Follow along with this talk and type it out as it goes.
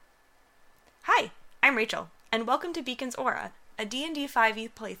I'm Rachel, and welcome to Beacon's Aura, a D&D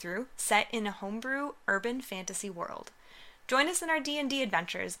 5e playthrough set in a homebrew urban fantasy world. Join us in our D&D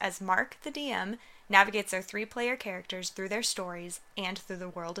adventures as Mark, the DM, navigates our 3-player characters through their stories and through the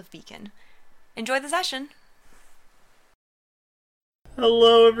world of Beacon. Enjoy the session!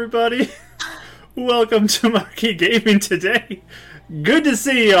 Hello, everybody. Welcome to Marquee Gaming today. Good to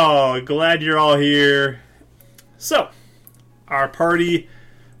see y'all. Glad you're all here. So, our party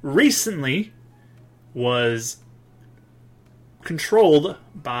recently was controlled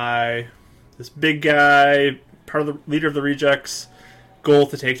by this big guy, part of the leader of the Rejects' goal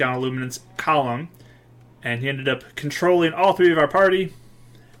to take down Illuminant's column. And he ended up controlling all 3 of our party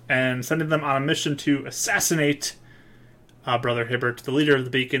and sending them on a mission to assassinate Brother Hibbert, the leader of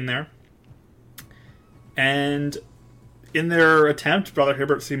the Beacon there. And in their attempt, Brother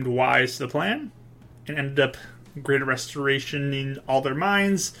Hibbert seemed wise to the plan and ended up greater restorationing all their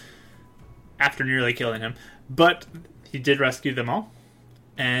minds after nearly killing him. But he did rescue them all.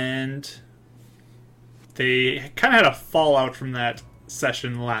 And they kind of had a fallout from that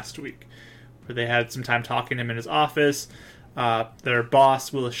session last week, where they had some time talking to him in his office. Their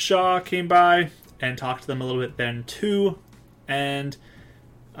boss, Willis Shaw, came by and talked to them a little bit then too. And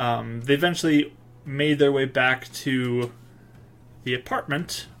they eventually made their way back to the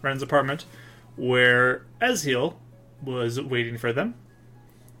apartment, Ren's apartment, where Ezheal was waiting for them.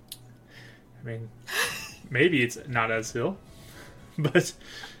 I mean, maybe it's not Ezheal, but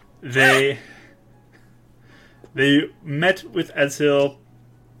they met with Ezheal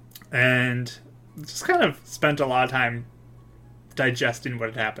and just kind of spent a lot of time digesting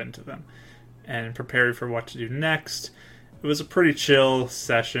what had happened to them and preparing for what to do next. It was a pretty chill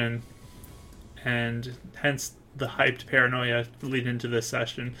session, and hence the hyped paranoia leading into this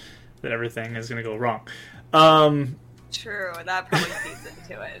session that everything is going to go wrong. True, that probably feeds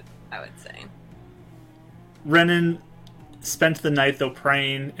into it, I would say. Renan spent the night, though,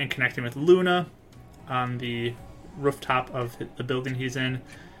 praying and connecting with Luna on the rooftop of the building he's in.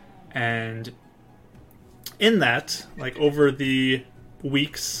 And in that, like, over the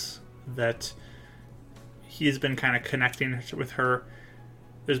weeks that he's been kind of connecting with her,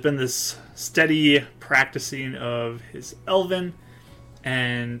 there's been this steady practicing of his Elven,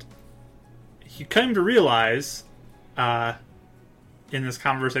 and he came to realize in this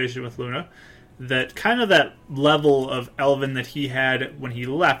conversation with Luna that kind of that level of Elven that he had when he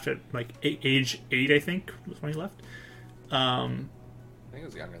left at like age 8, I think, was when he left. I think it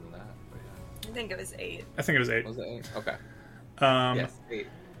was younger than that. But yeah. I think it was 8. I think it was 8. Was it 8? Okay. Yes, 8.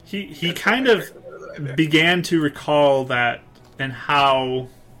 He kind of began to recall that and how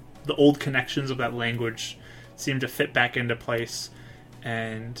the old connections of that language seemed to fit back into place.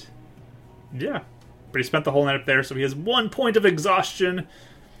 And yeah. But he spent the whole night up there, so he has 1 point of exhaustion.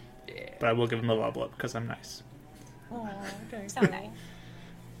 Yeah. But I will give him a level up because I'm nice. Oh, okay. So nice.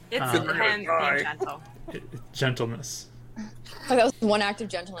 It's him being gentle. Gentleness. Oh, that was one act of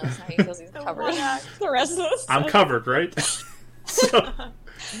gentleness. Now he feels he's covered. The rest of us. I'm covered, right? so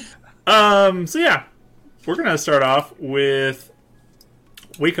yeah. We're going to start off with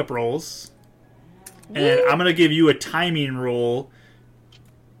wake-up rolls. And I'm going to give you a timing roll,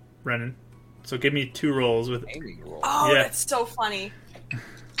 Renan. So give me 2 rolls with Timing roll? Oh, Yeah. that's so funny.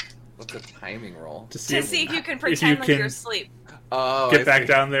 What's a timing roll? To see if you can if pretend you like can you're asleep. Oh, get I back see.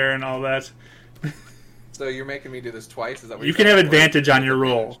 down there and all that. So you're making me do this twice? Is that what You you're can saying? have advantage on your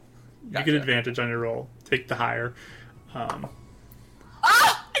roll. You Gotcha. get advantage on your roll. Take the higher. Ah!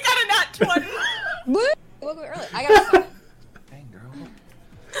 I got a nat 20! Woo! Woke up early. I got a Dang, girl.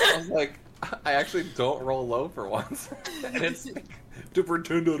 I was like, I actually don't roll low for once. And it's like, to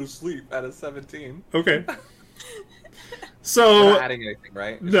pretend to sleep at a 17. Okay. We're So, not adding anything,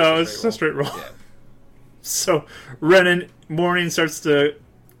 right? no, just it's a straight roll. Yeah. So, Renan, morning starts to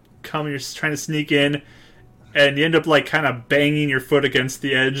come, you're trying to sneak in, and you end up, like, kind of banging your foot against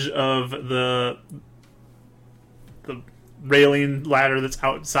the edge of the railing ladder that's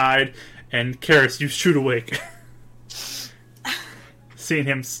outside, and Karis, you shoot awake. Seeing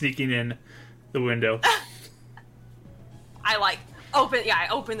him sneaking in the window. I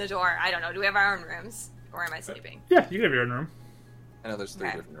open the door. I don't know. Do we have our own rooms? Or am I sleeping? Yeah, you can have your own room. I know there's 3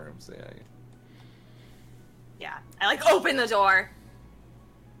 Okay. different rooms, so yeah. Yeah. I open the door.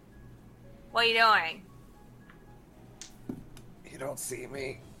 What are you doing? You don't see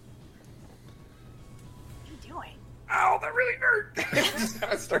me. What are you doing? Ow, that really hurt! Just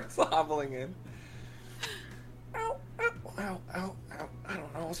kind of starts hobbling in. Ow, ow, ow, ow, ow. I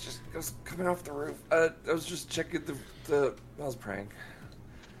don't know, it was coming off the roof. I was just checking I was praying.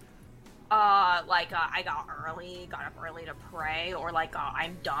 I got up early to pray, or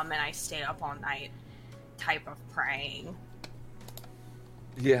I'm dumb and I stayed up all night. type of praying.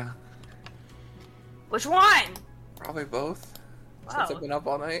 Yeah, Which one? probably both. Whoa. Since I've been up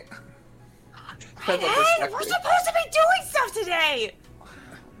all night. Hey, we're supposed to be doing stuff today!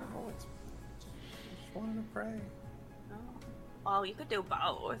 No, it's just wanted to pray. Oh. Well, you could do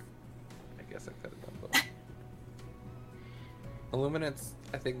both. I guess I could have done both. Illuminance,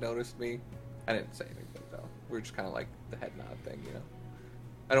 I think, noticed me. I didn't say anything though. We were just kind of like the head nod thing, you know.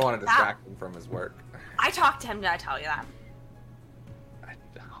 I don't want to distract him from his work. I talked to him, did I tell you that? I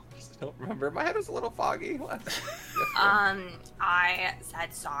just don't remember. My head was a little foggy. I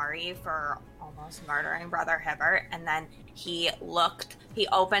said sorry for almost murdering Brother Hibbert, and then he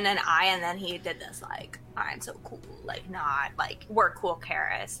opened an eye, and then he did this, like, I'm so cool, like, not, like, we're cool,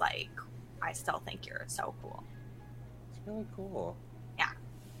 Karis, like, I still think you're so cool. It's really cool. Yeah.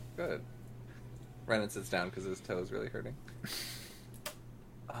 Good. Renan sits down because his toe is really hurting.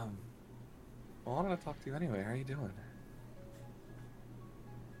 Well, I wanted to talk to you anyway. How are you doing?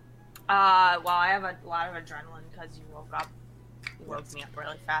 Well, I have a lot of adrenaline because you woke up. You woke me up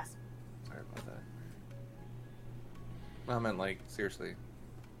really fast. Sorry about that. No, I meant, like, seriously.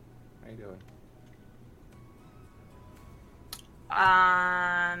 How you doing?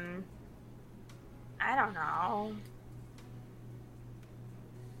 I don't know.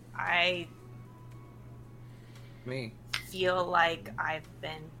 I Me? feel like I've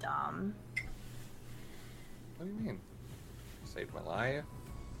been dumb. What do you mean? You saved my life?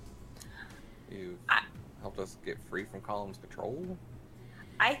 You helped us get free from Column's control?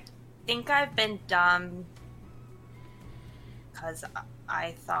 I think I've been dumb because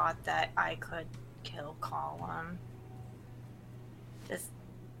I thought that I could kill Column. Just,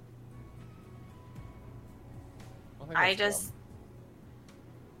 I just,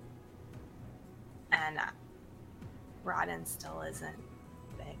 and Rodden still isn't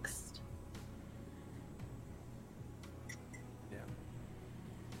fixed. Yeah.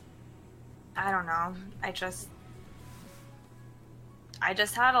 I don't know. I just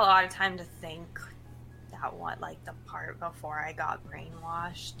had a lot of time to think that like the part before I got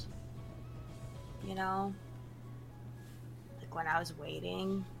brainwashed. You know? Like when I was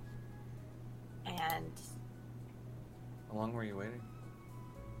waiting and How long were you waiting?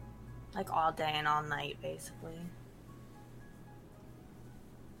 like all day and all night basically.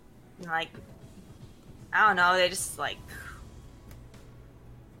 And like I don't know, they just like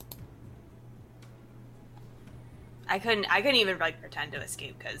I couldn't even like pretend to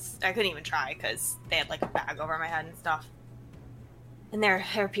escape because I couldn't even try because they had like a bag over my head and stuff. And there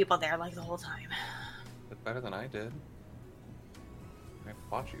were people there like the whole time. Did better than I did. I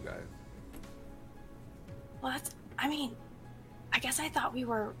fought you guys. Well, I mean, I guess I thought we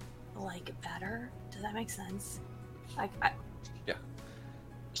were like better. Does that make sense? Like, Yeah.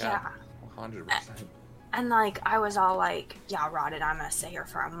 yeah. 100%. And like I was all like, yeah, Rodden, I'm gonna stay here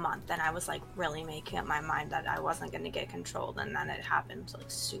for a month, and I was like really making up my mind that I wasn't gonna get controlled, and then it happened like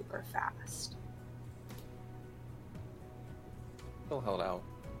super fast. Still held out.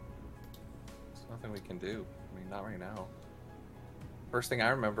 There's nothing we can do. I mean, not right now. First thing I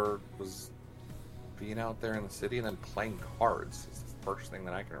remember was being out there in the city and then playing cards. It's the first thing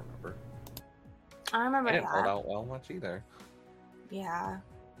that I can remember. I remember I didn't hold that. out well much either. Yeah.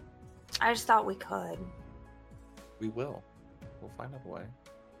 I just thought we could. We will. We'll find a way.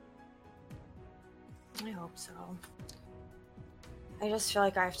 I hope so. I just feel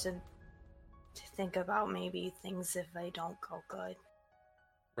like I have to think about maybe things if they don't go good.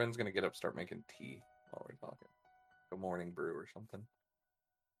 Ren's gonna get up, start making tea while we're talking. A morning brew or something.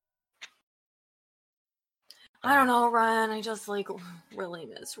 I don't know, Ren. I just like really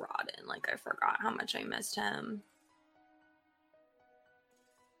miss Rodden. Like I forgot how much I missed him.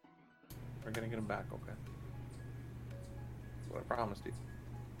 We're gonna get him back, okay? That's what I promised you.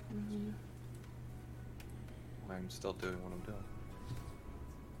 Mm-hmm. I'm still doing what I'm doing.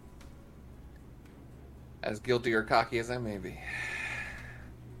 As guilty or cocky as I may be.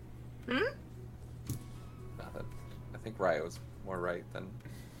 Hmm? Nothing. I think Raya was more right than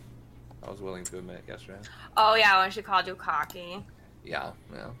I was willing to admit yesterday. Oh yeah, when she called you cocky. Yeah.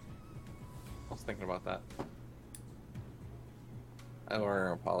 I was thinking about that. I owe her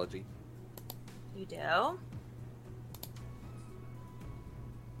an apology. You do?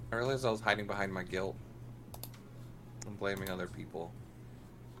 I realized I was hiding behind my guilt and blaming other people.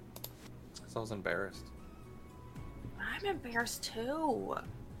 So I was embarrassed. I'm embarrassed too.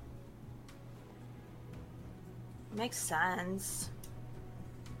 Makes sense.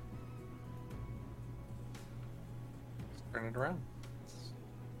 Let's turn it around. Let's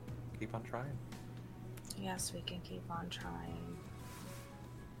keep on trying. Yes, we can keep on trying.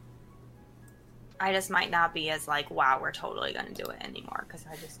 I just might not be as like, wow, we're totally gonna do it anymore, because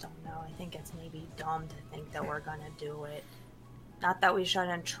I just don't know. I think it's maybe dumb to think that we're gonna do it. Not that we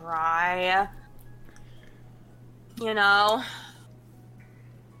shouldn't try. You know?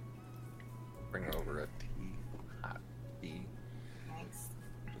 Bring over a tea. Hot tea. Thanks.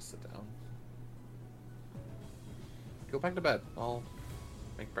 Just sit down. Go back to bed. I'll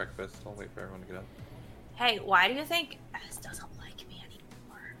make breakfast. I'll wait for everyone to get up. Hey, why do you think Ez doesn't like me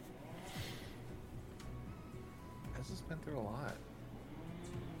anymore? Ez has been through a lot.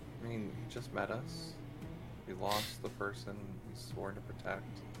 I mean, he just met us. He lost the person he's sworn to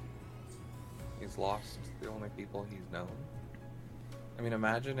protect. He's lost the only people he's known. I mean,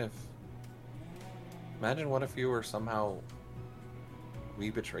 imagine what if you were somehow... we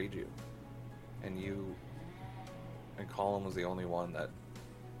betrayed you. And Colin was the only one that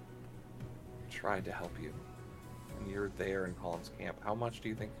tried to help you. And you're there in Colin's camp. How much do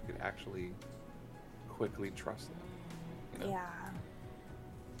you think you could actually quickly trust them? You know? Yeah.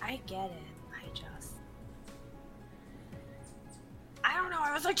 I get it. I don't know,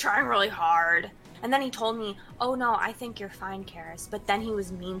 I was like trying really hard. And then he told me, oh no, I think you're fine, Karis. But then he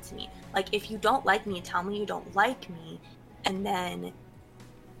was mean to me. Like, if you don't like me, tell me you don't like me. And then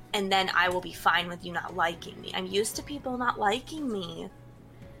I will be fine with you not liking me. I'm used to people not liking me.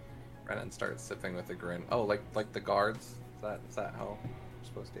 Brennan starts sipping with a grin. Oh, like the guards? Is that how you're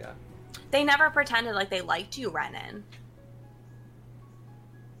supposed to, yeah? They never pretended like they liked you, Renan.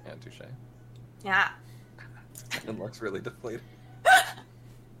 Yeah, touche. Yeah. Brennan looks really deflated.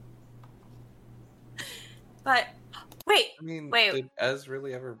 But, wait. I mean, wait. did Ez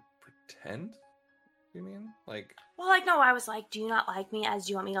really ever pretend? You mean? Like... Well, like, no, I was like, do you not like me? Ez,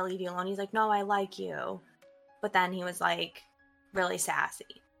 do you want me to leave you alone? He's like, no, I like you. But then he was like, really sassy.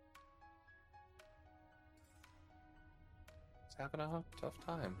 He's having a tough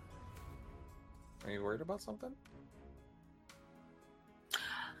time. Are you worried about something?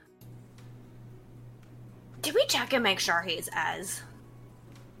 Did we check and make sure he's Ez?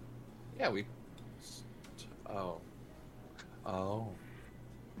 Yeah, we... Oh. Oh.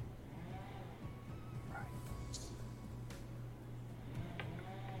 Right.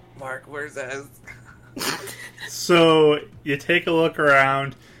 Mark, where's Ez? So you take a look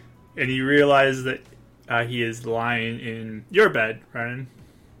around, and you realize that he is lying in your bed, Ryan.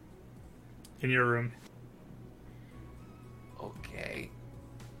 In your room. Okay.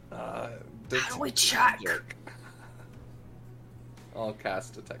 How do we check? I'll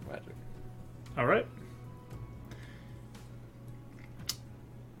cast Detect Magic. Alright.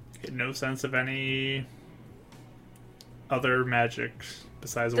 Get no sense of any other magic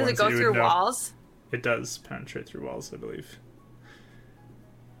besides the Does ones it go that you through would know. walls? It does penetrate through walls, I believe.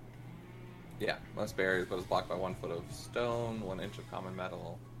 Yeah, most barriers, but it's blocked by 1 foot of stone, 1 inch of common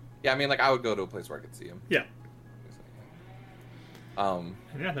metal. Yeah, I mean, like, I would go to a place where I could see him. Yeah. Um.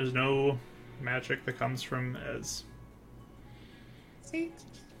 Yeah, there's no magic that comes from Ez. See?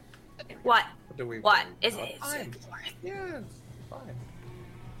 What? Do we? What? Is Oh, it? Is fine. it worth? Yeah, it's fine.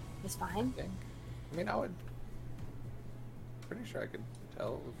 It's fine? I think. I mean, I would. Pretty sure I could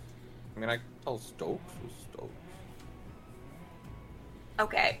tell. I mean, I could tell Stokes was Stokes.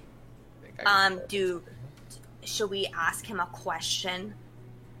 Okay. I think I could tell. Should we ask him a question?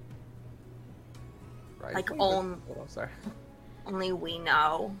 Right. Like, Oh, sorry. Only we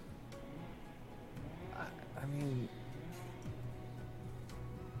know. I mean,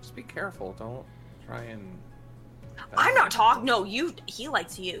 just be careful. Don't try and. I'm not talking. No, he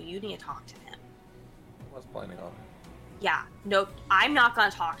likes you. You need to talk to him. I was planning on. Yeah. No, I'm not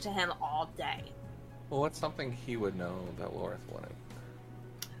going to talk to him all day. Well, what's something he would know that Lorith wouldn't?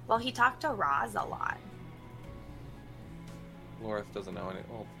 Well, he talked to Roz a lot. Lorith doesn't know any.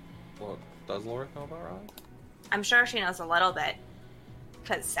 Well, does Lorith know about Roz? I'm sure she knows a little bit,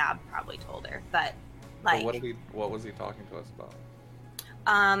 because Sab probably told her. But, like, But what was he talking to us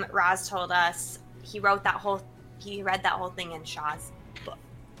about? Roz told us he read that whole thing in Shaw's book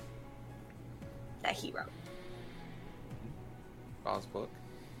that he wrote. Roz's book?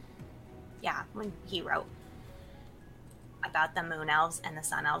 Yeah, when he wrote about the Moon Elves and the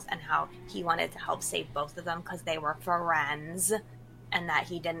Sun Elves and how he wanted to help save both of them because they were friends, and that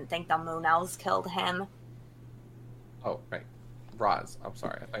he didn't think the Moon Elves killed him. Oh, right. Roz. I'm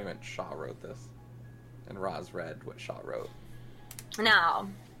sorry. I thought you meant Shaw wrote this. And Roz read what Shaw wrote. No.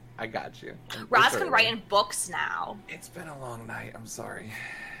 I got you. Roz It's can early. write in books now. It's been a long night. I'm sorry.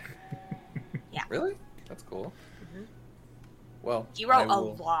 Yeah. Really? That's cool. Mhm. Well, He wrote I a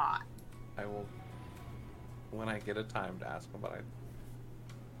will, lot. I will, when I get a time to ask him, but I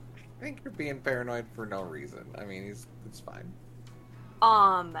think you're being paranoid for no reason. I mean, it's fine.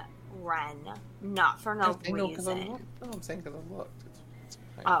 Ren. Not for no I know because I reason. looked. No, I'm saying because I looked. It's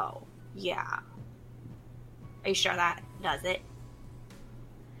fine. Oh, yeah. Are you sure that does it?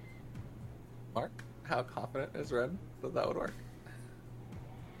 Mark, how confident is Ren that that would work?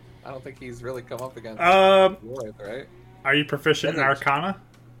 I don't think he's really come up against Lloyd, right? Are you proficient in Arcana?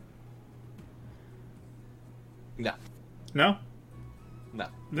 No. No? No.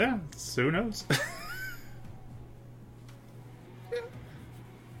 Yeah, so who knows?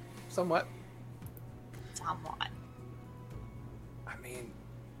 Somewhat. Somewhat. I mean,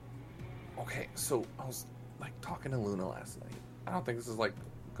 okay, so I was like talking to Luna last night. I don't think this is like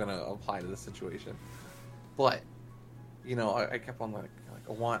gonna apply to this situation, but you know, I kept on like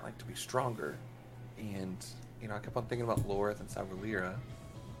I want like to be stronger, and you know, I kept on thinking about Lorith and Savalira.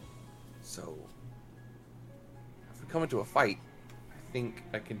 So if we come into a fight, I think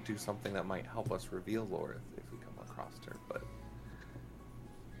I can do something that might help us reveal Lorith if we come across her, but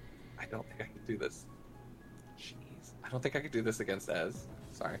I don't think I can do this. Jeez. I don't think I could do this against Ez.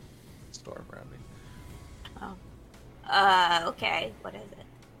 Sorry. Storm around me. Oh. Okay. What is it?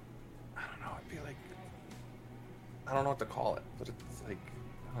 I don't know. I'd be like... I don't know what to call it, but it's like...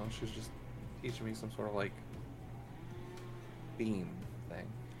 I don't know. She was just teaching me some sort of like... beam thing.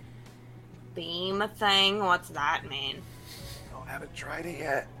 Beam thing? What's that mean? I haven't tried it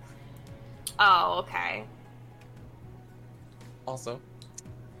yet. Oh, okay. Also,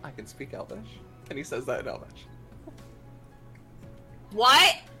 I can speak Elvish. And he says that in Elvish.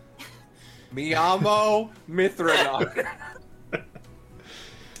 What? Miyamo Mithranok.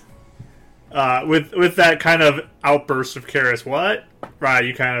 With that kind of outburst of Karis, what? Right,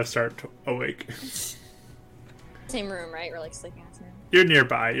 you kind of start to awake. Same room, right? We're like sleeping in the same room. You're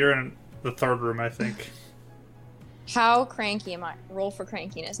nearby. You're in the third room, I think. How cranky am I? Roll for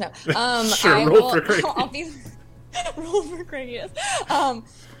crankiness. No. Sure, I roll will, for crankiness. I'll be roll for crankiness.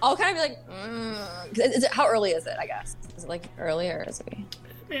 I'll kind of be like, is it, how early is it? I guess is it like early or is it? I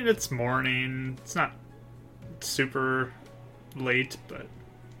mean, it's morning. It's not super late, but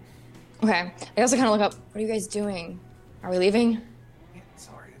Okay. I also kind of look up. What are you guys doing? Are we leaving? Yeah,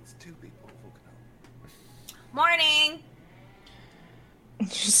 sorry, it's two people woken up. Morning.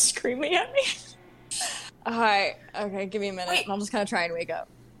 Just screaming at me. Hi. Okay, give me a minute. Wait. I'll just kind of try and wake up.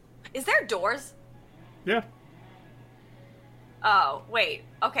 Is there doors? yeah. Oh, wait.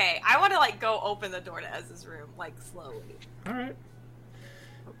 Okay. I want to, like, go open the door to Ez's room, like, slowly. All right.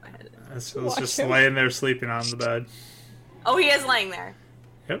 Oh, my head. So Watch it's just him. laying there sleeping on the bed. Oh, he is laying there.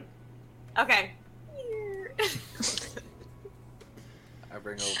 Yep. Okay. I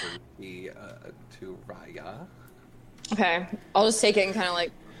bring over the to Raya. Okay. I'll just take it and kind of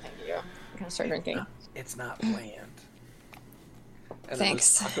like, thank you. Kind of start drinking. It's not planned. And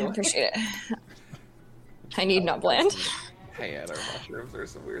Thanks. I I appreciate it. I need not bland. Hey, add our mushrooms.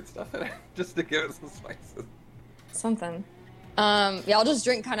 There's some weird stuff in it, just to give it some spices. Something. Yeah, I'll just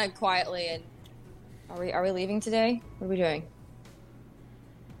drink kind of quietly. And are we leaving today? What are we doing?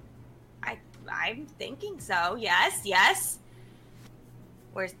 I'm thinking so. Yes, yes.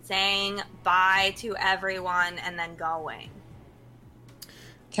 We're saying bye to everyone and then going.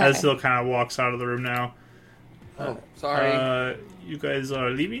 Okay. Azil kind of walks out of the room now. Oh, sorry. You guys are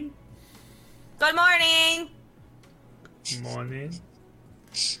leaving? Good morning. Morning.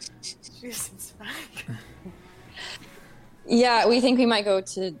 Jesus, Yeah, we think we might go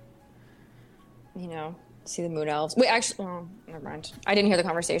to, see the moon elves. Wait, actually, oh, never mind. I didn't hear the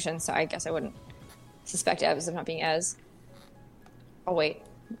conversation, so I guess I wouldn't suspect Ez of not being Ez. Oh, wait.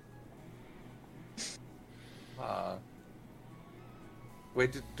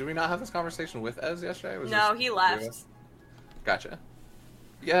 Wait, did we not have this conversation with Ez yesterday? Was No, this- he left. Gotcha.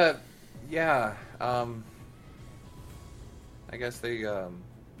 Yeah. I guess they were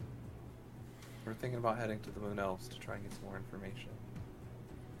thinking about heading to the Moon Elves to try and get some more information.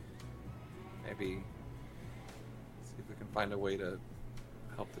 Maybe see if we can find a way to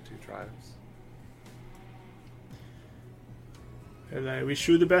help the two tribes. And I wish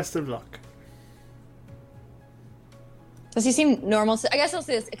you the best of luck. Does he seem normal? I guess I'll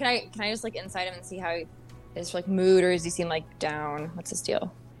say this. Can I just like inside him and see how he is for like mood, or does he seem like down? What's his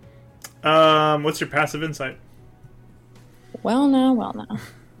deal? What's your passive insight? Well, no.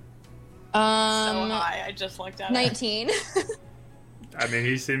 so high. I just looked at 19. I mean,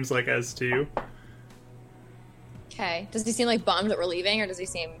 he seems like as to you. Okay. Does he seem like bummed that we're leaving, or does he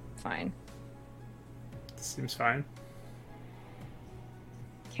seem fine? Seems fine.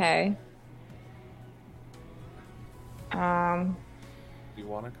 Okay. Do you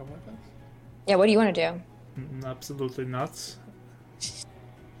want to come with us? Yeah, what do you want to do? Absolutely nuts.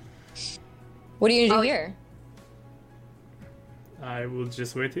 What are you going to do here? I will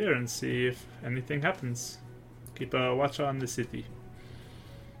just wait here and see if anything happens. Keep a watch on the city.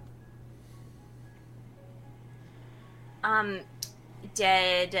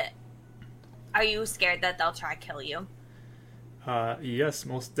 Are you scared that they'll try to kill you? Yes,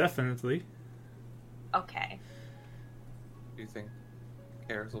 most definitely. Okay. Do you think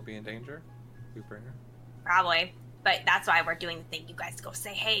Karis will be in danger? We bring her? Probably. But that's why we're doing the thing. You guys go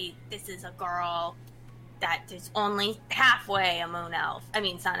say, hey, this is a girl that is only halfway a moon elf. I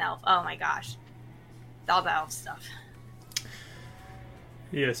mean, sun elf. Oh my gosh. It's all about elf stuff.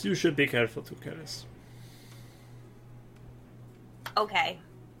 Yes, you should be careful too, Karis. Okay.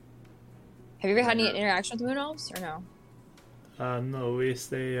 Have you ever had any interaction with moon elves, or no? No, we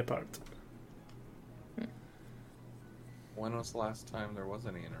stay apart. When was the last time there was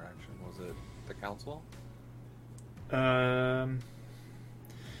any interaction? Was it the council? I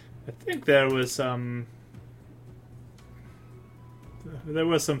think there was some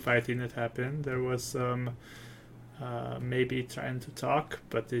fighting that happened. There was some maybe trying to talk,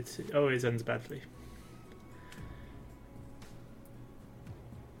 but it always ends badly.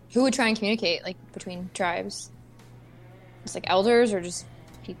 Who would try and communicate, like, between tribes? Just like elders or just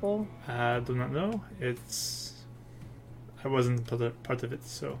people? I do not know. I wasn't part of it,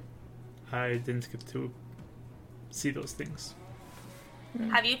 so I didn't get to see those things.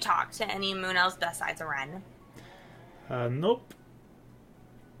 Have you talked to any moon elves besides Ren? Nope.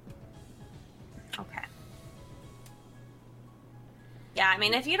 Okay. Yeah, I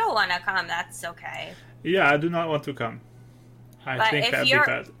mean, if you don't want to come, that's okay. Yeah, I do not want to come. I But think if that'd be you're-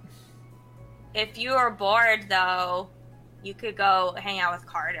 bad. If you are bored, though, you could go hang out with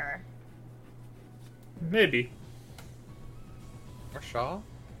Carter. Maybe. Or Shaw?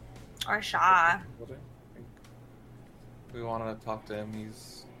 Or Shaw. Would I think we want to talk to him.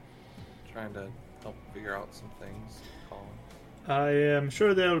 He's trying to help figure out some things. Call him. I am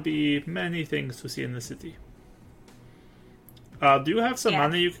sure there will be many things to see in the city. Do you have some Yeah.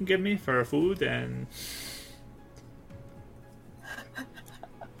 money you can give me for food and...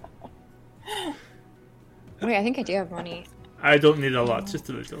 Wait, I think I do have money. I don't need a lot, just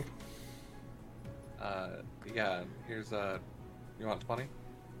a little. Yeah, here's you want 20?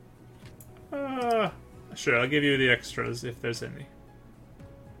 Sure, I'll give you the extras if there's any.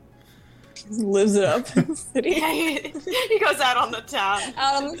 Lives it up in the city. He goes out on the town.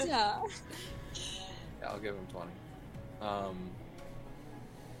 Out on the town. Yeah, I'll give him 20.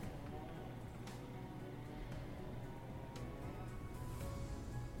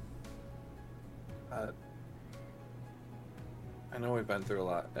 I know we've been through a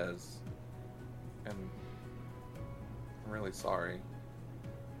lot, and I'm really sorry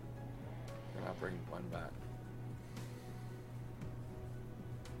for not bringing Gwen back.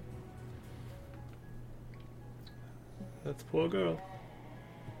 That poor girl.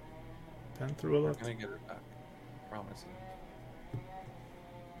 Been through a We're lot. gonna get her back. Promise you.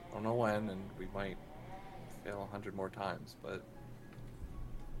 I don't know when, and we might fail 100 more times, but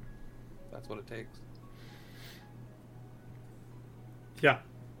that's what it takes. Yeah.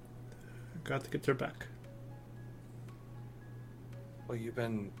 Got to get her back. Well, you've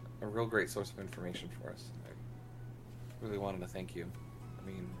been a real great source of information for us. I really wanted to thank you. I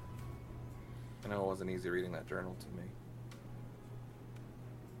mean, I know it wasn't easy reading that journal to me.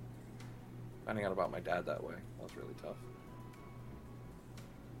 Finding out about my dad that way, that was really tough.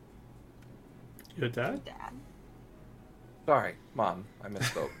 Your dad? Dad. Sorry, Mom, I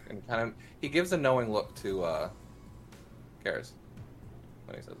misspoke. And kind of, he gives a knowing look to, Karis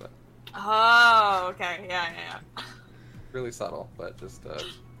when he says that. Oh, okay. Yeah. Really subtle, but just,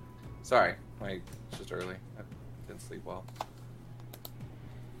 sorry, it's just early. I didn't sleep well.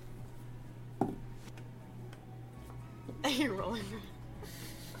 You're rolling.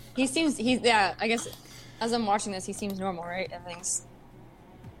 Yeah, I guess as I'm watching this, he seems normal, right? Everything's...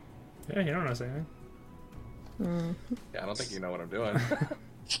 Yeah, you don't know anything. Yeah, I don't think you know what I'm doing.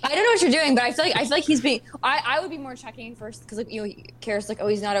 I don't know what you're doing, but I feel like he's being... I would be more checking first, because, like, you know, Karis, like, oh,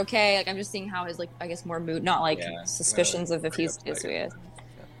 he's not okay. Like, I'm just seeing how his, like, I guess more mood, not, like, Yeah, suspicions of if pretty he's upset. is who he is.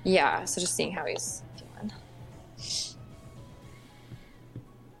 Yeah, so just seeing how he's feeling.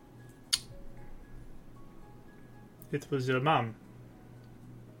 It was your mom.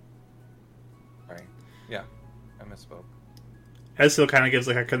 Sorry. Yeah, I misspoke. Ezreal kind of gives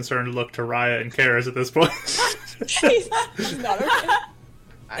like a concerned look to Raya and Karis at this point. He's not okay.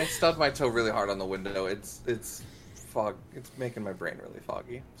 I stubbed my toe really hard on the window. It's fog. It's making my brain really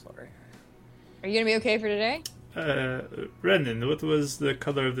foggy. Sorry. Are you gonna be okay for today? Renan, what was the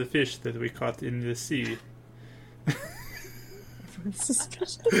color of the fish that we caught in the sea?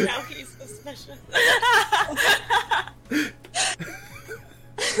 Suspicious. Now he's suspicious.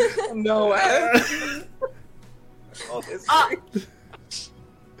 No, Ed. Oh, history.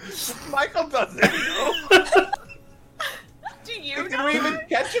 Michael doesn't know. Do you Did know? we even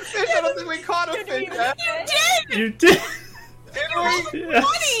catch a fish? I don't think we caught a fish yet. You did. Did we? Yes.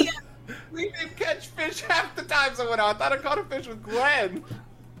 We didn't catch fish half the times I went out. I thought I caught a fish with Glenn.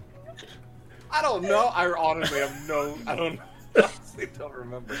 I don't know. I honestly have no. I don't. Honestly, don't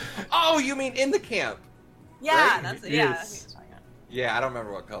remember. Oh, you mean in the camp? Yeah, Right? that's Yes. Yeah, I don't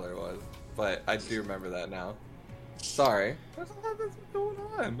remember what color it was, but I do remember that now. Sorry. What's going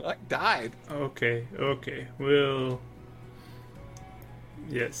on? I died. Okay. We'll.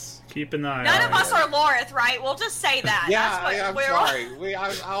 Yes. Keep an eye. None on of us it. are Lorith, right? We'll just say that. Yeah, That's what I'm sorry.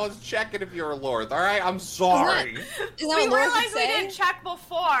 I was checking if you were Lord. All right, I'm sorry. Isn't that We what Laura would realized we say? didn't check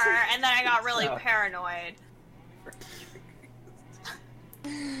before, and then I got really So- paranoid.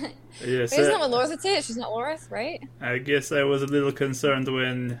 Yes. Isn't that what Laura would say? She's not Laura, right? I guess I was a little concerned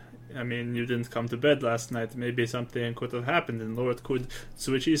when. I mean, you didn't come to bed last night. Maybe something could have happened, and Lord could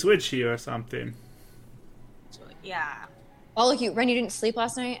switchy or something. Yeah. Oh, look, Ren, you didn't sleep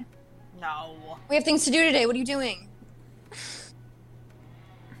last night? No. We have things to do today. What are you doing?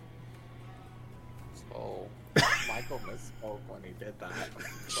 So, Michael misspoke when he did that.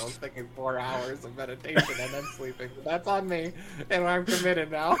 So I was thinking 4 hours of meditation and then sleeping. But that's on me, and I'm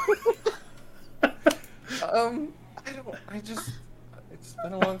committed now. It's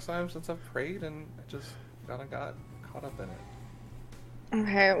been a long time since I've prayed, and I just kind of got caught up in it.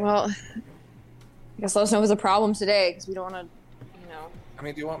 Okay, well, I guess let us know if there's a problem today, because we don't want to, I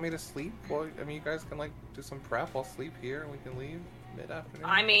mean, do you want me to sleep? Well, I mean, you guys can, like, do some prep. I'll sleep here, and we can leave mid-afternoon.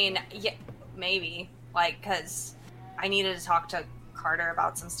 I mean, yeah, maybe. Like, because I needed to talk to Carter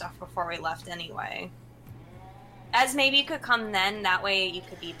about some stuff before we left anyway. As maybe you could come then, that way you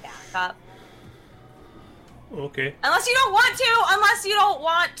could be backup. Okay. Unless you don't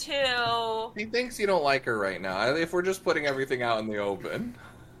want to! He thinks you don't like her right now. If we're just putting everything out in the open.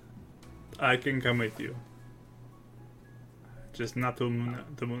 I can come with you. Just not to Moon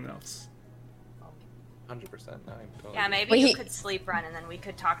Elves. 100%. No, I'm totally Yeah, maybe Well, you he- could sleep run and then we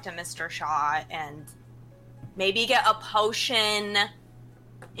could talk to Mr. Shaw and maybe get a potion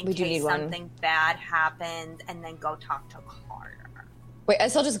in We do case need one. something bad happens and then go talk to Carter. Wait, I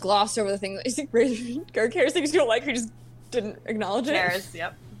still just glossed over the thing that Gar cares things you don't like, we just didn't acknowledge it. There's,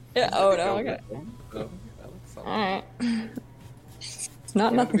 yep. Yeah, oh no, okay. So, that looks something. Alright. It's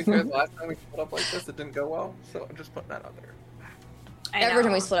not Yeah, to be fair, nothing. the last time we split up like this, it didn't go well. So I'm just putting that out there. I Every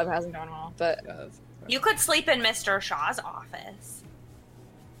time know. we split up, it hasn't gone well, but Yeah, that's, You could sleep in Mr. Shaw's office.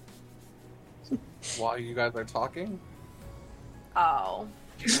 while you guys are talking, Oh.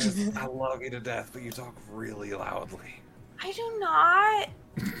 yes, I love you to death, but you talk really loudly. I do not.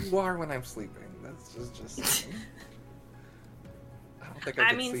 You are when I'm sleeping. That's just. I don't think I I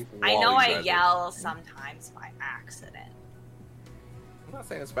could mean, sleep. I while know you I guys are yell sleeping. sometimes by accident. I'm not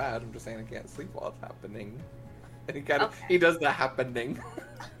saying it's bad. I'm just saying I can't sleep while it's happening. And he kind of Okay. he does the happening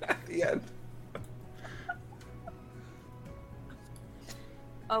at the end.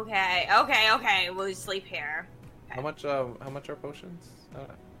 Okay. We'll sleep here. How much are potions?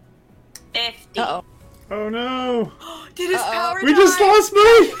 50. uh-oh. Oh no! Did his Uh-oh. power We just die? lost Moon!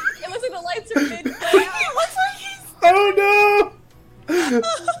 It looks like the lights are mid. It looks like he's... Oh no!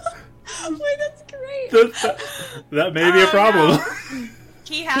 Wait, that's great. That may be a Oh, problem. no.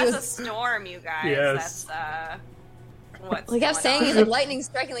 He has He a was- storm, you guys. Yes. That's, what's Well, he kept going saying on. he's like lightning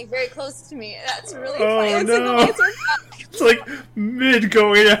striking like very close to me. That's really Oh, funny. It looks no. like the lights are It's like mid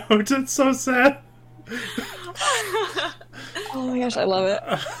going out. It's so sad. Oh my gosh, I love it.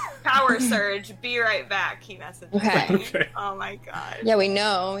 Power surge. Be right back. He messaged Okay. me. Okay. Oh my god. Yeah, we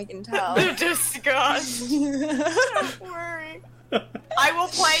know. We can tell. The disgust. Don't worry. I will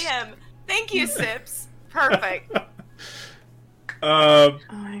play him. Thank you, Sips. Perfect. Oh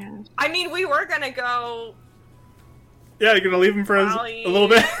my gosh. I mean, we were gonna go. Yeah, you're gonna leave him for a little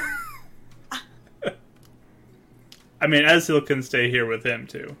bit. I mean, Ezil can stay here with him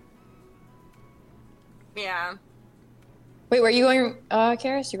too. Yeah. Wait, where are you going,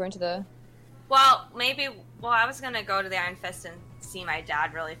 Karis? You're going to the... Well, maybe. Well, I was gonna go to the Iron Fist and see my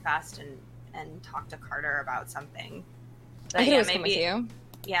dad really fast and talk to Carter about something. But I can yeah, always come with maybe. you.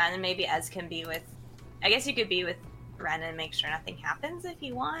 Yeah, and then maybe Ez can be with. I guess you could be with Ren and make sure nothing happens if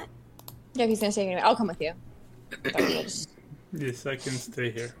you want. Yeah, if he's gonna stay anyway, I'll come with you. This Yes, I can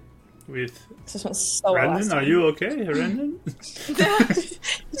stay here with went so well last Brandon. Are time. you okay, Brandon? Just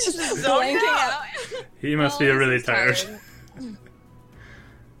zoning blanking out. out. He must be Oh, really he's tired.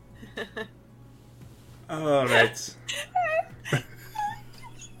 All right. I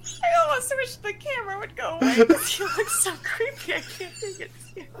so wish the camera would go away because you look so creepy. I can't take it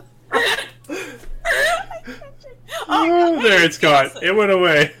seriously. Oh, there it's gone. It went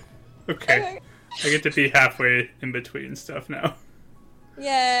away. Okay. Okay. I get to be halfway in between stuff now.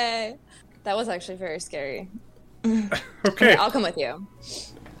 Yay! That was actually very scary. Okay. I'll come with you.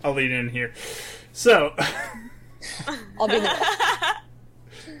 I'll lean in here. So, I'll be the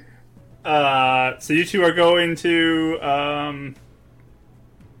so you two are going to,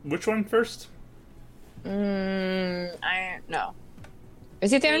 which one first? I no.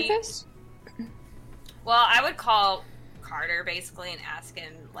 Is it the Iron Fist? Well, I would call Carter basically and ask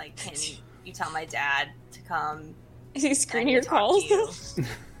him, like, can you tell my dad to come? Is he screening and your talk calls? to you?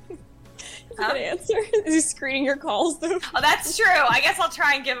 Is that an answer? Is he screening your calls though? Oh, that's true. I guess I'll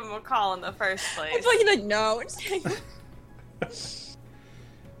try and give him a call in the first I place. feel like you're like no.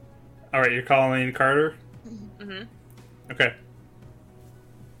 Alright, you're calling Carter? Mm-hmm. Okay.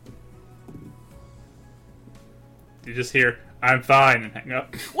 You just hear, I'm fine, and hang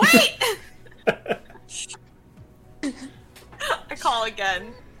up. Wait! I call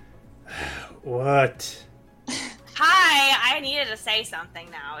again. What? Hi, I needed to say something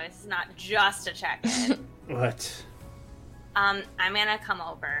now. It's not just a check-in. What? I'm gonna come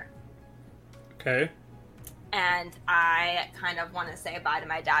over, Okay. and I kind of want to say bye to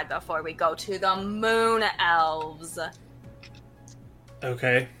my dad before we go to the Moon Elves.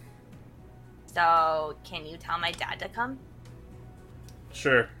 Okay. So, can you tell my dad to come?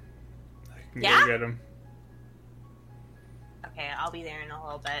 Sure. I can Yeah? go get him. Okay, I'll be there in a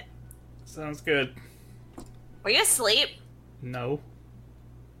little bit. Sounds good. Were you asleep? No.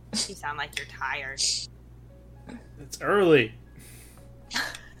 You sound like you're tired. It's early.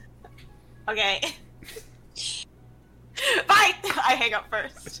 Okay. Bye! I hang up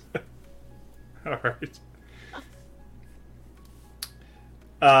first. Alright.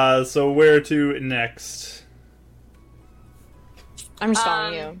 So where to next? I'm just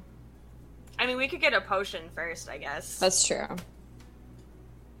following you. I mean, we could get a potion first, I guess. That's true.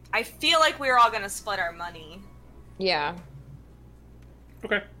 I feel like we're all gonna split our money. Yeah.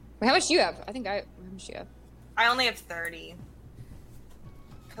 Okay. Wait, how much do you have? How much do you have? I only have 30.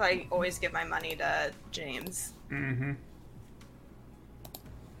 'Cause I always give my money to James. Mm-hmm.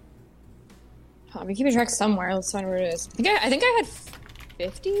 I'll be keeping track somewhere. Let's find where it is. I think I had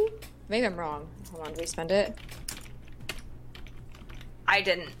 50? Maybe I'm wrong. Hold on, did we spend it? I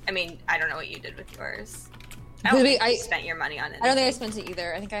didn't. I mean, I don't know what you did with yours. I Because don't we- think you spent your money on it. I don't think I spent it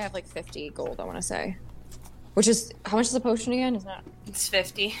either. I think I have like 50 gold, I want to say. Which is, how much is the potion again? Is that? It's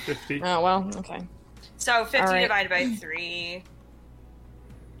 50. 50. Oh, well, okay. So 50 All right. divided by 3.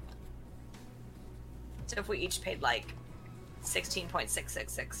 So if we each paid like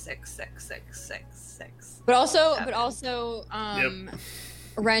 16.66666666. But also, Seven.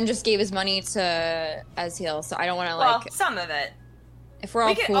 Ren just gave his money to Ezheal, so I don't want to Well, like, some of it. if we're all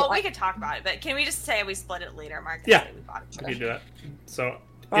We could, cool. we could talk about it, but can we just say we split it later, Mark? Yeah. Say we bought it You can do that. So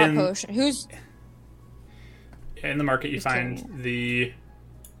bought a in potion. Who's, the market you Who's find carrying the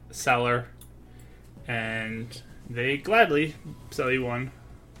seller, and they gladly sell you one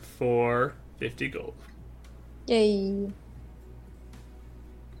for 50 gold. yay.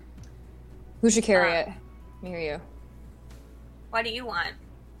 Who should carry it? Me or you? What do you want?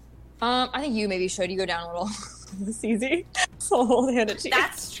 I think you maybe should. You go down a little. It's easy. So I'll hand it to you.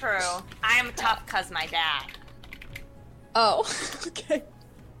 That's true. I'm tough cause my dad. Oh, okay.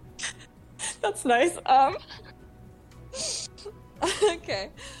 That's nice. Okay.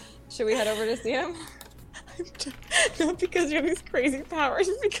 Should we head over to see him? Not because you have these crazy powers,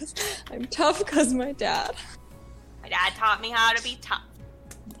 because I'm tough because my dad. My dad taught me how to be tough.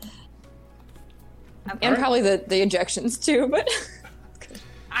 Okay. And probably the injections too, but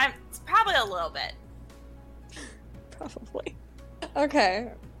It's probably a little bit. probably.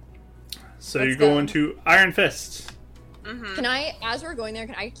 Okay. So Let's you're go. going to Iron Fist. Mm-hmm. Can I, as we're going there,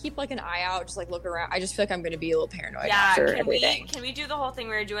 can I keep like an eye out, just like look around? I just feel like I'm going to be a little paranoid Yeah, after can we everything. do the whole thing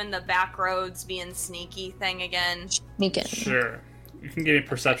we were doing, the back roads being sneaky thing again? Sneak in. Sure. You can get a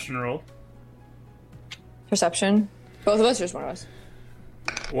perception roll. Perception. Both of us, or just one of us?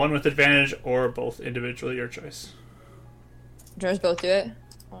 One with advantage or both individually, your choice. Do us both do it?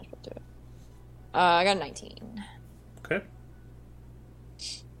 Let's both do it. I got a 19. Okay.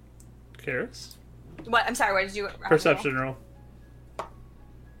 Karis? What? I'm sorry. What did you? Perception roll.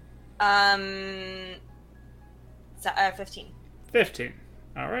 15. 15.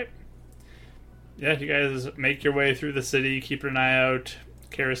 Alright. Yeah, you guys make your way through the city, keeping an eye out.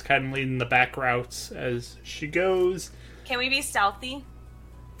 Karis kind of leading the back routes as she goes. Can we be stealthy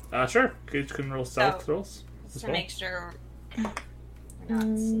Sure. You can roll stealth rolls. just as to well. make sure? We're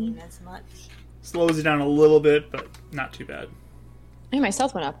not seeing as much. Slows you down a little bit, but not too bad. Hey, my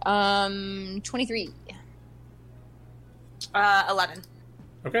stealth went up. 23. 11.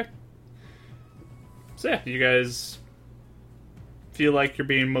 Okay. So yeah, you guys feel like you're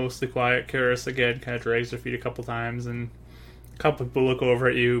being mostly quiet. Karis, again, kind of drags her feet a couple times, and a couple people look over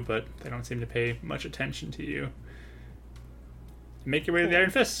at you, but they don't seem to pay much attention to you. Make your way to the Iron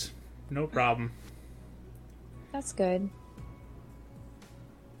Fist. No problem. That's good.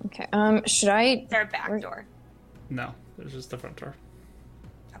 Okay. Should I? Is there a back door? No, there's just the front door.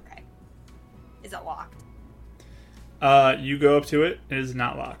 Okay. Is it locked? You go up to it. It is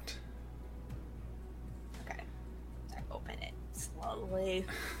not locked. Okay. I open it slowly.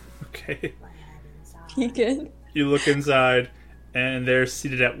 Okay. My head inside. Peeking. You look inside, and there,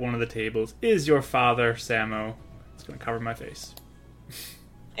 seated at one of the tables, is your father, Samo. It's going to cover my face.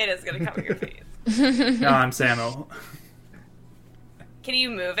 It is gonna cover your face. No, I'm Samo. Can you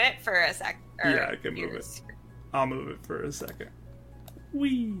move it for a sec? Or Yeah, I can move it. I'll move it for a second.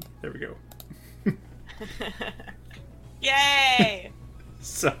 Whee! There we go. Yay!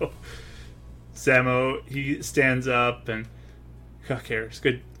 So, Samo, he stands up and... Oh, Karis,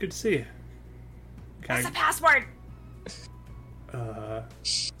 good to see you. What's the password?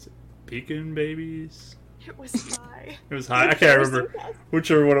 Is it Beacon Babies? It was high. It was high. I can't remember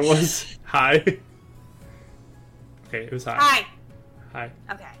whichever one it was. High. Okay, it was high. Hi. Hi.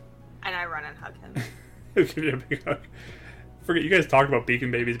 Okay. And I run and hug him. He'll give you a big hug. Forget, you guys talked about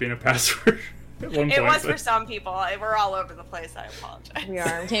Beacon Babies being a password at one point. It was but- for some people. We're all over the place. I apologize. We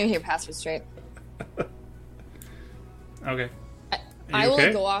are. We can't even hear password straight. Okay. I You will okay?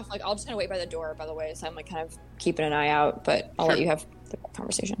 like, go off. Like I'll just kind of wait by the door, by the way. So I'm like kind of keeping an eye out, but I'll let Sure. you have the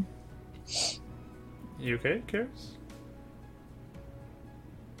conversation. You okay, Karis?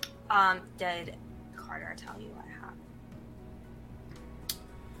 Did Carter tell you what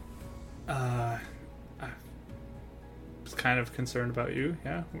happened? I was kind of concerned about you.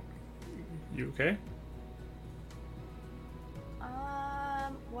 Yeah. You okay?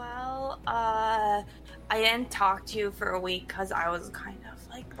 I didn't talk to you for a week because I was kind of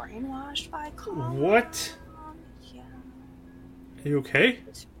like brainwashed by Colin. What? Yeah. Are you okay?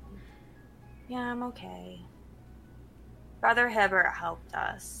 Yeah, I'm okay. Brother Hibbert helped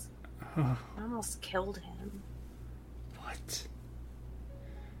us. Oh, I almost killed him. what?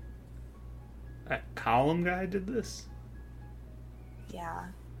 That column guy did this? Yeah.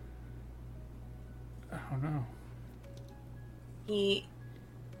 Oh no. We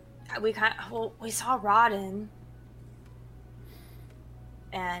saw Rodden,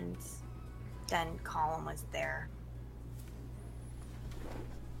 and then Colin was there.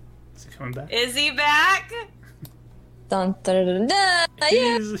 Is he coming back? Is he back? Dun, dun, dun, dun, dun.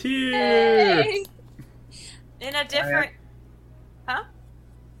 Yeah. He's here! Yay. In a different... Huh?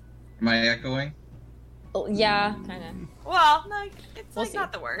 Am I echoing? Oh, yeah, kind of. Well, no, it's We'll like see.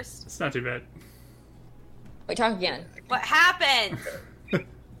 not the worst. It's not too bad. Wait, talk again. What happened?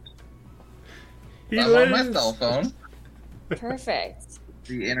 He I'm on my lives! cell phone. Perfect.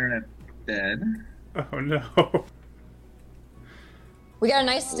 The internet's dead. Oh no. We got a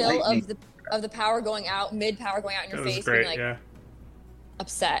nice still Lightning. of the power going out, mid power going out in your That was face, great, being like yeah.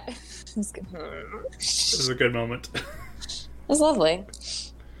 upset. It was good. It was a good moment. It was lovely.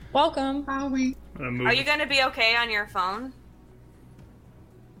 Welcome. Howie. I'm gonna move. Are you gonna be okay on your phone?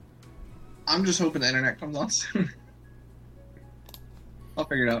 I'm just hoping the internet comes on soon. I'll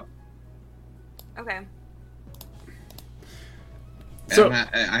figure it out. Okay. So-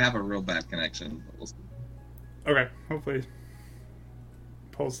 And I have a real bad connection. But we'll see. Okay, hopefully it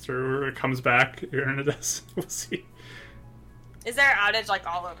pulls through or it comes back. Your internet does. We'll see. Is there an outage like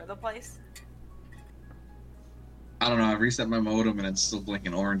all over the place? I don't know. I reset my modem and it's still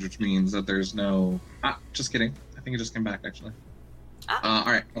blinking orange, which means that there's no. Ah, just kidding. I think it just came back actually. Ah.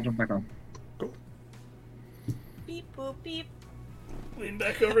 All right, I'll jump back on. Beep boop beep. Lean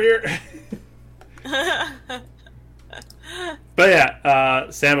back over here. But yeah,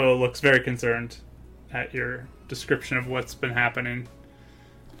 Samo looks very concerned at your description of what's been happening.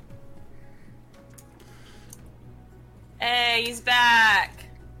 Hey, he's back.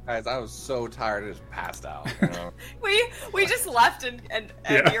 Guys, I was so tired, I just passed out. You know? We just left and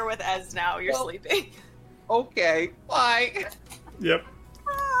Yeah. you're with Ez now. You're Well- sleeping. Okay, bye. Yep,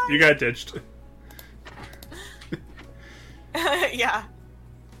 you got ditched. Yeah.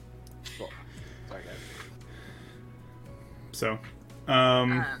 Sorry, guys. So,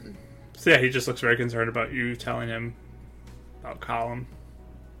 Um, so yeah, he just looks very concerned about you telling him about Colin.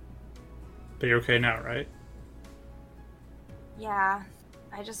 But you're okay now, right? yeah.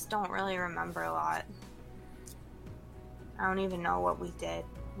 I just don't really remember a lot. I don't even know what we did.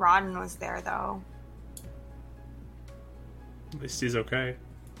 Rodden was there, though. At least he's okay.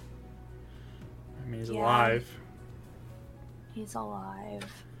 I mean, he's Yeah. alive. He's alive.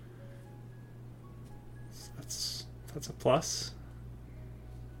 That's a plus.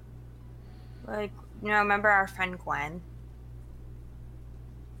 Like, remember our friend Gwen?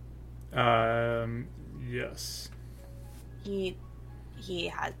 Yes. She's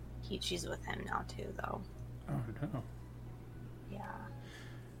with him now too, though. Oh no. Yeah.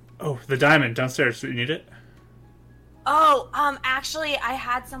 Oh, the diamond downstairs. Do you need it? Oh, actually, I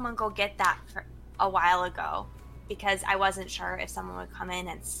had someone go get that for a while ago because I wasn't sure if someone would come in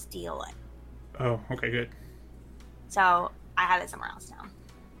and steal it. Oh, okay, good. So I have it somewhere else now.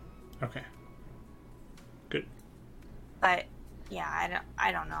 Okay. Good. But yeah,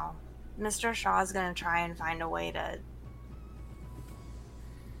 I don't know. Mr. Shaw's gonna try and find a way to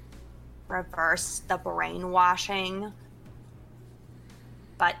reverse the brainwashing,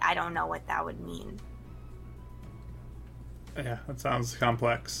 but I don't know what that would mean. Yeah, that sounds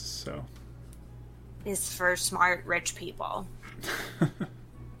complex, so. It's for smart, rich people.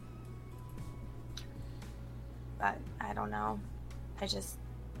 But I don't know.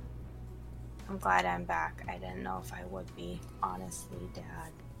 I'm glad I'm back. I didn't know if I would be, honestly,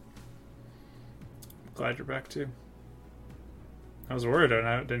 Dad. Glad you're back too. I was worried and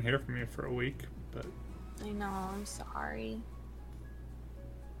I didn't hear from you for a week, but I know, I'm sorry.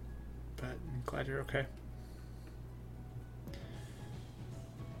 I'm glad you're okay.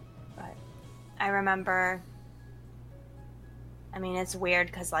 But I remember, I mean, it's weird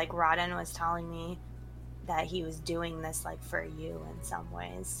because, like, Rodden was telling me that he was doing this, like, for you in some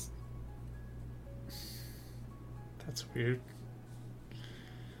ways. That's weird.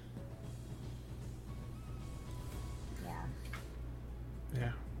 Yeah.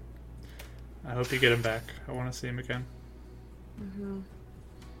 Yeah. I hope you get him back. I want to see him again. Mm-hmm.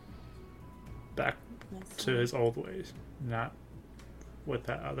 Back to his old ways, not with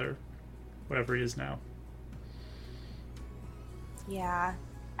that other, whatever he is now. Yeah.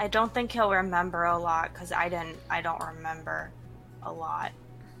 I don't think he'll remember a lot because I don't remember a lot.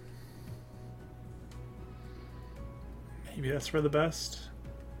 Maybe that's for the best.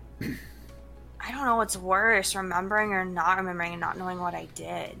 I don't know what's worse, remembering or not remembering and not knowing what I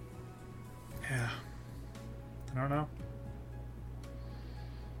did. Yeah. I don't know.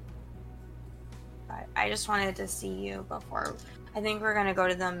 But I just wanted to see you before. I think we're gonna go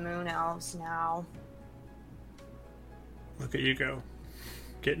to the Moon Elves now. Look at you go.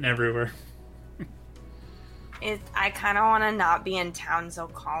 Getting everywhere. I kind of want to not be in town so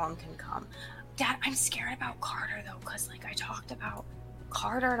Colin can come. Dad, I'm scared about Carter though, because like I talked about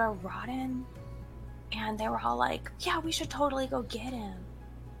Carter to Rodden, and they were all like, "Yeah, we should totally go get him."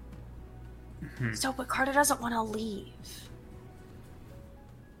 Mhm. So, but Carter doesn't want to leave.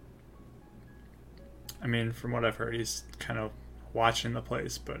 I mean, from what I've heard, he's kind of watching the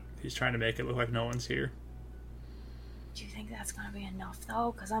place, but he's trying to make it look like no one's here. Do you think that's gonna be enough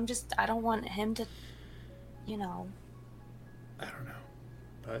though? Because I don't want him to, I don't know.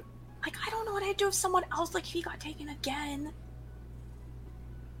 But like, I don't know what I'd do if someone else, like, if he got taken again.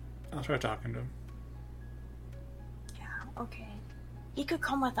 I'll try talking to him. Yeah, okay. He could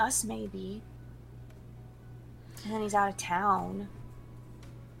come with us, maybe. And then he's out of town.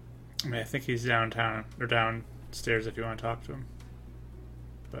 I mean, I think he's downtown, or downstairs if you want to talk to him.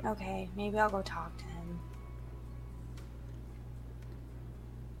 But Okay, maybe I'll go talk to him.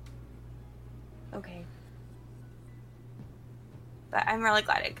 Okay. But I'm really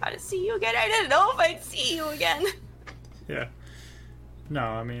glad I got to see you again. I didn't know if I'd see you again. yeah. No,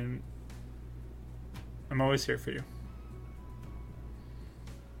 I mean, I'm always here for you.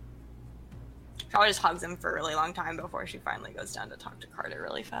 Probably just hugs him for a really long time before she finally goes down to talk to Carter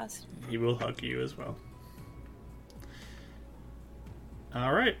really fast. He will hug you as well.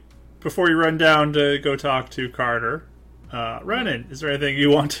 All right. Before you run down to go talk to Carter, Renan, is there anything you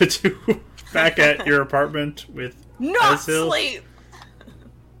want to do back at your apartment with Not Azil? sleep!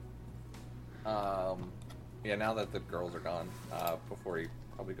 Yeah, now that the girls are gone, before he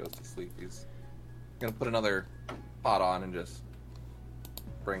probably goes to sleep, he's gonna put another pot on and just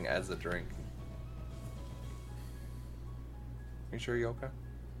bring Ez a drink. You sure you're okay?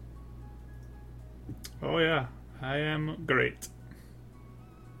 Oh yeah, I am great.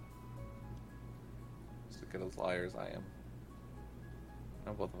 Just as good as liars I am.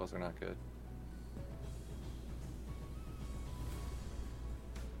 No, both of us are not good.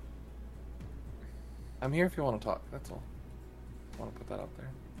 I'm here if you want to talk, that's all. I want to put that out there.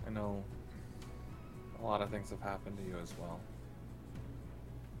 I know a lot of things have happened to you as well.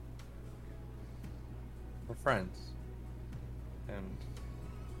 We're friends. and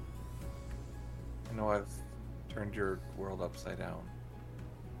I know I've turned your world upside down.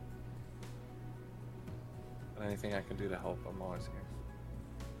 But anything I can do to help, I'm always here.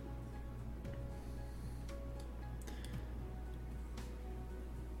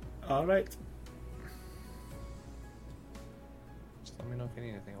 All right. Just let me know if you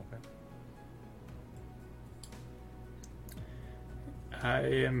need anything, okay? I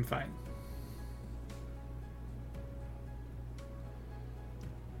am fine.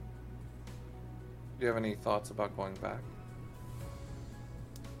 Do you have any thoughts about going back?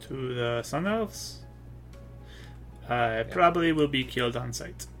 To the Sun Elves? I probably will be killed on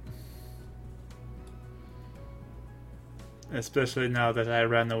sight. Especially now that I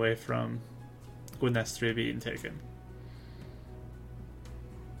ran away from Gwynethri being taken.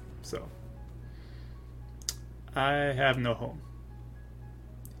 So, I have no home.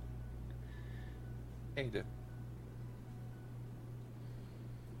 Yeah, you do.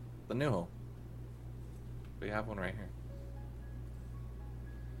 The new home. We have one right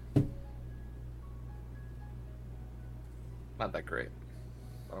here. Not that great,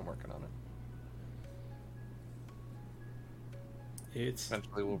 but I'm working on it. It's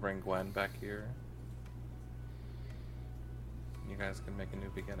Eventually we'll bring Gwen back here. You guys can make a new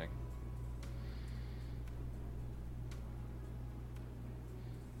beginning.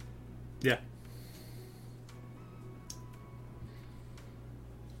 yeah.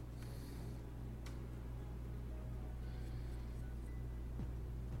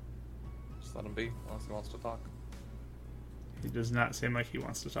 Just let him be, unless he wants to talk. He does not seem like he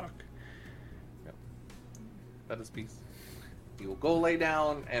wants to talk. Yep. That is peace. He will go lay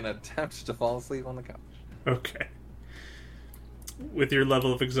down and attempt to fall asleep on the couch. Okay. With your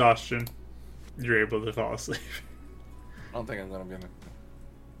level of exhaustion, you're able to fall asleep. I don't think I'm gonna be in it.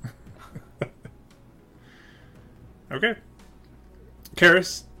 Okay.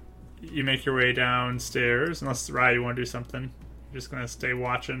 Karis, you make your way downstairs. Unless, Rye, you want to do something. You're just going to stay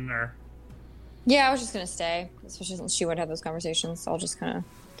watching, or... Yeah, I was just gonna stay, especially since she would have those conversations. So I'll just kind of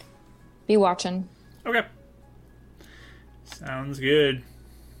be watching. Okay. Sounds good.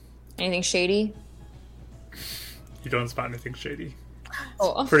 Anything shady? You don't spot anything shady.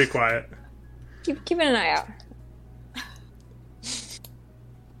 Oh, Pretty quiet. keeping an eye out.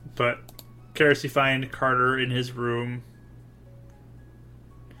 But, Karis, you find Carter in his room.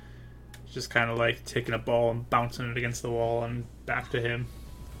 Just kind of like taking a ball and bouncing it against the wall and back to him.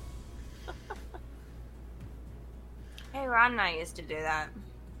 Hey, Ron and I used to do that.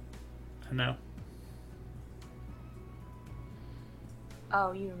 I know.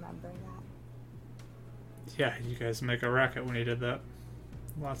 Oh, you remember that? Yeah, you guys make a racket when you did that.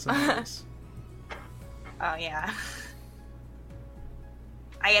 Lots of noise. Oh, yeah.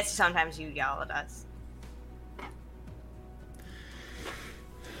 I guess sometimes you yell at us.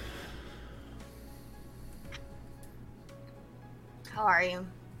 How are you?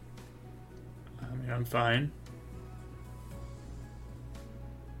 I mean, I'm fine.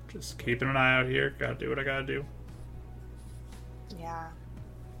 Just keeping an eye out here. Gotta do what I gotta do. Yeah.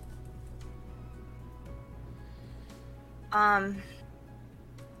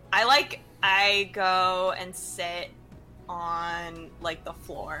 I go and sit on, like, the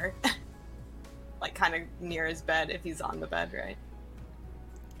floor. Like, kind of near his bed, if he's on the bed, right?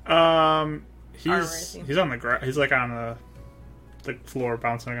 Or is he? He's on the ground. He's like on the floor,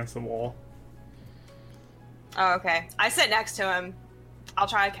 bouncing against the wall. Oh, okay. I sit next to him. I'll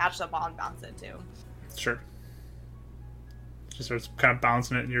try to catch the ball and bounce it, too. Sure. Just starts kind of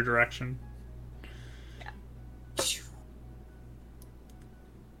bouncing it in your direction. Yeah.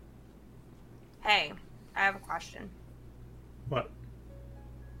 Hey, I have a question. What?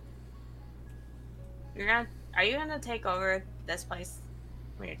 Are you gonna take over this place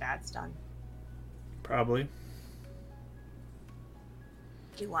when your dad's done? Probably.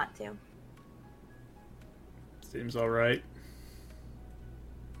 Do you want to? Seems alright.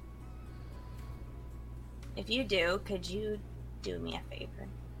 If you do, could you do me a favor?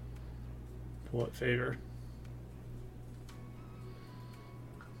 What favor?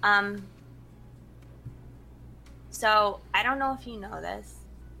 So, I don't know if you know this,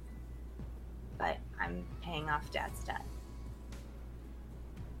 but I'm paying off Dad's debt.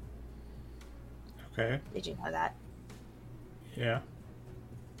 Okay. Did you know that? Yeah.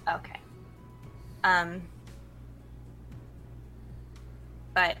 Okay.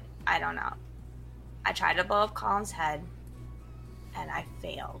 But I don't know. I tried to blow up Colin's head, and I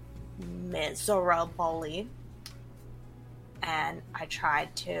failed miserably. And I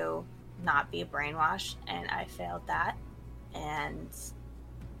tried to not be brainwashed, and I failed that. And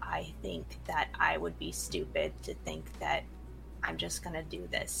I think that I would be stupid to think that I'm just gonna do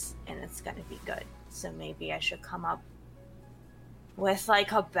this and it's gonna be good. So maybe I should come up with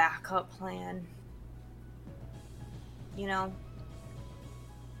like a backup plan. You know?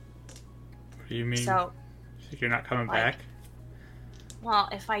 What do you mean? So, You're not coming like, back? well,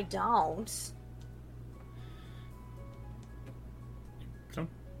 if I don't,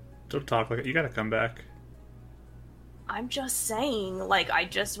 Don't talk like it. You gotta come back. I'm just saying, like, I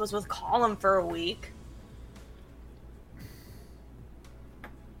just was with Colin for a week.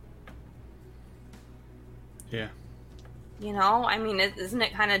 Yeah. You know, I mean, isn't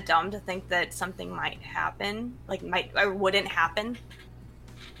it kind of dumb to think that something might happen? Like, might or wouldn't happen?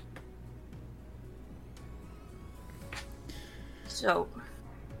 So,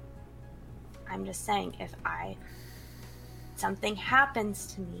 I'm just saying, if something happens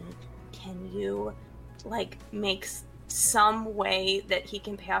to me, can you, like, make some way that he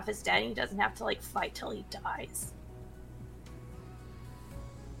can pay off his debt and he doesn't have to, like, fight till he dies?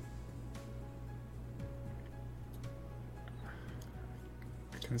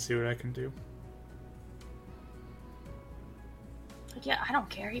 I can see what I can do. Like, yeah, I don't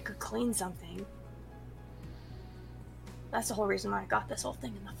care. He could clean something. That's the whole reason why I got this whole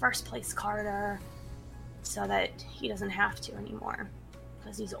thing in the first place, Carter. So that he doesn't have to anymore.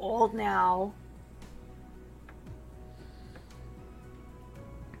 Because he's old now.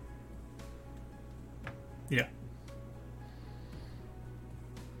 Yeah.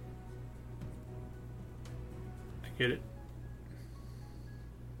 I get it.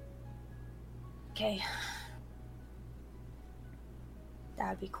 Okay.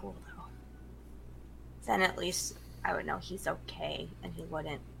 That'd be cool, though. Then at least I would know he's okay, and it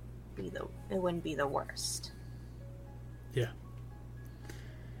wouldn't be the worst. Yeah.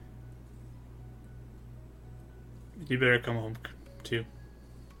 You better come home too.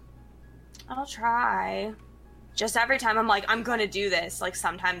 I'll try. Just every time I'm like, I'm gonna do this, like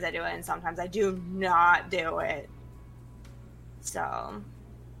sometimes I do it and sometimes I do not do it. So.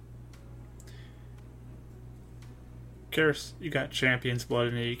 Karis, you got champion's blood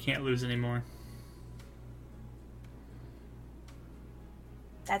in you. You can't lose anymore.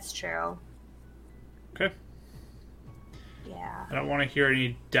 That's true. Okay. Yeah. I don't want to hear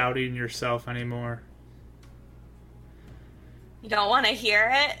any doubting yourself anymore. You don't want to hear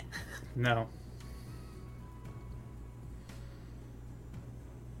it? No.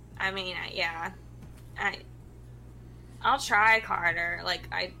 I mean, yeah. I'll try, Carter. Like,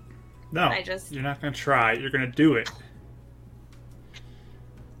 No. You're not going to try. You're going to do it.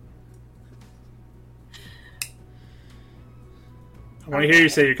 I want to hear you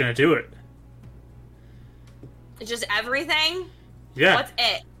say you're going to do it. Just everything? Yeah. What's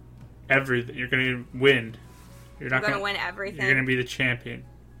it? Everything. You're going to win. You're not going to win everything? You're going to be the champion.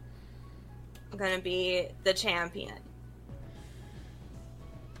 I'm going to be the champion.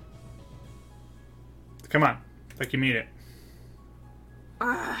 Come on. Like you mean it.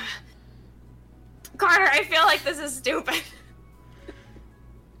 Carter, I feel like this is stupid.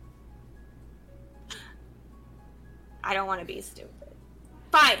 I don't want to be stupid.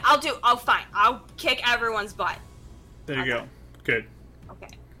 Fine, fine. I'll kick everyone's butt. There you go. Good. Okay.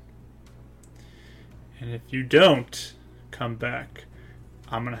 And if you don't come back,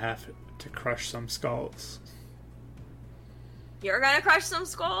 I'm going to have to crush some skulls. You're gonna crush some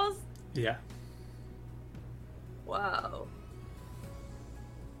skulls? Yeah. Whoa.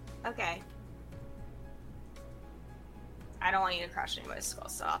 Okay. I don't want you to crush anybody's skull,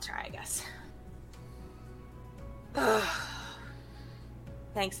 so I'll try, I guess.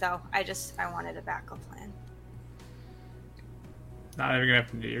 Thanks, though. I wanted a backup plan. Not ever going to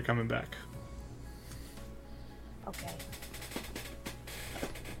happen to you. You're coming back. Okay.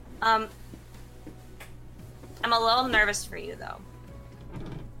 I'm a little nervous for you, though.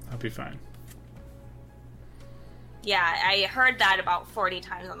 I'll be fine. Yeah, I heard that about 40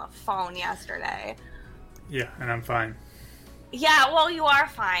 times on the phone yesterday. Yeah, and I'm fine. Yeah, well, you are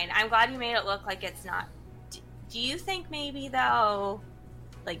fine. I'm glad you made it look like it's not. Do you think maybe, though,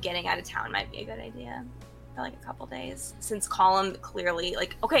 like, getting out of town might be a good idea for, like, a couple days? Since Colin clearly,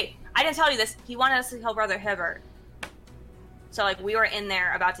 like, okay, I didn't tell you this. He wanted us to kill Brother Hibbert. So, like, we were in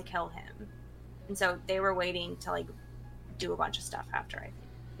there about to kill him. And so they were waiting to, like, do a bunch of stuff after, I think,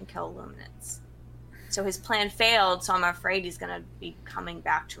 and kill Luminance. So his plan failed, so I'm afraid he's going to be coming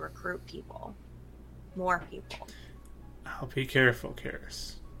back to recruit people. More people. I'll be careful,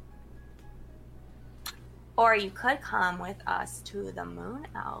 Karis. Or you could come with us to the Moon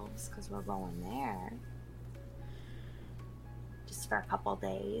Elves, because we're going there. Just for a couple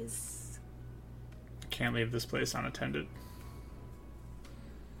days. Can't leave this place unattended.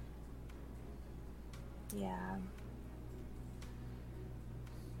 Yeah.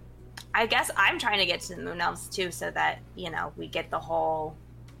 I guess I'm trying to get to the Moon Elves too, so that, we get the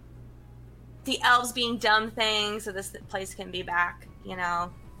elves being dumb thing, so this place can be back, Yeah.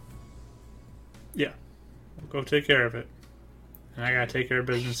 We'll go take care of it. And I gotta take care of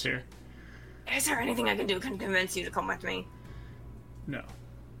business here. Is there anything I can do to convince you to come with me? No.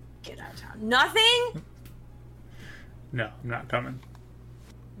 Get out of town. Nothing? No, I'm not coming.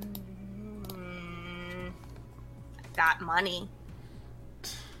 Got money.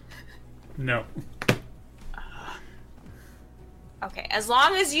 No. Okay, as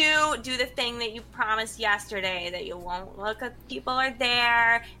long as you do the thing that you promised yesterday, that you won't look at people are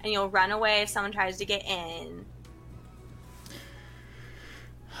there, and you'll run away if someone tries to get in.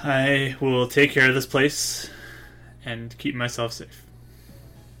 I will take care of this place and keep myself safe.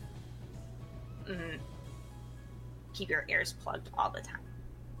 Keep your ears plugged all the time.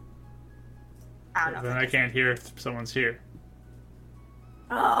 I don't know. Then I can't hear if someone's here.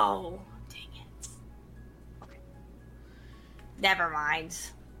 Oh, dang it. Okay. Never mind.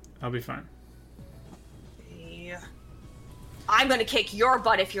 I'll be fine. Yeah. I'm gonna kick your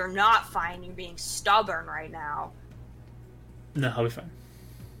butt if you're not fine. You're being stubborn right now. No, I'll be fine.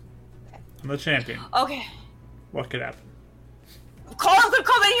 I'm the champion. Okay. What could happen? Carl could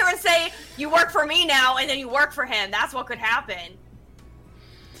come in here and say, you work for me now, and then you work for him. That's what could happen.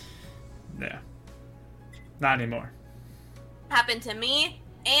 Yeah. Not anymore. Happened to me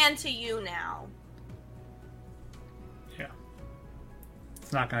and to you now. Yeah.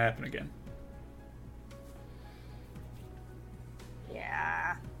 It's not gonna happen again.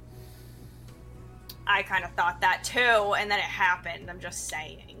 Yeah. I kind of thought that too, and then it happened. I'm just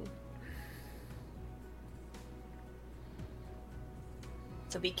saying.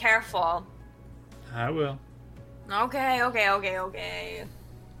 So be careful. I will. Okay.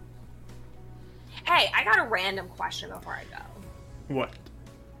 Hey, I got a random question before I go. What?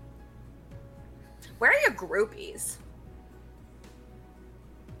 Where are your groupies?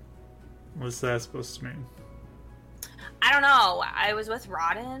 What's that supposed to mean? I don't know. I was with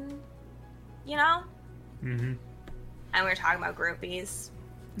Rodden, Mm-hmm. and we were talking about groupies.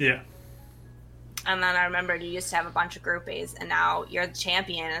 Yeah. And then I remembered you used to have a bunch of groupies, and now you're the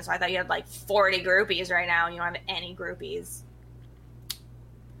champion, and so I thought you had like 40 groupies right now, and you don't have any groupies.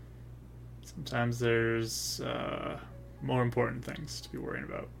 Sometimes there's more important things to be worrying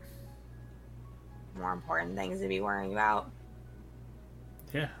about. More important things to be worrying about.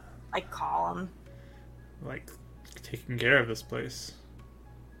 Yeah. Like call them. Like taking care of this place.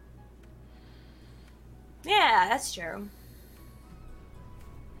 Yeah, that's true.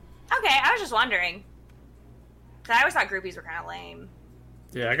 Okay, I was just wondering. Because I always thought groupies were kind of lame.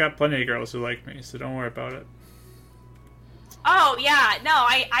 Yeah, I got plenty of girls who like me, so don't worry about it. Oh, yeah. No,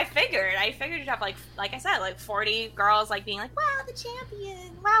 I figured. I figured you'd have, like I said, like 40 girls, like, being like, wow, the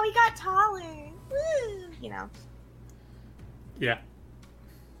champion. Wow, he got taller. Woo. Yeah.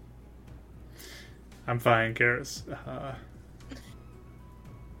 I'm fine, Karis.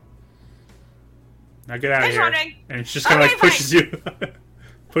 Now get out of Just here. wondering. And it's just kind of Okay, like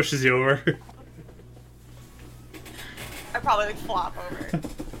pushes you over. I probably, like, flop over.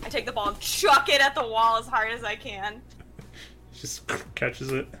 I take the ball and chuck it at the wall as hard as I can. Just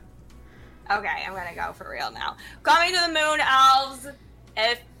catches it. Okay, I'm gonna go for real now. Coming to the Moon Elves.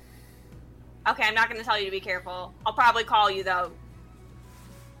 Okay, I'm not gonna tell you to be careful. I'll probably call you, though.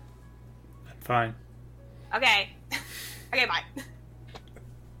 Fine. Okay. Okay, bye.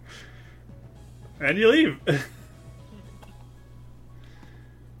 And you leave.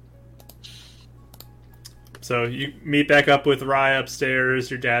 So you meet back up with Rye upstairs.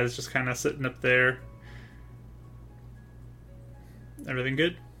 Your dad is just kind of sitting up there. Everything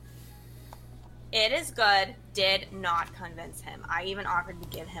good? It is good. Did not convince him. I even offered to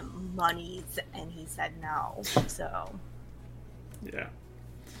give him monies, and he said no. So, Yeah.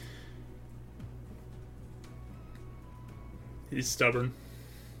 He's stubborn.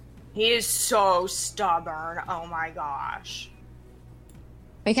 he is so stubborn. Oh my gosh.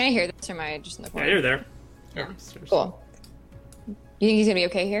 Wait, can I hear this or am I just in the Yeah, corner? you're there. Yeah. Upstairs. Cool. You think he's gonna be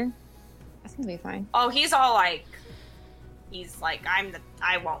okay here? I think he'll be fine. Oh, he's all like,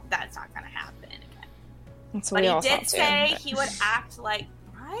 I won't, that's not gonna happen again. That's what But we he all did thought too, say but- he would act like,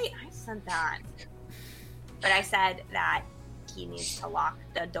 right? I said that. But I said that he needs to lock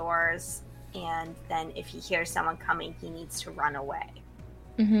the doors, and then if he hears someone coming, he needs to run away.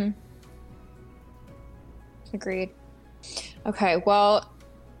 Mm-hmm. Agreed. Okay, well,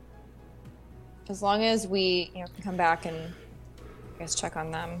 as long as we can come back and I guess check on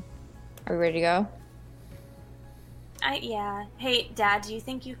them. Are we ready to go? Yeah. Hey, Dad, do you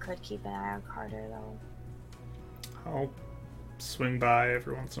think you could keep an eye on Carter, though? I'll swing by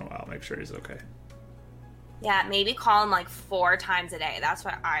every once in a while, make sure he's okay. Yeah, maybe call him like 4 times a day. That's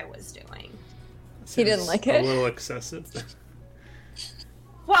what I was doing. He didn't Seems like a it. little excessive.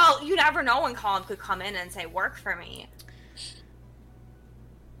 Well, you never know when Colin could come in and say, work for me.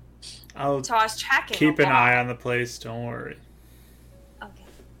 I'll So I was checking. keep a an lot. eye on the place. Don't worry. Okay.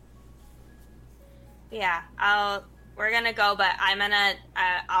 Yeah, we're gonna go, but I'm gonna,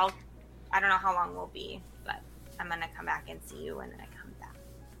 I don't know how long we'll be, but I'm gonna come back and see you when I come back.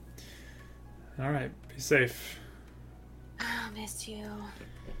 All right. Be safe. I'll miss you.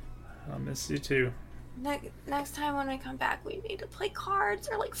 I'll miss you too. Next time when I come back, we need to play cards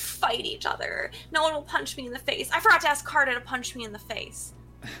or like fight each other. No one will punch me in the face. I forgot to ask Carter to punch me in the face.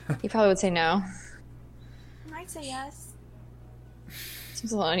 He probably would say no. I might say yes.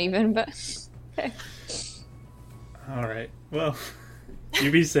 Seems a little uneven, but okay. All right. Well,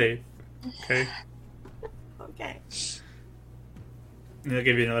 you be safe. Okay. Okay. And I'll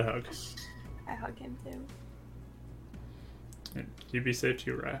give you another hug. I hug him too. And you be safe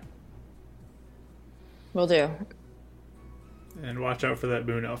too, Raya. Will do. And watch out for that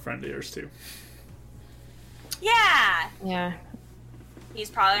moon elf friend of yours too. Yeah! Yeah. He's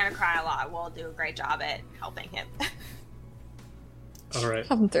probably gonna cry a lot. We'll do a great job at helping him. All right.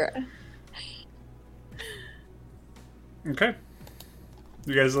 Help him through it. Okay.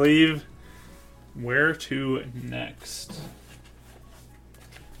 You guys leave. Where to next?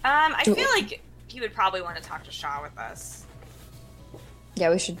 I feel like he would probably want to talk to Shaw with us. Yeah,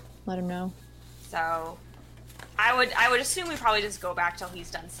 we should let him know. So I would assume we probably just go back till he's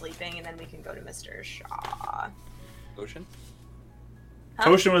done sleeping and then we can go to Mr. Shaw. Ocean? Huh?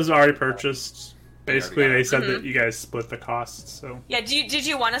 Ocean was already purchased. Basically, got they it. said that you guys split the costs, so... Yeah, did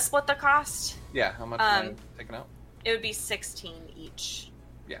you want to split the cost? Yeah, how much am I taking out? It would be 16 each.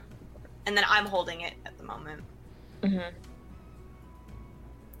 Yeah. And then I'm holding it at the moment. Mm-hmm.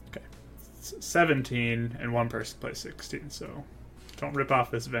 Okay. It's 17, and one person plays 16, so... Don't rip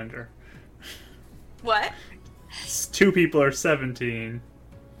off this vendor. What? Two people are 17,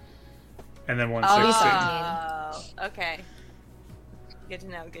 and then one's Oh, 16. Oh, okay. Good to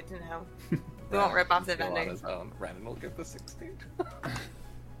know, good to know. We won't rip off the Go on vendor. his own. Brandon will give the 16.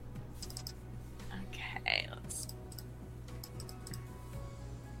 Okay, let's...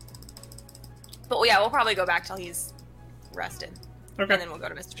 But yeah, we'll probably go back till he's rested. Okay. And then we'll go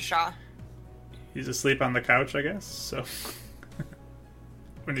to Mr. Shaw. He's asleep on the couch, I guess, so...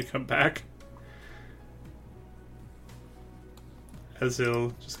 when you come back. As he'll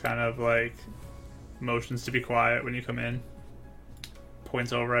just kind of, like, motions to be quiet when you come in.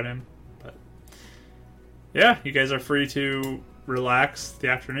 Points over at him. But, yeah, you guys are free to relax the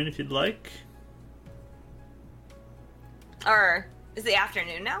afternoon if you'd like. Or, is it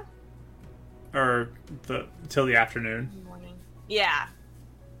afternoon now? Or till the afternoon. Morning. Yeah.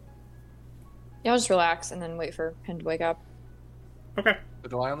 Yeah, I'll just relax and then wait for him to wake up. Okay. So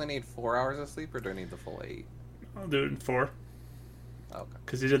do I only need 4 hours of sleep, or do I need the full 8? I'll do it in 4. Okay.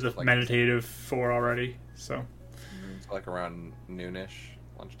 Because he did the Like- meditative 4 already, so... So like around noonish,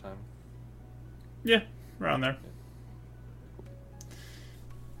 lunchtime. Yeah, around there.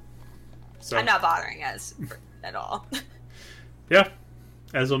 So, I'm not bothering us at all. yeah,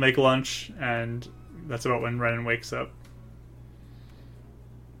 as we'll make lunch, and that's about when Renan wakes up.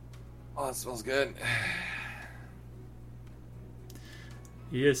 Oh, that smells good.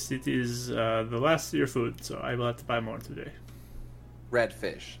 Yes, it is the last of your food, so I will have to buy more today. Red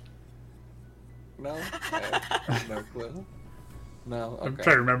fish. No? I have no clue. No? I'm Okay.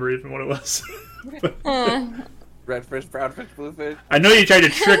 trying to remember even what it was. Red fish, brown fish, blue fish. I know you tried to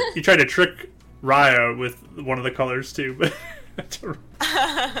trick Raya with one of the colors too, but I don't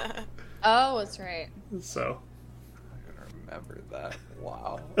Oh, that's right. remember. So I don't remember that.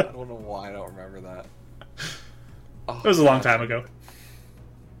 Wow. I don't know why I don't remember that. Oh, it was a long gosh. time ago.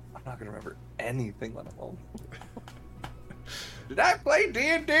 I'm not gonna remember anything when I'm home. Did I play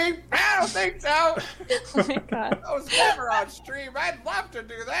D&D? I don't think so. Oh my god. I was never on stream. I'd love to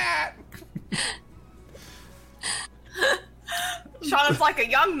do that. Sean, it's like a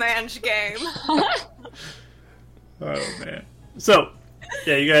young man's game. Oh man. So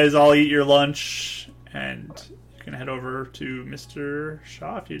yeah, you guys all eat your lunch, and you can head over to Mr.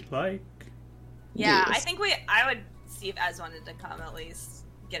 Shaw if you'd like. Yeah, Yes. I think I would see if Ez wanted to come at least.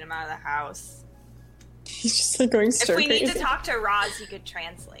 Get him out of the house. He's just like going If stir we need crazy. to talk to Roz, he could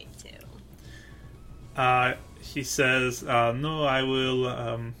translate too. He says, no, I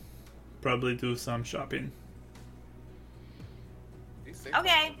will probably do some shopping. Be safe.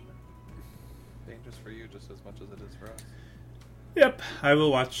 Okay. Dangerous for you just as much as it is for us. Yep, I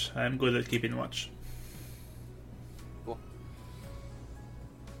will watch. I'm good at keeping watch. Cool.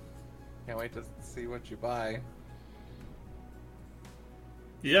 Can't wait to see what you buy.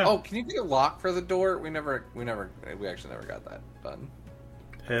 Yeah. Oh, can you get a lock for the door? We actually never got that done.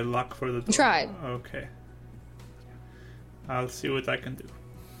 A lock for the door. Tried. Okay. I'll see what I can do.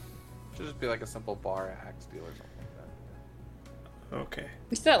 Should just be like a simple bar hack steal or something like Okay.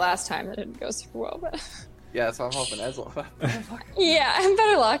 We said that last time. That didn't go super well, but that. Yeah, so I'm hoping Ezra. yeah,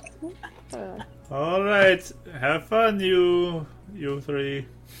 better luck. All right. Have fun, you three.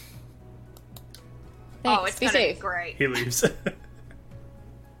 Oh, Thanks. it's Be gonna safe. be great. He leaves.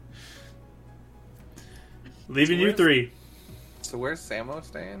 Leaving you three. So where's Samo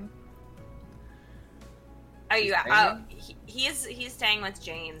staying? Oh, you? He's Oh, staying? he's staying with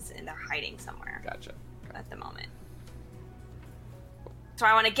James, and they're hiding somewhere Gotcha. at the moment. So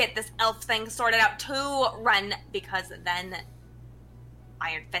I want to get this elf thing sorted out to run, because then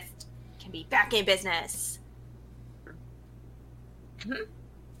Iron Fist can be back in business.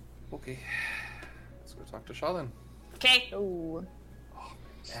 Okay. Let's go talk to Shaw then. Okay. Ooh. Oh,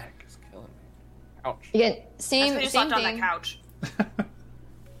 my neck is killing me. Ouch. Again, That's same why you same slept on that thing. couch.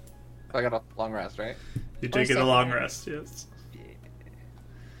 I got a long rest, right? You did get a long rest, yes.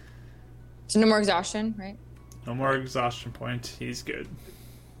 So no more exhaustion, right? No more exhaustion point. He's good.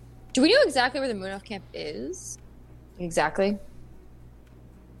 Do we know exactly where the Moon Elf camp is? Exactly.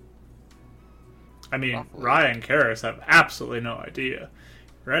 I mean, Awfully. Ryan and Karis have absolutely no idea.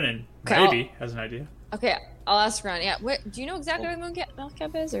 Renan Okay, maybe has an idea. Okay, I'll ask around. Yeah, do you know exactly where the Moon Elf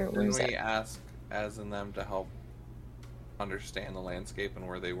camp is, or where Didn't is we it? ask Az and them to help understand the landscape and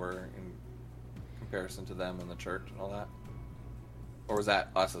where they were in comparison to them and the church and all that? Or was that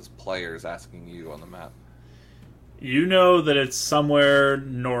us as players asking you on the map? You know that it's somewhere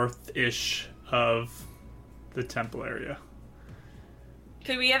north-ish of the temple area.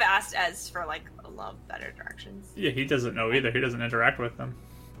 Could we have asked Ez for like a love better directions? Yeah, he doesn't know either. He doesn't interact with them.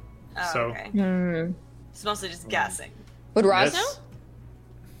 Oh, So- okay. It's mostly just guessing. Would Roz Yes. know?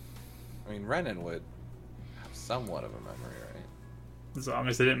 I mean, Renan would have somewhat of a memory, right? As long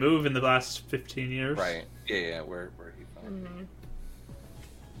as they didn't move in the last 15 years. Right. Yeah, where he found Mm-hmm.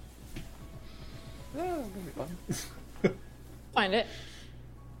 Yeah, it's gonna be fun. Find it.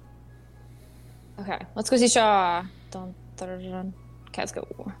 Okay, let's go see Shaw. Dun, dun, dun, dun. Okay, let's go.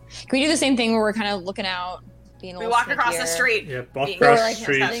 Can we do the same thing where we're kind of looking out, being a We little walk across the sneakier? street. Yeah, walk being across like the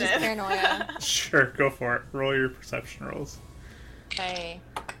street. having paranoia. Sure, go for it. Roll your perception rolls. Okay.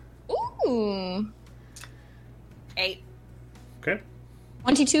 Ooh. 8. Okay,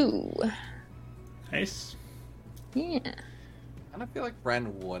 22. nice. Yeah. And I feel like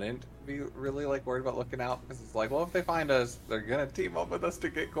Ren wouldn't be really like worried about looking out because it's like, well, if they find us, they're gonna team up with us to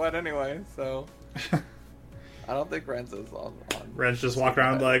get Gwen anyway. So I don't think Ren's is on. Ren's just walk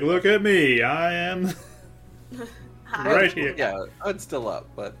around like, look at me, I am right here. Yeah, it's still up,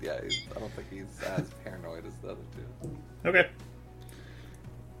 but yeah, I don't think he's as paranoid as the other two. Okay.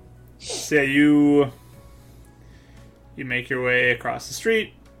 So yeah, you make your way across the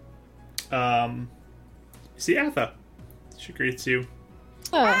street. You see Atha. She greets you.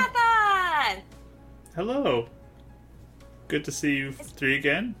 Oh, Ethan! Hello. Good to see you three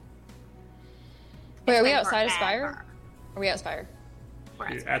again. wait, are we It's been outside of forever. Spire? Are we at Spire? We're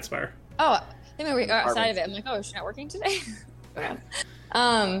You at- at Spire. Oh, I think we were outside of it. I'm like, oh, she's not working today?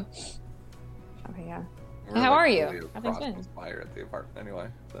 Okay, yeah. We're How are you? really How things across been? the spire at the apartment anyway.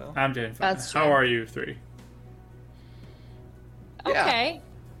 So I'm doing fine. That's How true. are you three? Yeah. Okay.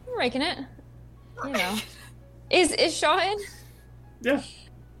 We're making it. You know. Is Shaw in? Yeah.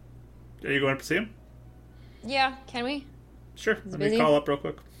 Are you going up to see him? Yeah, can we? Sure. He's Let busy? me call up real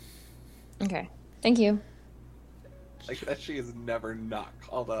quick. Okay. Thank you. like that, she has never not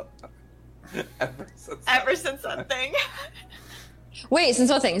called up ever since. Ever since that thing. Wait, since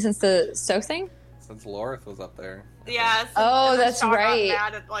what thing? Since the Stokes thing? Since Lorith was up there. Yeah. Oh, and then that's Shaw got right.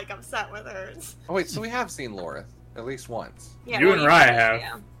 Mad and, like, upset with her. Oh wait, so we have seen Lorith at least once. Yeah, You and Raya have.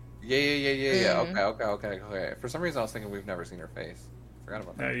 Yeah. Yeah. Mm. Okay. For some reason, I was thinking we've never seen her face. Forgot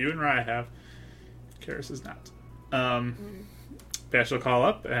about No, that. you and Raya have. Karis is not. Yeah, she'll call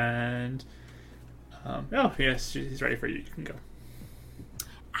up and. Oh, yes, he's ready for you. You can go.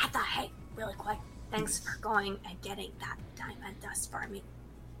 I thought, hey, really quick, thanks for going and getting that diamond dust for me.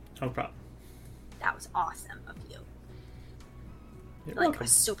 No problem. That was awesome of you. You're Like welcome. a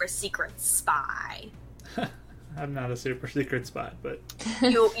super secret spy. I'm not a super secret spy, but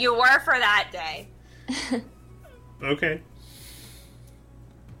You were for that day. okay.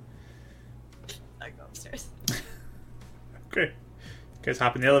 I go upstairs. Okay. You guys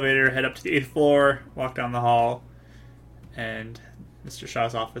hop in the elevator, head up to the 8th floor, walk down the hall, and Mr.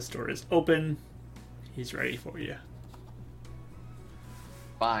 Shaw's office door is open. He's ready for you.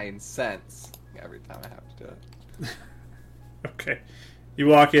 divine sense every time I have to do it. Okay. You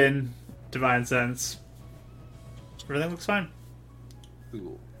walk in, divine sense. Everything looks fine.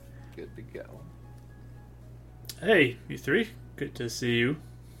 Cool. Good to go. Hey, you three. Good to see you.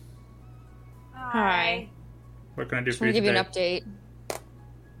 Hi. What can I do Just for want you to give you today? an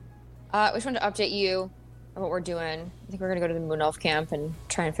update. We just wanted to update you on what we're doing. I think we're going to go to the Moon Elf camp and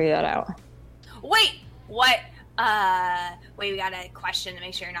try and figure that out. Wait, what? Wait, we got a question to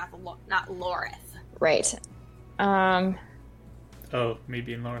make sure you're not Lorith. Right. Oh, me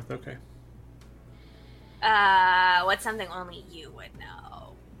being Lorith, okay. What's something only you would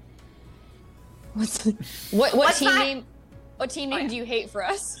know? What What's team that? name? What team name do you hate for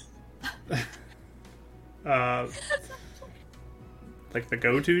us? Like the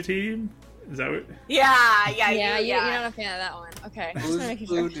go-to team? Is that what? Yeah, You're not a fan of that one. Okay. Just wanna make Whose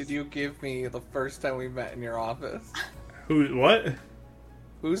sure. food did you give me the first time we met in your office? Who? What?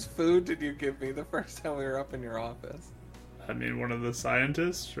 Whose food did you give me the first time we were up in your office? I mean, one of the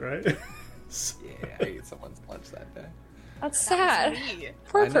scientists, right? Yeah, I ate someone's lunch that day. That's sad. Me.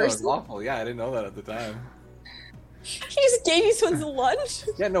 Poor I know, it's person. awful. Yeah, I didn't know that at the time. He just gave you someone's lunch.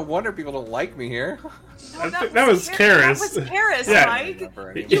 Yeah, no wonder people don't like me here. That was Karis. That was Karis, Yeah. Mike.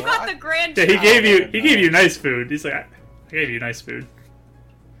 Remember You You anymore. got the grand. Yeah, he child. gave you nice food. He's like, I gave you nice food.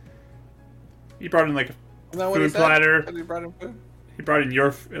 He brought in like Isn't that what he food said? platter. Said he brought him food? he brought in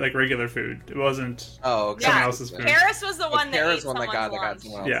your like regular food. It wasn't. Oh, okay. Someone Yeah. else's food. Karis was the one that Karis ate one that someone's got lunch.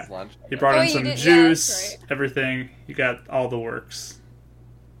 someone Yeah. else's lunch. He brought Oh, in you some did- yeah, juice, that's right. everything. You got all the works.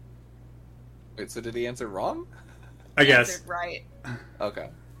 Wait, so did he answer wrong? I guess Answered right. Okay.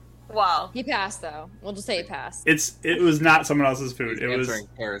 Well, He passed though. We'll just say he passed. it was not someone else's food. He's It was answering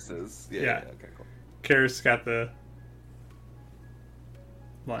Karis's. Yeah, Yeah. Okay, cool. Karis got the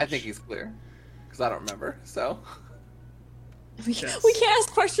lunch. I think he's clear. Because I don't remember, so. We, Yes. we can't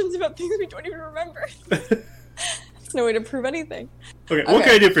ask questions about things we don't even remember. There's no way to prove anything. Okay, what Okay.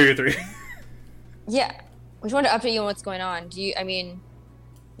 can I do for you three? Yeah. We just wanted to update you on what's going on. I mean,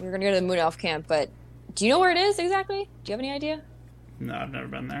 we were going to go to the Moon Elf camp, but do you know where it is exactly? Do you have any idea? No, I've never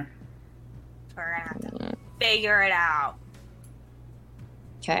been there. we're gonna have to figure it out.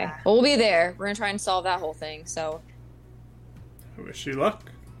 Okay. Yeah. Well, we'll be there. We're going to try and solve that whole thing, so I wish you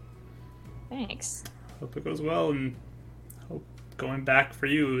luck. thanks. Hope it goes well, and hope going back for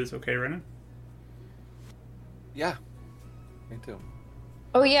you is okay, Renan. Yeah. Me too.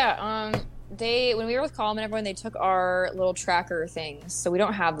 Oh, yeah. When we were with Colin and everyone, they took our little tracker things, so we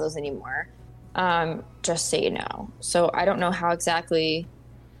don't have those anymore. Just so you know. So I don't know how exactly.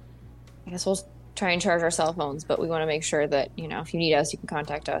 I guess we'll try and charge our cell phones, but we want to make sure that, if you need us, you can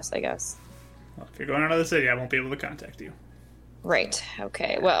contact us, I guess. Well, if you're going out of the city, I won't be able to contact you. Right.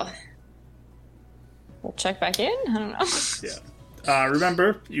 Okay. Well, we'll check back in. I don't know. Yeah.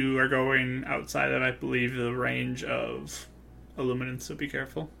 Remember, you are going outside of, I believe, the range of illuminance, so be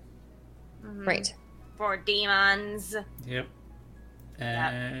careful. Right. For demons. Yep.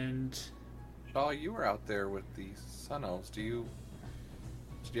 And Shaw, you were out there with the Sun Elves. Do you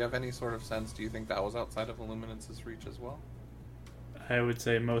have any sort of sense? Do you think that was outside of Illuminance's reach as well? I would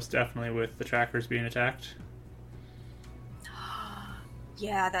say most definitely with the trackers being attacked.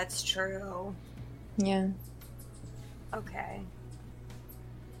 Yeah, that's true. Yeah. Okay,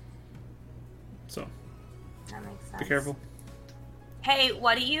 So that makes sense. be careful. Hey,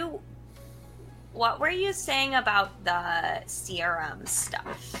 what were you saying about the serum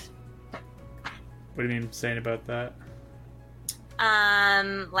stuff? What do you mean saying about that?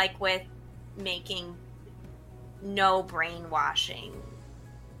 Like with making no brainwashing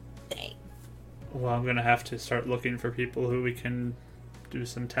thing. Well, I'm gonna have to start looking for people who we can do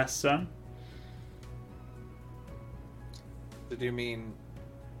some tests on. Did you mean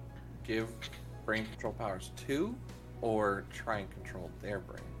give brain control powers to, or try and control their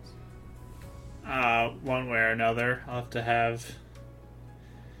brains? One way or another, I'll have to have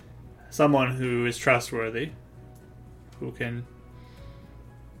someone who is trustworthy, who can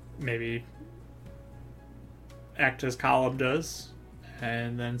maybe act as Column does,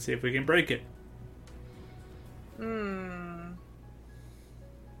 and then see if we can break it.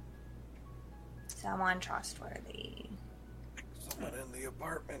 Someone trustworthy. Someone in the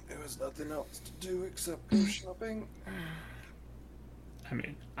apartment who has nothing else to do except go shopping. I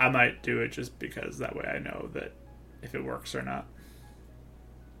mean, I might do it just because that way I know that if it works or not.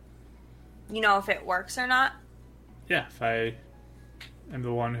 You know if it works or not? Yeah, if I am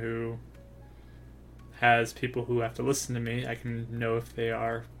the one who has people who have to listen to me, I can know if they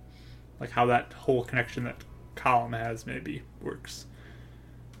are, like how that whole connection that Column has maybe works.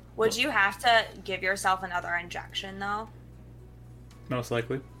 Would you have to give yourself another injection though? most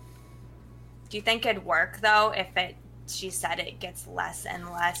likely. Do you think it'd work though if she said it gets less and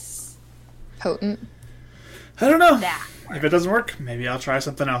less Potent. I don't know. that? If it doesn't work, maybe I'll try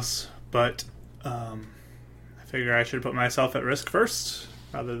something else. But I figure I should put myself at risk first,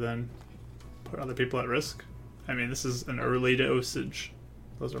 rather than put other people at risk. I mean, this is an early dosage.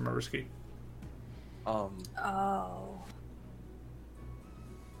 Those are more risky. Oh.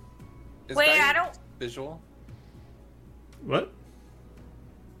 Is Wait, I guidance don't. visual? What?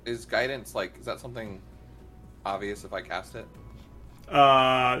 Is guidance like? Is that something obvious if I cast it?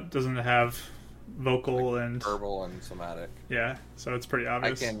 Doesn't it have vocal and Verbal and somatic. yeah? So it's pretty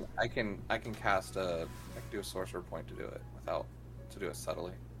obvious. I can cast a. I can do a sorcerer point to do it to do it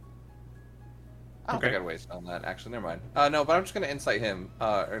subtly. I don't Okay. think I'd waste on that. Actually, never mind. No, but I'm just gonna insight him.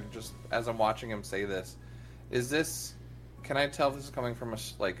 Or just as I'm watching him say this, is this? Can I tell if this is coming from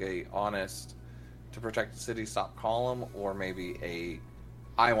a honest to protect the city, stop column, or maybe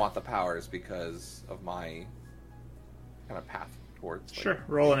I want the powers because of my kind of path towards. Sure.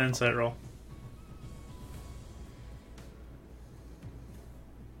 Roll an insight roll.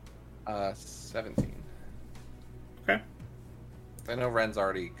 17. Okay. I know Ren's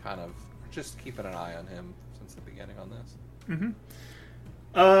already kind of just keeping an eye on him since the beginning on this.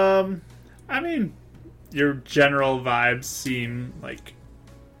 I mean, your general vibes seem like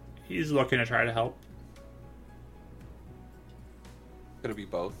he's looking to try to help. Could it be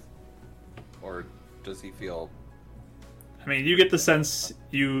both? Or does he feel... I mean, you get the sense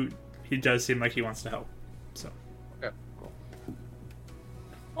he does seem like he wants to help. So Okay, cool.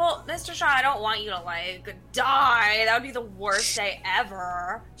 Well, Mr. Shaw, I don't want you to die. That would be the worst day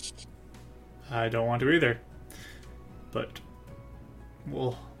ever. I don't want to either. But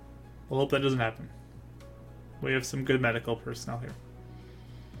we'll hope that doesn't happen. We have some good medical personnel here.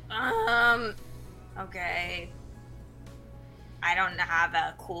 Okay. I don't have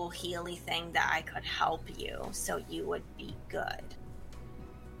a cool Healy thing that I could help you, so you would be good.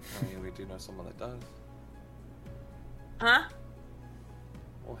 I mean, we do know someone that does. Huh?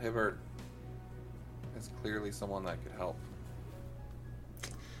 Well, Hibbert is clearly someone that could help.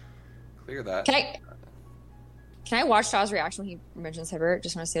 Clear that. Can I watch Shaw's reaction when he mentions Hibbert?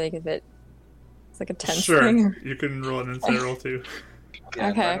 Just want to see if it's like a tense Sure, thing. you can roll an insight roll too. Yeah,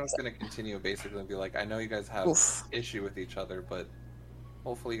 Okay. I was going to continue basically and be like, I know you guys have Oof. issue with each other, but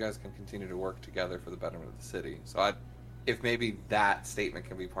hopefully you guys can continue to work together for the betterment of the city. So if maybe that statement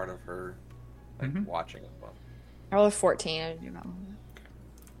can be part of her watching as well. I rolled a 14. I didn't do that one.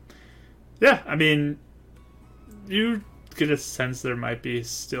 Yeah, I mean, you get a sense there might be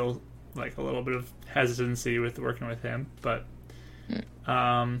still like a little bit of hesitancy with working with him, but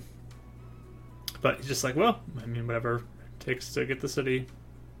he's just like, well, I mean, whatever it takes to get the city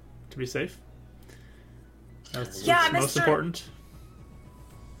to be safe. That's Yeah, most Mr. important.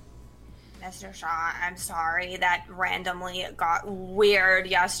 Mr. Shaw, I'm sorry that randomly it got weird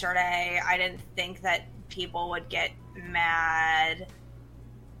yesterday. I didn't think that people would get mad.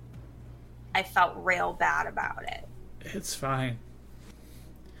 I felt real bad about it. It's fine.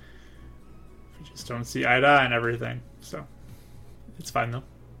 We just don't see eye to eye and everything, so it's fine though.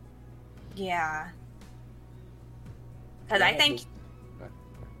 Yeah. Because I think...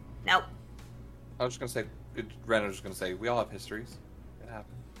 Nope. I was just going to say, Ren was just going to say, we all have histories. It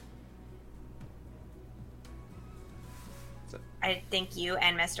happens. I think you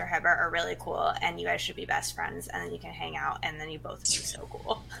and Mr. Hibbert are really cool, and you guys should be best friends, and then you can hang out, and then you both would be so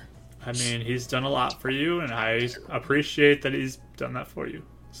cool. I mean, he's done a lot for you, and I appreciate that he's done that for you.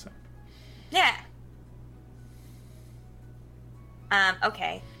 So Yeah.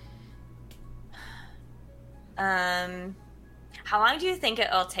 Okay. How long do you think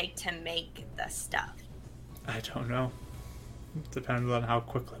it'll take to make the stuff? I don't know. It depends on how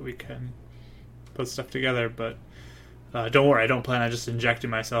quickly we can put stuff together, but don't worry, I don't plan on just injecting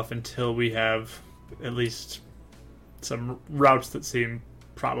myself until we have at least some routes that seem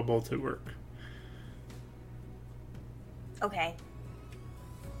probable to work. Okay.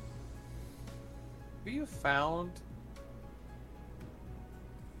 Have you found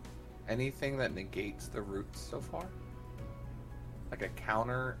anything that negates the roots so far? Like a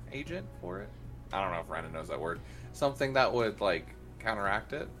counter agent for it? I don't know if Brandon knows that word. Something that would, like,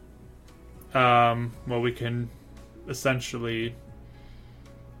 counteract it? Well, we can essentially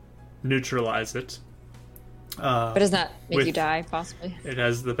neutralize it. But does that make you with- die, possibly? It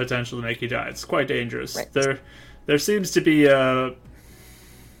has the potential to make you die. It's quite dangerous. Right. There seems to be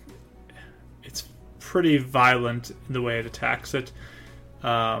it's pretty violent in the way it attacks it.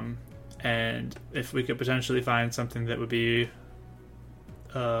 And if we could potentially find something that would be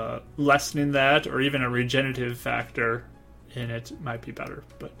lessening that, or even a regenerative factor in it might be better.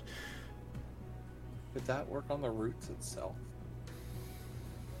 But Did that work on the roots itself?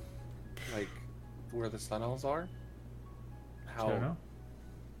 Like, where the sun elves are? I don't know.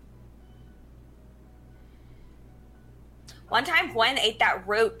 One time Gwen ate that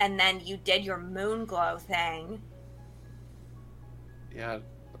root and then you did your moon glow thing. Yeah,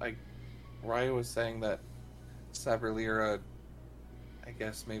 like, Raya was saying that Saberlira, I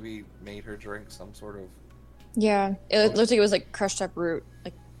guess, maybe made her drink some sort of... Yeah, it looked like it was like crushed up root,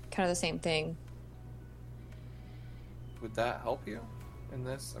 like kind of the same thing. Would that help you in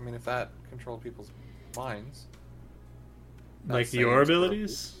this? I mean, if that controlled people's minds... Like that's saying your it's sort of-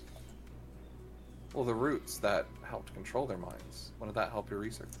 abilities? Well, the roots that helped control their minds. Wouldn't that help your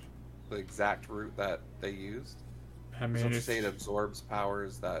research? The exact root that they used? I So mean, you if, say it absorbs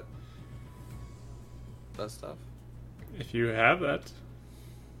powers that does stuff? if you have that,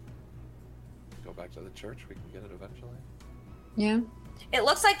 Go back to the church, we can get it eventually. Yeah, It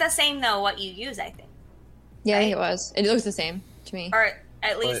looks like the same though what you use, I think. yeah, I think it was. It looks the same to me. Or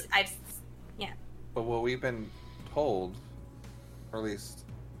at least But- I've But what we've been told, or at least,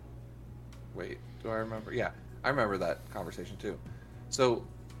 wait, do I remember? Yeah, I remember that conversation too. So,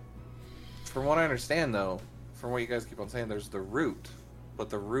 from what I understand though, from what you guys keep on saying, there's the root, but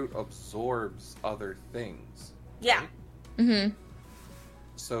the root absorbs other things. yeah. Mm-hmm.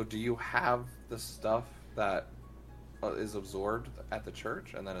 So, do you have the stuff that is absorbed at the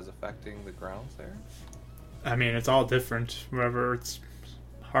church and then is affecting the grounds there? I mean, it's all different wherever it's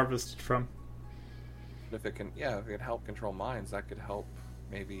harvested from. If it can, yeah, if it can help control minds, that could help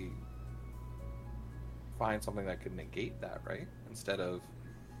maybe find something that could negate that, right? Instead of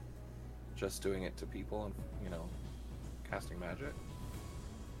just doing it to people and, you know, casting magic.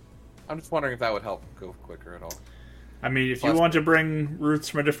 I'm just wondering if that would help go quicker at all. I mean, if you Plus- want to bring roots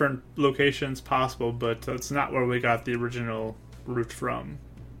from different locations, possible, but that's not where we got the original root from.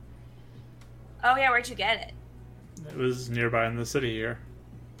 Oh yeah, where'd you get it? It was nearby in the city here,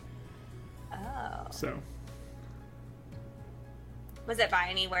 Oh. so Was it by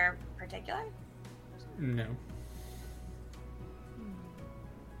anywhere particular? no.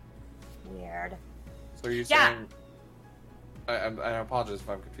 Weird. So are you Yeah. saying... I apologize if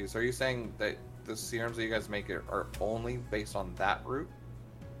I'm confused. So are you saying that the serums that you guys make are only based on that root?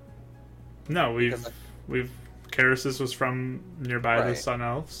 No, Because we've Karasis was from nearby the Right. Sun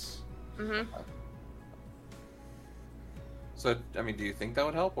Elves. Mm-hmm. So, I mean, do you think that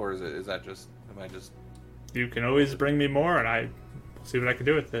would help, or is that just... Am I just... You can always bring me more, and I will see what I can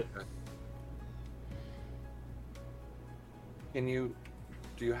do with it. Can you...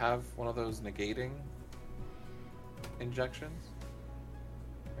 Do you have one of those negating injections?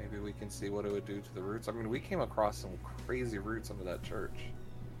 Maybe we can see what it would do to the roots. I mean, we came across some crazy roots under that church.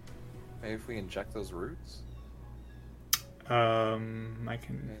 Maybe if we inject those roots? I can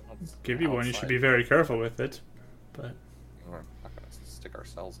Okay, let's give you one. You should outside. be very careful with it, but We're not going to stick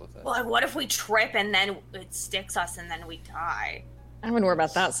ourselves with it. Well, what if we trip and then it sticks us and then we die? I wouldn't worry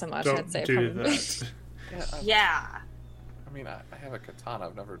about that so much. don't I'd say do probably. that. Yeah, Yeah. I mean, I have a katana.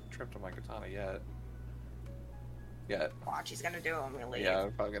 I've never tripped on my katana yet. Watch, he's gonna do it when we leave. Yeah,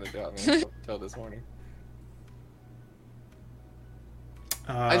 I'm probably going to do it. I mean, until this morning.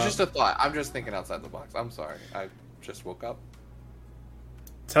 It's just a thought. I'm just thinking outside the box. I'm sorry. I just woke up.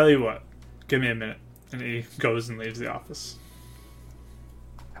 Tell you what, give me a minute, and he goes and leaves the office.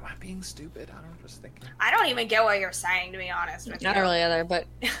 Am I being stupid? I don't know, just thinking. I don't even get what you're saying, to be honest with Not you. really either, but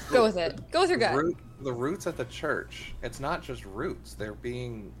go with it. Go with your gut. The roots at the church, it's not just roots. They're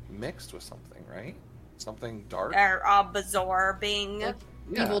being mixed with something, right? Something dark. They're absorbing. Like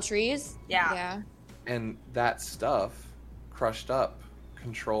Yeah. evil trees. Yeah. Yeah. And that stuff, crushed up,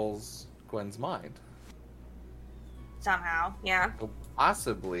 controls Gwen's mind. Somehow, yeah. So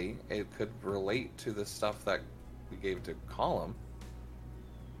possibly it could relate to the stuff that we gave to Column.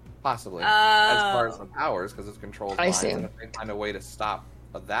 Possibly. As far as the powers, because it's controlled I minds. see. And if they find a way to stop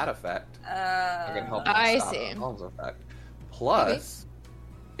that effect, it can help I stop see. Column's effect. Plus,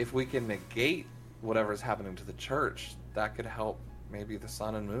 if we can negate whatever's happening to the church, that could help maybe the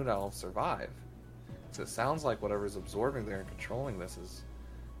Sun and Moon Elves survive. So it sounds like whatever's absorbing there and controlling this is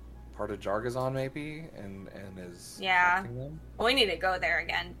part of Jargazon, maybe, and is Yeah. affecting them. Well, we need to go there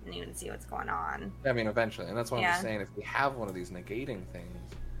again and even see what's going on. I mean, eventually, and that's what I'm just Yeah. saying. If we have one of these negating things,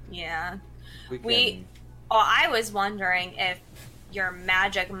 Yeah. we can. Well, I was wondering if your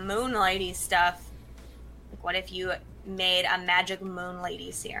magic moon lady stuff, like what if you made a magic moon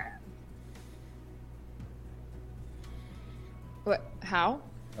lady serum? What? How?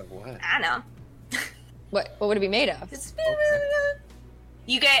 What? I don't know. What would it be made of? Just-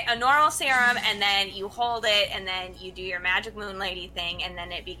 You get a normal serum, and then you hold it, and then you do your Magic Moon Lady thing, and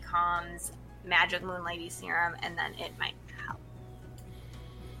then it becomes Magic Moon Lady serum, and then it might help.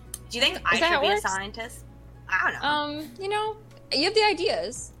 Do you think I that how should it be a works? scientist? I don't know. You know, you have the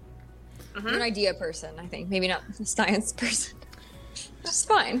ideas. Mhm. You're an idea person, I think. Maybe not a science person. That's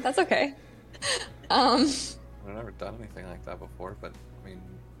fine. That's okay. I've never done anything like that before, but I mean,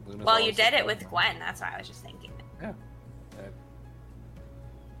 Luna's Well, you always did it done with that. Gwen. That's why I was just thinking. Yeah.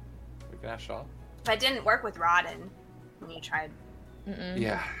 We can ask Shaw. But it didn't work with Rodden when you tried.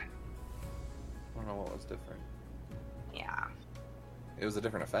 Yeah. I don't know what was different. Yeah. It was a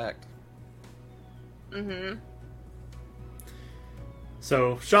different effect. Mm-hmm.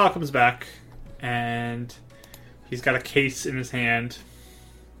 So Shaw comes back, and he's got a case in his hand.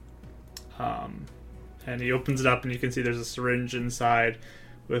 And he opens it up, and you can see there's a syringe inside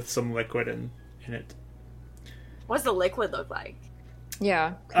with some liquid in it. What does the liquid look like?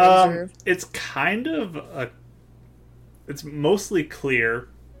 Yeah. Reserve. It's kind of it's mostly clear,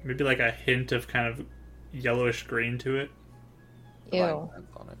 maybe like a hint of kind of yellowish green to it. Ew. Divine sense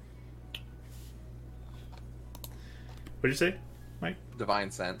on it. What'd you say, Mike? Divine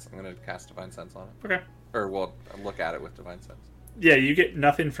sense. I'm gonna cast divine sense on it. Okay. Or well, look at it with divine sense. Yeah, you get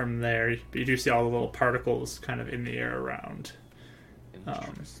nothing from there, but you do see all the little particles kind of in the air around.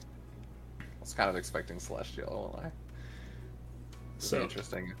 Interesting. I was kind of expecting celestial, won't I? It'd be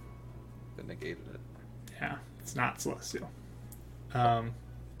interesting if they negated it. Yeah, it's not celestial.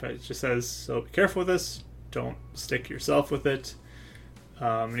 But it just says, so be careful with this. Don't stick yourself with it.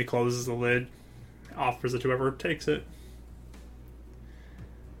 And he closes the lid, offers it to whoever takes it.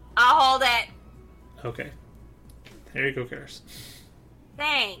 I'll hold it. Okay. There you go, Karis.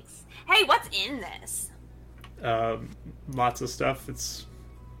 Thanks. Hey, what's in this? Lots of stuff. It's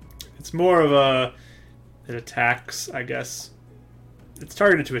more of it attacks, I guess. It's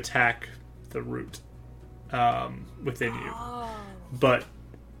targeted to attack the root within you. Oh. But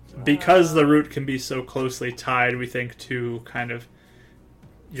because the root can be so closely tied, we think, to kind of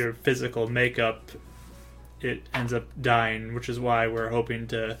your physical makeup, it ends up dying, which is why we're hoping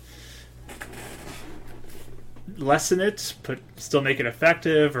to lessen it, but still make it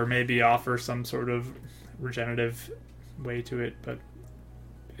effective, or maybe offer some sort of regenerative way to it. But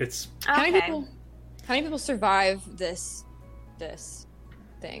it's How many Okay. people survive this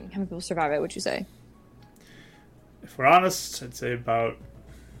thing? How many people survive it, would you say? if we're honest, I'd say about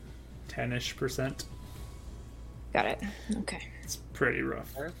 10-ish%. Got it. Okay. It's pretty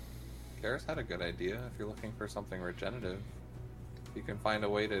rough. Karis had a good idea. If you're looking for something regenerative, you can find a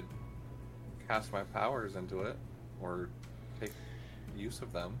way to cast my powers into it, or take use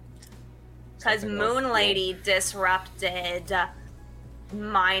of them. Because Something more Moon cool. Lady disrupted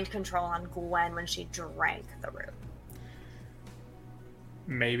mind control on Gwen when she drank the root.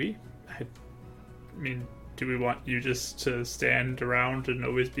 Maybe. I mean, do we want you just to stand around and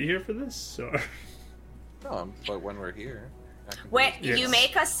always be here for this? Or No, but when we're here, I can do Wait, this. you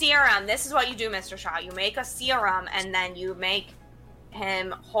make a serum. This is what you do, Mr. Shaw. You make a serum, and then you make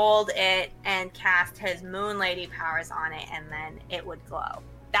him hold it and cast his Moon Lady powers on it, and then it would glow.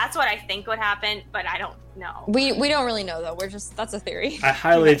 That's what I think would happen, but I don't know. We don't really know though. That's a theory. I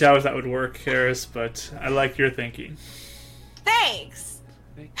highly doubt that would work, Karis, but I like your thinking. Thanks.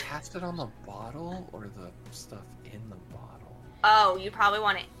 They cast it on the bottle or the stuff in the bottle? Oh, you probably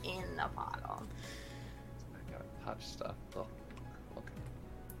want it in the bottle. I gotta touch stuff. Oh, okay.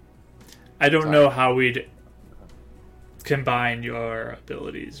 I don't Sorry. know how we'd combine your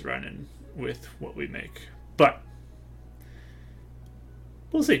abilities running with what we make, but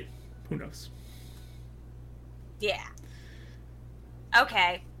we'll see. Who knows? Yeah.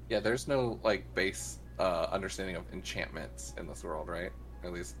 Okay. Yeah, there's no like base understanding of enchantments in this world, right?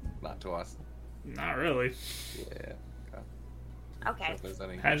 At least not to us. Not really. Yeah. Okay. If there's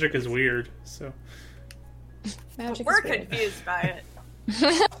any Magic is weird, so. Magic We're is weird. confused by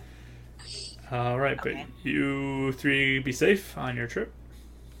it. All right, Okay. but you three be safe on your trip.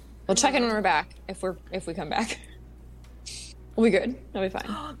 We'll check in when we're back. If we come back, we'll be good. We'll be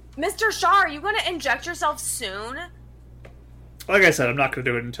fine. Mr. Shaw, are you going to inject yourself soon? Like I said, I'm not going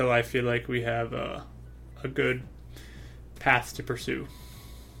to do it until I feel like we have a good path to pursue.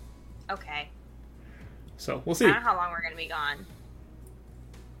 Okay. So we'll I see. don't know how long we're going to be gone.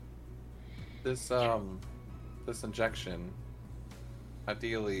 This injection,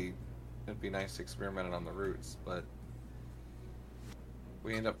 ideally, it'd be nice to experiment it on the roots, but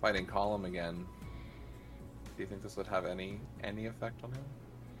we end up fighting Column again. Do you think this would have any effect on him?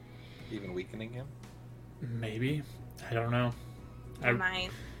 Even weakening him? Maybe. I don't know. I might.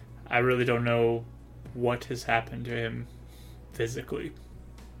 I really don't know what has happened to him physically.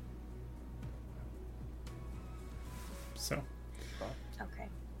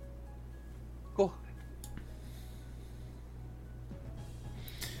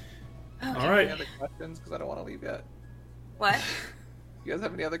 right. Any other questions? Because I don't want to leave yet. What? You guys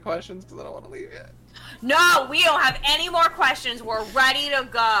have any other questions? Because I don't want to leave yet. No, we don't have any more questions. We're ready to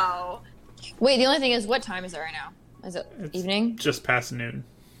go. Wait, the only thing is, what time is it right now? Is it It's evening? Just past noon.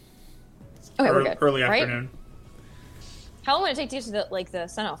 Okay, we're good. Early right? afternoon. How long would it take to get to the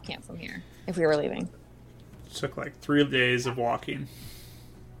Sun Elf camp from here if we were leaving? Took like 3 days of walking.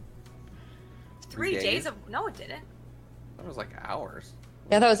 3 days of... No, it didn't. That was like hours.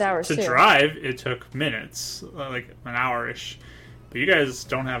 Yeah, that was hours To too. drive, it took minutes, like an hour-ish. But you guys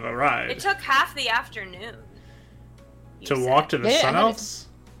don't have a ride. It took half the afternoon. You To said. walk to the Yeah, Sun I thought it- Elves?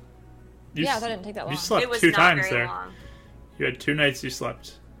 You Yeah, I s- thought it didn't take that long. You slept It was 2 not times very there. long. You had 2 nights you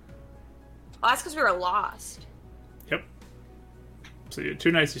slept. Oh, that's because we were lost. Yep. So you had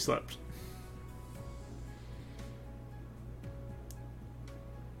 2 nights you slept.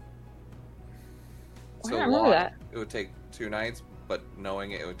 Why So don't I remember walk, that? It would take 2 nights, but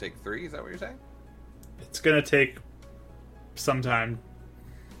knowing it would take 3. Is that what you're saying? It's gonna take some time,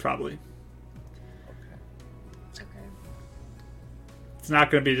 probably. Okay. Okay. It's not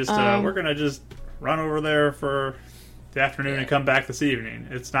gonna be just, we're gonna just run over there for the afternoon and come back this evening.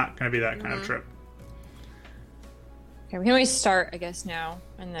 It's not gonna be that kind of trip. Okay, we can always start, I guess, now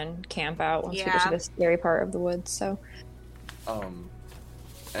and then camp out once we get Yeah. to the scary part of the woods. So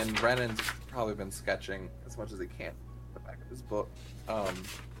And Brennan's probably been sketching as much as he can at the back of his book.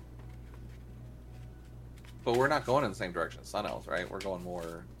 But we're not going in the same direction as Sun Elves, right? We're going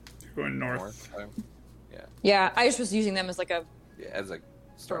more You're going north. right? yeah, I just was using them as like a Yeah, as a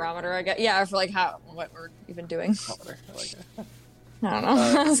starting barometer, I guess. Yeah, for like what we're even doing. barometer. I like it. I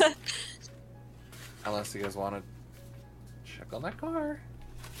don't know. Unless you guys want to check on that car.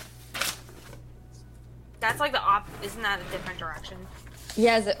 That's like isn't that a different direction?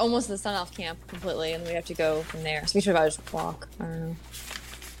 Yeah, it's almost the Sun Elf camp completely, and we have to go from there. So we should probably just walk. I don't know.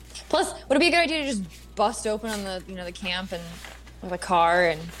 Plus, would it be a good idea to just bust open on the camp and with a car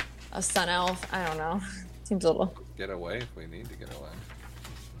and a Sun Elf? I don't know. Seems a little. Get away if we need to get away.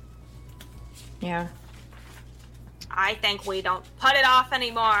 Yeah. I think we don't put it off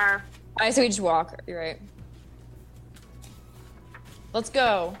anymore. I say we just walk. You're right. Let's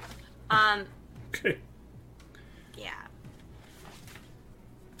go. Okay. Yeah.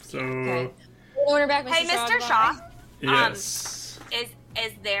 So, Okay. Order back, Mr. Hey, Shaw. Mr. goodbye. Shaw, yes.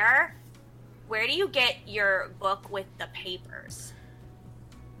 is there? Where do you get your book with the papers?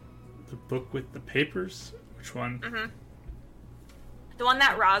 The book with the papers? Which one? Mm-hmm. The one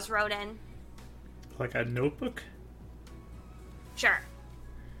that Roz wrote in. Like a notebook? Sure.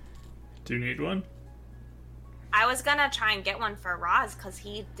 Do you need one? I was gonna try and get one for Roz because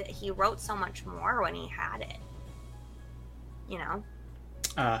he wrote so much more when he had it. You know.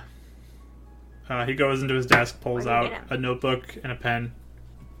 He goes into his desk, pulls Where'd you out get 'em? a notebook and a pen.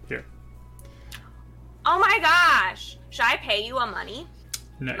 Here. Oh my gosh! Should I pay you a money?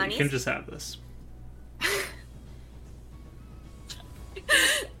 No, Monies? you can just have this.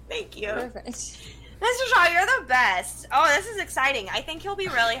 Thank you. Perfect. Mr. Shaw, you're the best. Oh, this is exciting. I think he'll be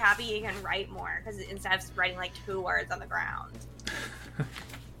really happy he can write more because instead of writing like 2 words on the ground.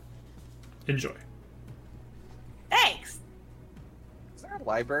 Enjoy. Thanks. Is there a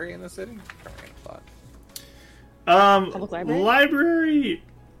library in the city? I thought. Public library? Library.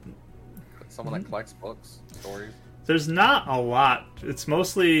 Someone that collects books, stories. There's not a lot. It's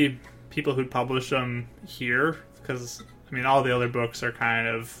mostly people who publish them here because I mean all the other books are kind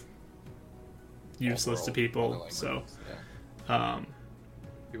of useless to Other people. languages, So, yeah.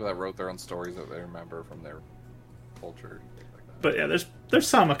 People that wrote their own stories that they remember from their culture, things like that. but yeah, there's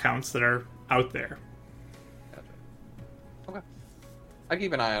some accounts that are out there. Gotcha. Okay. I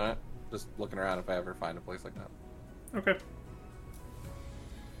keep an eye on it. Just looking around if I ever find a place like that. Okay.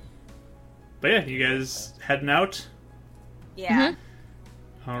 But yeah, you guys heading out. Yeah.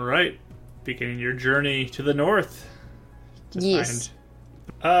 All right, beginning your journey to the north. To Yes.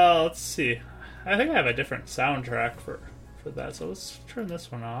 Find... let's see. I think I have a different soundtrack for that, so let's turn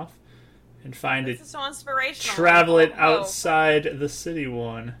this one off and find This it. is so inspirational. Travel it Oh. outside the city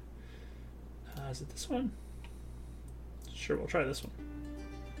one. Is it this one? Sure, we'll try this one.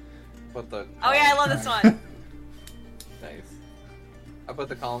 But the Oh yeah, I love this one. Nice. I put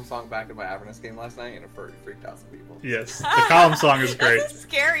the Column song back in my Avernus game last night, and it freaked out some people. Yes, the column song is great. That's a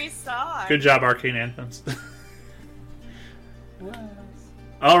scary song. Good job, Arcane Anthems.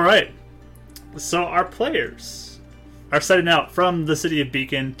 All right. So our players are setting out from the city of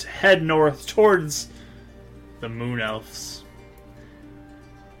Beacon to head north towards the Moon Elves.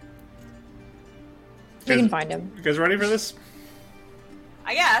 We can find him. You guys ready for this?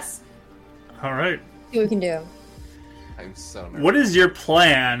 I guess. All right. See what we can do. I'm so nervous. What is your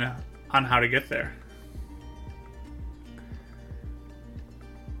plan on how to get there.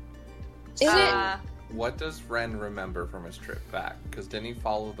 Is it? What does Ren remember from his trip back? Because didn't he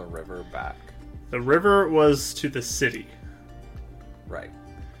follow the river back? The river was to the city. Right.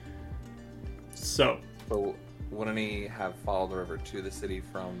 So, So wouldn't he have followed the river to the city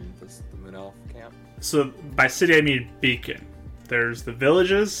from the Moon Elf camp? so by city I mean beacon. There's the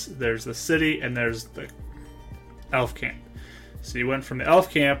villages, there's the city, and there's the elf camp. So you went from the elf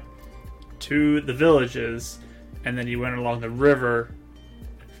camp to the villages, and then you went along the river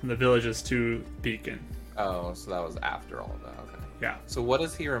from the villages to beacon. Oh, so that was after all of that. Okay. Yeah. So what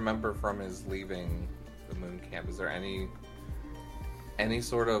does he remember from his leaving the moon camp? Is there any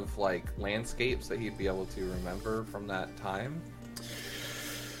sort of like landscapes that he'd be able to remember from that time?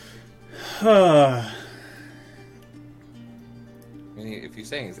 I mean, if you're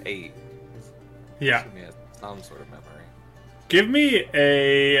saying he's 8, Yeah. assume he has some sort of memory. Give me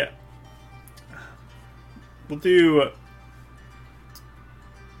a. We'll do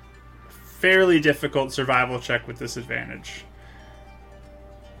fairly difficult survival check with disadvantage.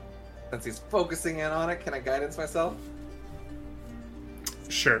 Since he's focusing in on it, can I guidance myself?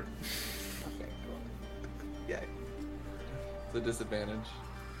 Sure. Okay, cool. Yay. The disadvantage.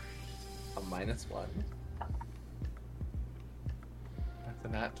 A -1. That's a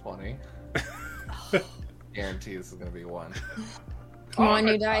nat 20. Guarantee this is going to be 1. Come on,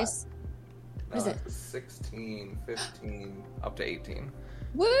 my new God. dice. No, Is it? it's 16, 15, up to 18.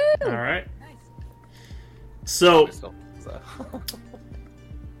 Woo! All right. Nice. So So.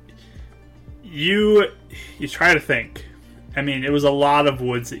 you try to think. I mean, it was a lot of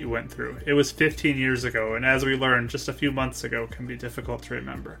woods that you went through. It was 15 years ago, and as we learned just a few months ago, can be difficult to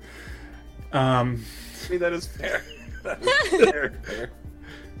remember. I mean, that is fair. That is very fair.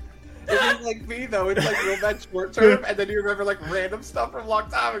 It's like me though. It's like real bad short term, and then you remember like random stuff from a long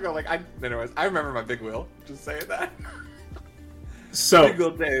time ago. Like anyways, I remember my big wheel. Just saying that. So Big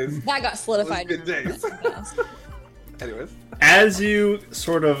wheel days. That got solidified. Those good in days. my mind. Anyways, as you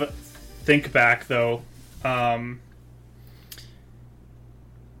sort of think back, though,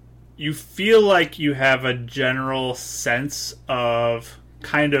 you feel like you have a general sense of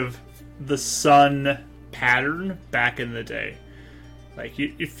kind of the sun pattern back in the day. Like,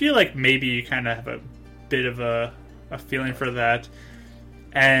 you feel like maybe you kind of have a bit of a feeling for that.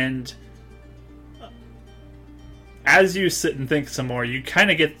 And as you sit and think some more, you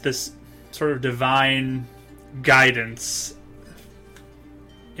kind of get this sort of divine guidance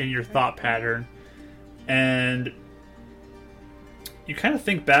in your thought pattern. And you kind of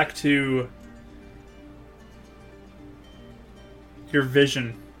think back to your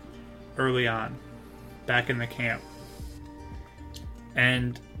vision early on, back in the camp.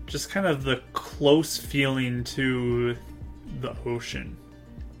 And just kind of the close feeling to the ocean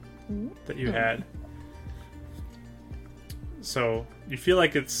that you had. So you feel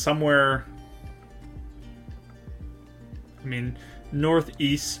like it's somewhere, I mean,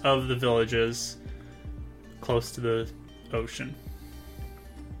 northeast of the villages, close to the ocean.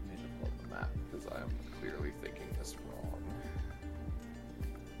 I need to pull up the map because I'm clearly thinking this wrong.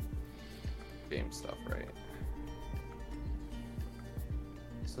 Game stuff, right?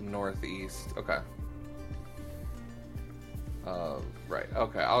 So northeast. Okay. Right.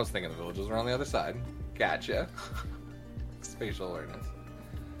 Okay. I was thinking the villages were on the other side. Gotcha. Spatial awareness.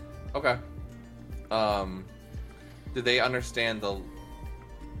 Okay. Did they understand the?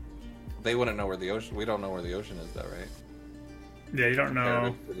 They wouldn't know where the ocean. We don't know where the ocean is, though, right? Yeah, you don't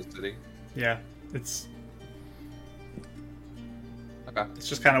know. To the city. Yeah, it's Okay.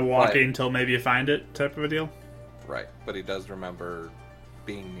 just kind of walking Right. until maybe you find it type of a deal. Right. But he does remember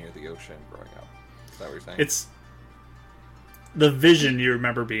being near the ocean growing up. Is that what you're saying? It's the vision you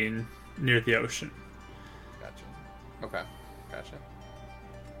remember being near the ocean. Gotcha. Okay. Gotcha.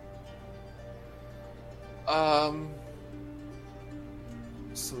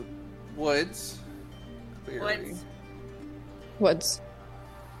 So woods. Clearly. Woods. Woods.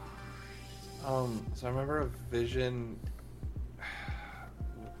 So I remember a vision.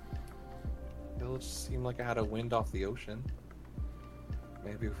 Village seemed like it had a wind off the ocean.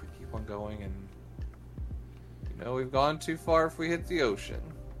 Maybe if we keep on going and we've gone too far if we hit the ocean.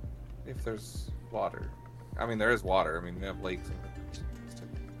 If there's water. I mean, there is water. I mean, we have lakes and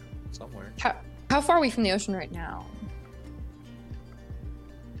somewhere. How far are we from the ocean right now?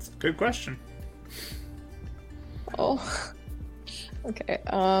 It's a good question. Oh. Okay.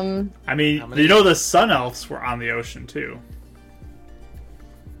 I mean, How many- you know the sun elves were on the ocean too.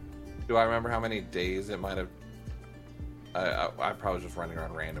 Do I remember how many days it might have? I probably was just running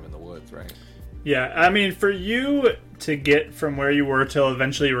around random in the woods, right? Yeah, I mean, for you to get from where you were till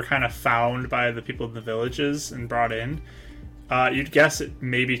eventually you were kind of found by the people in the villages and brought in, you'd guess it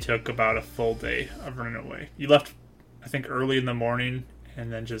maybe took about a full day of running away. You left, I think, early in the morning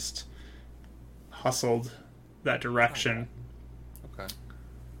and then just hustled that direction. Okay.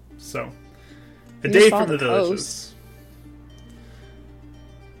 So, a We day just saw from the the villages.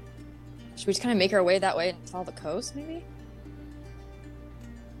 Should we just kind of make our way that way and follow the coast, maybe?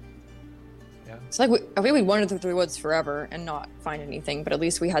 Yeah. It's like I think we wandered through the woods forever and not find anything, but at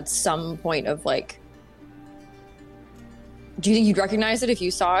least we had some point of like. Do you think you'd recognize it if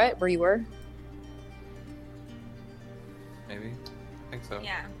you saw it where you were? Maybe. I think so.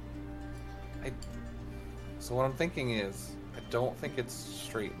 Yeah. So what I'm thinking is, I don't think it's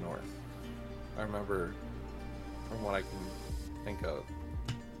straight north. I remember from what I can think of.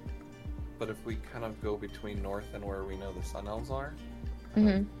 But if we kind of go between north and where we know the Sun Elves are,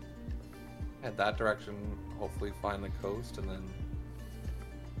 Mm-hmm. head that direction, hopefully find the coast, and then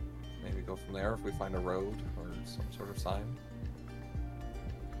maybe go from there if we find a road or some sort of sign.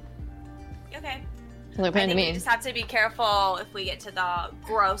 Okay. Like I plan to think we me. just have to be careful if we get to the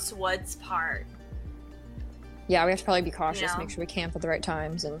gross woods part. Yeah, we have to probably be cautious, You know? make sure we camp at the right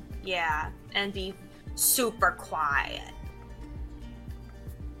times, and Yeah, and be super quiet.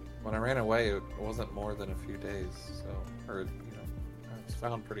 When I ran away, it wasn't more than a few days, so, or, you know, I was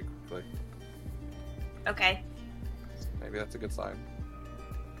found pretty quickly. Okay. Maybe that's a good sign.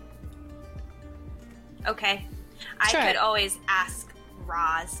 Okay. I Try could it. always ask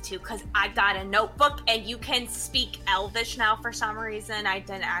Roz too, because I got a notebook and you can speak Elvish now for some reason. I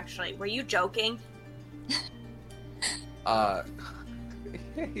didn't actually. Were you joking?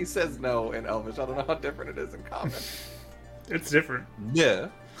 He says no in Elvish. I don't know how different it is in Common. It's different. Yeah.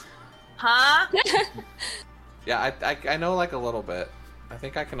 Huh? Yeah, I know like a little bit. I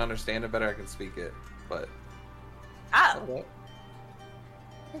think I can understand it better. I can speak it, but Oh, okay.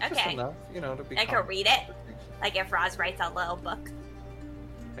 Just Okay. enough, you know, to be. I could read it. Like if Roz writes a little book.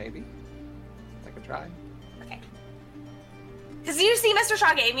 Maybe. I could try. Okay. Because you see, Mr.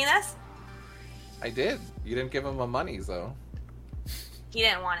 Shaw gave me this. I did. You didn't give him my money, though. He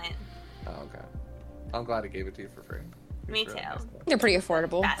didn't want it. Oh, okay. I'm glad he gave it to you for free. Me He's really too. nice guy. they're pretty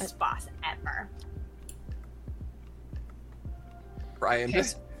affordable. Best boss ever. Ryan Okay.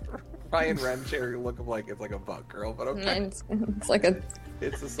 just Ryan Rencher look like it's like a buck girl, but okay. And it's like a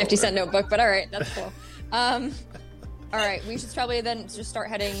It's a 50-cent notebook, but all right, that's cool. All right, we should probably then just start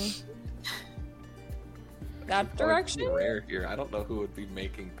heading that direction. Rare here. I don't know who would be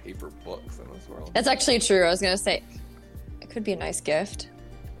making paper books in this world. That's actually true. I was gonna say it could be a nice gift,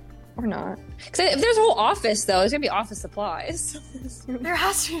 or not. Because if there's a whole office, though, there's gonna be office supplies. There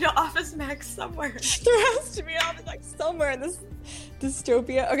has to be an office max somewhere. There has to be an office like somewhere in this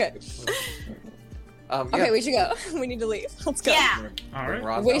dystopia. Okay, Yeah. okay, we should go. We need to leave. Let's go. Yeah. All right.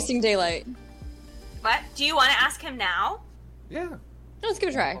 Roz We're wasting daylight. What? Do you want to ask him now? out. Yeah. No, let's give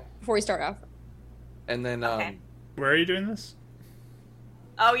it a try before we start off. And then Okay. Where are you doing this?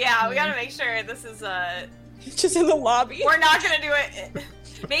 Oh yeah, we gotta make sure this is Just in the lobby. We're not gonna do it.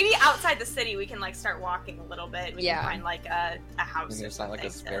 Maybe outside the city, we can like start walking a little bit. We Yeah. can find like a house. and or there's not like a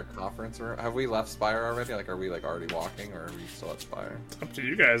something spare conference room. Have we left Spire already? Like, are we like already walking, or are we still at Spire? It's up to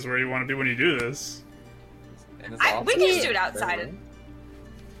you guys where you want to be when you do this. In his we office? can just do it Spare outside. room?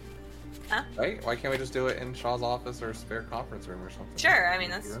 Huh? Right? Why can't we just do it in Shaw's office or spare conference room or something? Sure. I mean,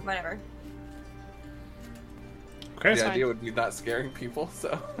 that's whatever. Okay. The fine. idea would be not scaring people,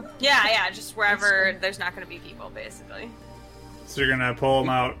 so. Yeah, just wherever there's not gonna be people, basically. So you're gonna pull them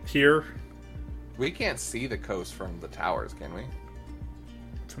out here We can't see the coast from the towers, can we?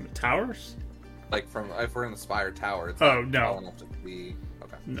 from the towers? Like from if we're in the Spire Tower, it's Oh, not no. tall enough to be.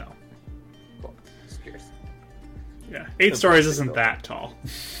 Okay, No. cool. Just curious. Yeah, 8 stories isn't that tall.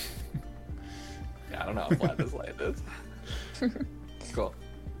 Yeah, I don't know how flat this land is. Cool.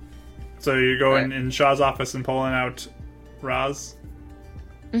 So you're going Right. in Shaw's office and pulling out Roz.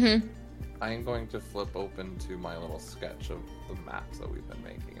 Mm-hmm. I am going to flip open to my little sketch of the maps that we've been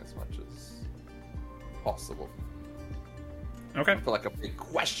making as much as possible. Okay. Put like a big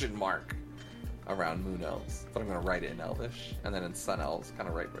question mark around Moon Elves, but I'm going to write it in Elvish, and then in Sun Elves, kind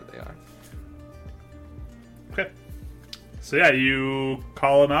of right where they are. Okay. So yeah, you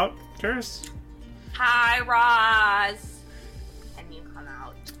call him out, Karis. Hi, Roz. And you come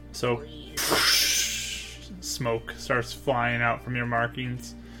out, So please. smoke starts flying out from your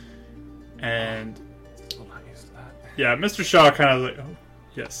markings, and Still not used to that. yeah, Mr. Shaw kind of like, oh,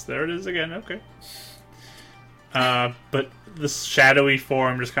 yes, there it is again. Okay. But this shadowy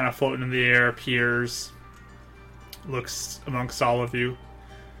form just kind of floating in the air appears, looks amongst all of you.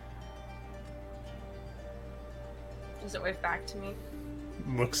 Doesn't wave back to me.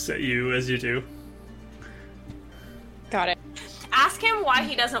 Looks at you as you do. Got it. Ask him why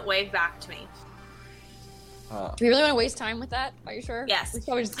he doesn't wave back to me. Do we really want to waste time with that? Are you sure? Yes. We should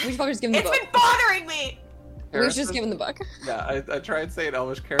probably just give him the It's book. been bothering me! We should just give him the book. Yeah, I try and say it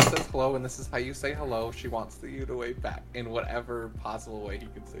Elvish. Kara says hello, and this is how you say hello. She wants you to wave back in whatever possible way he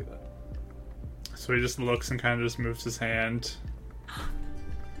can say that. So he just looks and kind of just moves his hand.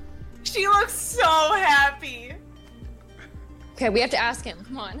 She looks so happy. Okay, we have to ask him.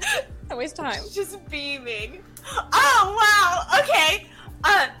 Come on. Don't waste time. She's just beaming. Oh, wow. Okay.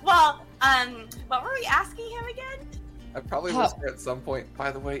 What were we asking him again? I probably Oh. whisper at some point, by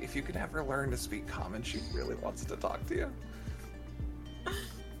the way, if you could ever learn to speak common, she really wants to talk to you.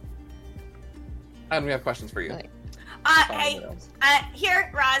 And we have questions for you. Like, Hey, here,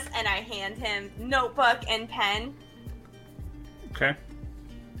 Roz, and I hand him notebook and pen, Okay.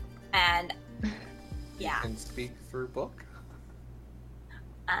 and yeah, And speak through book,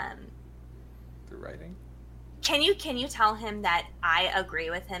 through writing. Can you tell him that I agree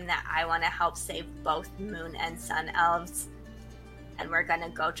with him that I want to help save both moon and sun elves, and we're gonna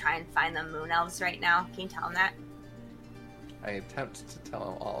go try and find the moon elves right now? Can you tell him that? I attempt to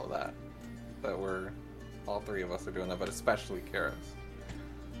tell him all of that. That all three of us are doing that, but especially Karis.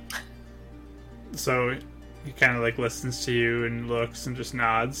 So he kind of like listens to you and looks and just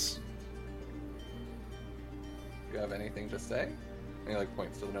nods. Do you have anything to say? And he like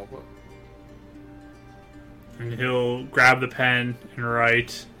points to the notebook. And he'll grab the pen and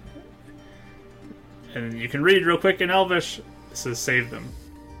write. And you can read real quick in Elvish. It says save them.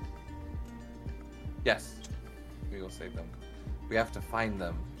 Yes, we will save them. We have to find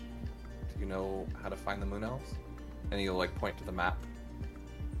them. Do you know how to find the moon elves? And he'll like point to the map.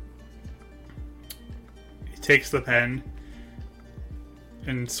 He takes the pen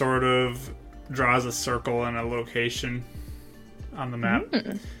and sort of draws a circle and a location on the map.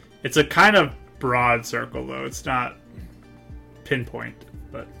 It's a kind of broad circle, though. It's not pinpoint,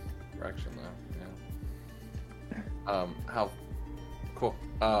 but Direction though, yeah. How cool.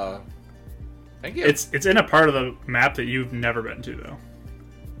 Thank you. it's in a part of the map that you've never been to, though.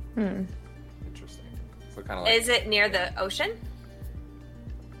 Interesting. So kind of like Is it near the ocean?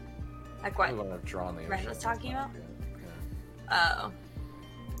 Like what? I wouldn't have drawn the Ren ocean. was talking about? Yeah. Oh,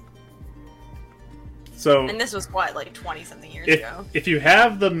 So and this was what, like 20-something years if ago. if you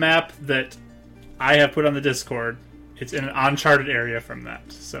have the map that I have put on the Discord, it's in an uncharted area from that.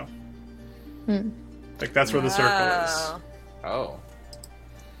 So, like that's where the circle is. Oh.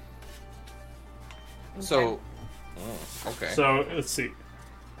 So. Okay. So let's see.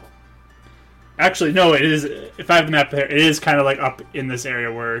 Actually, no. It is. If I have the map there, it is kind of like up in this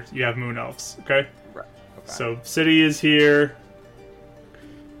area where you have moon elves. Okay. Right. Okay. So city is here.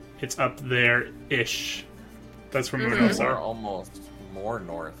 It's up there ish. That's where moon elves We're are. almost more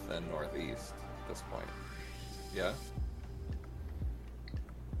north than northeast at this point. Yeah.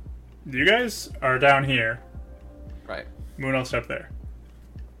 You guys are down here. Right. Moon elves are up there.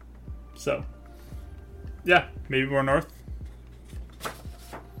 So, yeah, maybe more north.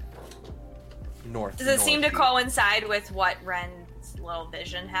 North. Does it seem to northeast. coincide with what Ren's little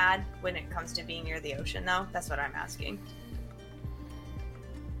vision had when it comes to being near the ocean, though? That's what I'm asking.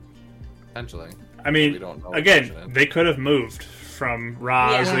 Potentially. I mean, We don't know what again, version it is. they could have moved from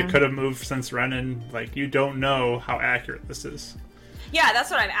Raz. Yeah. They could have moved since Renan. Like, you don't know how accurate this is. Yeah, that's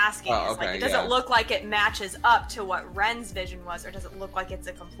what I'm asking. Oh, is, like, okay, it doesn't yeah. look like it matches up to what Ren's vision was, or does it look like it's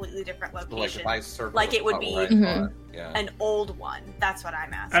a completely different Like location? if I circle like the it would spot be where I thought, yeah. an old one. That's what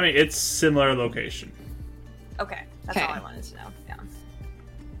I'm asking. I mean, it's similar location. Okay, that's Okay. all I wanted to know. Yeah.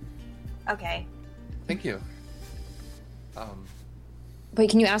 Okay. Thank you. Wait,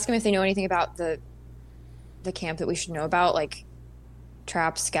 can you ask him if they know anything about the camp that we should know about, like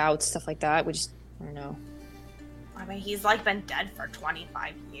traps, scouts, stuff like that? We just, I don't know. I mean, he's like been dead for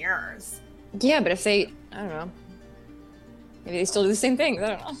 25 years. Yeah, but if they, I don't know, maybe they still do the same things. I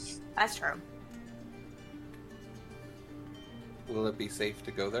don't know. That's true. Will it be safe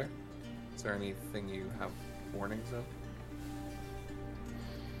to go there? Is there anything you have warnings of?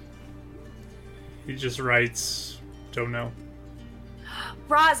 He just writes, don't know.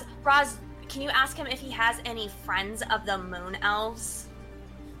 Roz, can you ask him if he has any friends of the moon elves?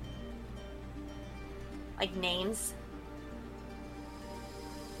 Like names?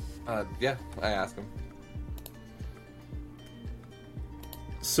 Yeah, I asked him.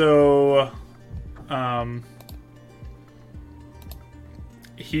 So,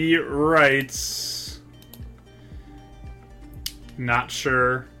 he writes, not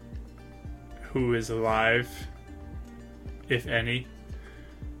sure who is alive, if any.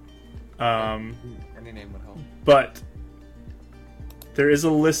 Any name would help. But there is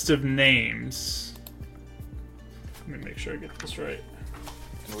a list of names. Let me make sure I get this right.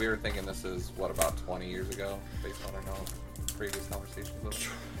 And we were thinking this is, what, about 20 years ago, based on our previous conversations?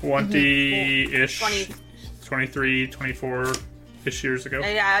 20-ish, 20. 23, 24-ish years ago.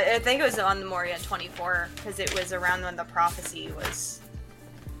 Yeah, I think it was on the Moria 24, because it was around when the prophecy was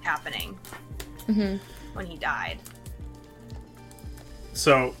happening. When he died.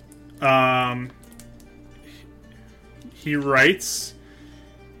 So, he writes,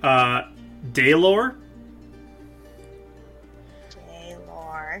 Daelor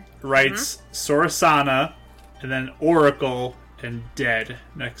writes Sorasana, and then Oracle and Dead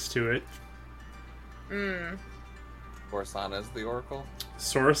next to it. Coruscant is the Oracle?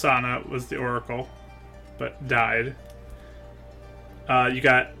 Sorasana was the Oracle, but died. You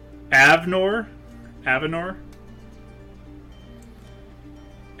got Avenor,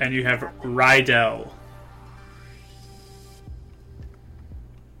 and you have Rydell.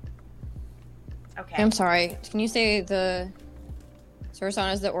 Okay. I'm sorry. Can you say the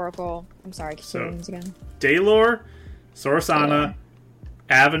Sorasana is the Oracle? I'm sorry. Can you say the names again? Daelor, Sorasana,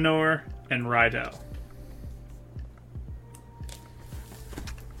 Avenor, and Rydell.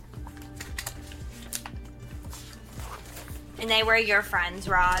 And they were your friends,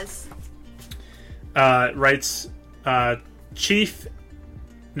 Roz. Writes Chief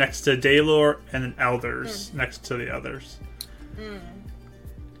next to Daelor, and then Elders next to the others.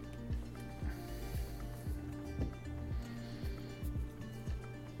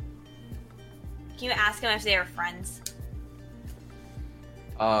 Can you ask them if they were friends?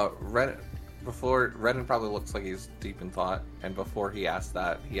 Redden probably looks like he's deep in thought, and before he asked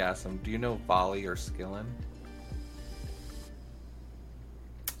that, he asked him, "Do you know Volley or Skillin?"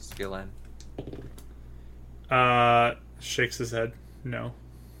 Skillin. Shakes his head. No.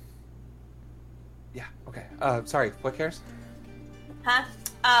 Yeah. Okay. Sorry. What cares? Huh?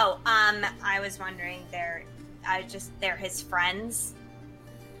 Oh, I was wondering, they're his friends?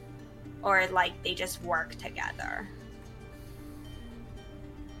 Or, like, they just work together?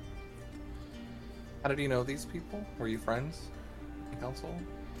 How did you know these people? Were you friends? Council?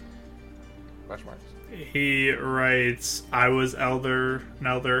 Question marks. He writes, I was elder, an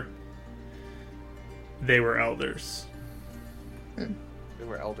elder. They were elders. They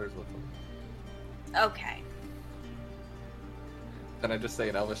were elders with them. Okay. Then I just say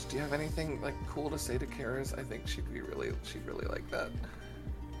in Elvish, do you have anything like cool to say to Karis? I think she'd really like that.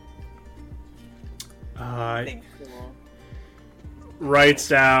 Writes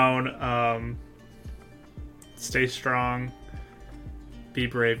down, stay strong, be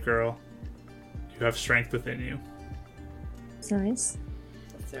brave, girl. You have strength within you. It's nice.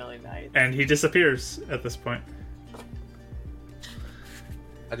 That's really nice. And he disappears at this point.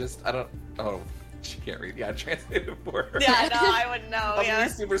 Oh, she can't read. Yeah, I translated for her. Yeah, no, I wouldn't know. I'll Yeah. be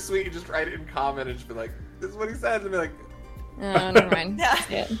super sweet and just write it in comment and just be like, this is what he said. And be like, Never mind.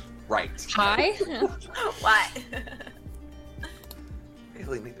 Yeah. right. Hi. What?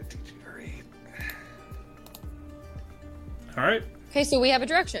 Really need to teach you to read. All right. Okay, so we have a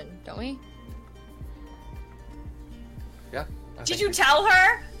direction, don't we? Yeah. Did you tell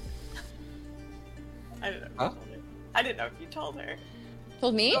her? I didn't know. If Huh? you told her. I didn't know if you told her.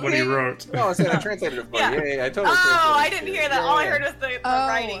 Told me? What he wrote. No, I said I translated it for Yeah. you. Yeah, I totally Oh, translated I it didn't to you. hear that. Yeah, All I yeah. heard was the Oh.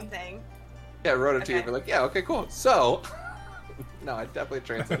 writing thing. Yeah, I wrote it to you. Okay. Be like, yeah, okay, cool. So, no, I definitely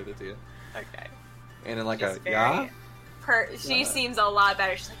translated it to you. Okay. And in like Just a, very yeah? She Yeah. seems a lot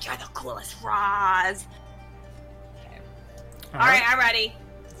better. She's like, you're the coolest, Roz. All All right, I'm ready.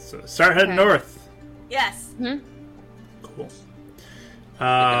 So start heading Okay. north. Yes. Cool.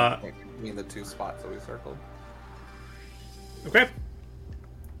 I mean the two spots that we circled. Okay.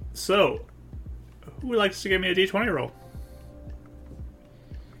 So, who would like to give me a d20 roll? Do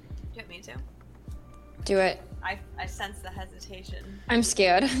you want me to? Do it. I sense the hesitation. I'm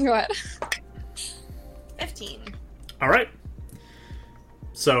scared. Go ahead. 15. All right.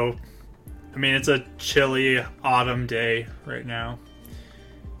 So, I mean, it's a chilly autumn day right now.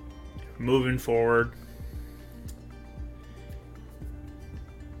 Moving forward.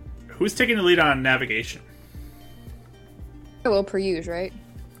 Who's taking the lead on navigation? Well, per usual, right?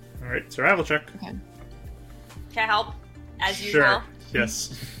 All right, survival check. Okay. Can I help? As Sure. usual.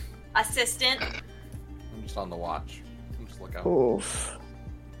 Yes. Assistant. I'm just on the watch. I'm just looking out. Oof.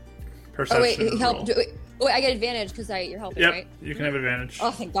 Perception Oh wait, help. roll. Wait, I get advantage because you're helping, Yep, right? you can have advantage. Oh,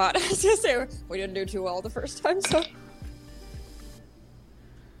 thank God. I was gonna say we didn't do too well the first time, so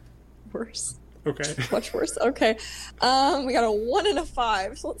worse. Okay. Much worse. Okay. We got a 1 and a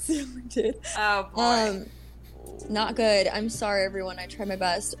 5, so let's see how we did. Oh boy. Not good. I'm sorry, everyone. I tried my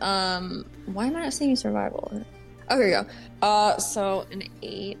best. Why am I not seeing survival? Okay, go. So an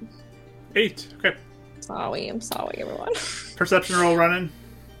 8. 8. Okay. I'm sorry, everyone. Perception roll running.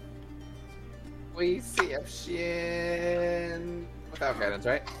 We see option without guidance,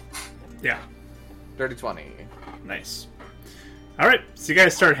 right? Yeah. Dirty 20. Nice. All right. So you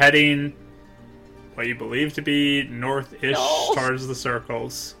guys start heading what you believe to be north-ish No. towards the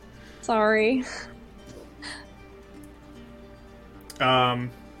circles. Sorry. I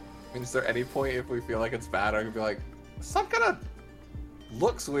mean, is there any point if we feel like it's bad, I could be like, some kind of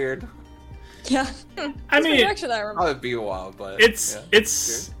looks weird. Yeah. I mean, Actually, I remember. Probably be a while, but it's yeah.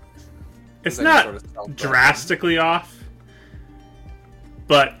 it's Is there not any sort of self-doubt? drastically off,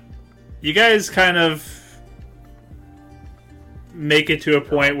 but you guys kind of make it to a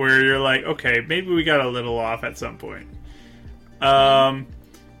point where you're like, okay, maybe we got a little off at some point.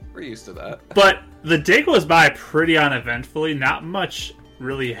 We're used to that. But the day goes by pretty uneventfully. Not much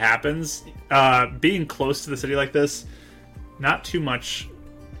really happens. Being close to the city like this, not too much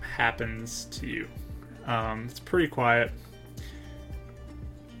happens to you. It's pretty quiet.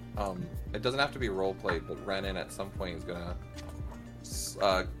 It doesn't have to be role played, but Renan at some point is gonna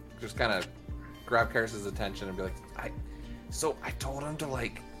just kind of grab Karis's attention and be like, I told him to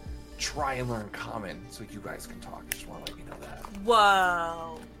like try and learn common so you guys can talk. I just want to let you know that.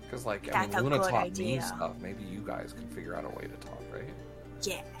 Whoa. Because like That's a Luna good taught idea. me stuff. Maybe you guys can figure out a way to talk, right?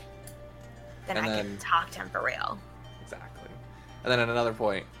 Yeah. Then And I then- can talk to him for real. Exactly. And then at another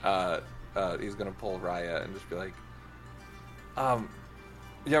point, he's gonna pull Raya and just be like,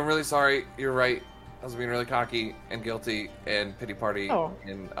 yeah, I'm really sorry. You're right. I was being really cocky and guilty and pity party, Oh.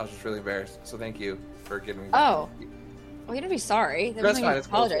 and I was just really embarrassed. So thank you for getting me. Oh. Well, you don't be sorry. There's That's nothing fine, to it's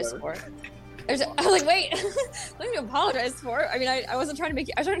cool, apologize whatever. for. I was like, wait, nothing to apologize for. I mean, I wasn't trying to make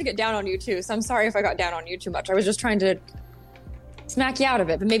you, I was trying to get down on you too, so I'm sorry if I got down on you too much. I was just trying to smack you out of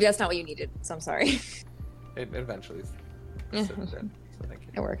it, but maybe that's not what you needed, so I'm sorry. It eventually. Yeah. So thank you.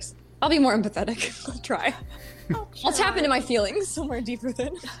 It works. I'll be more empathetic. I'll try. I'll tap into my feelings somewhere deep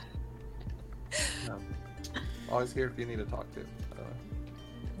within. Always here if you need to talk to.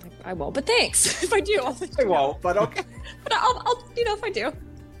 I won't, but thanks. If I do, I'll let you know. won't, but okay. But I'll, you know, if I do,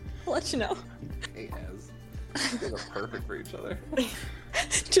 I'll let you know. Hey, as. You guys are perfect for each other.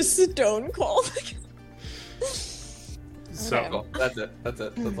 Just stone cold. So Okay. Cool. That's it. That's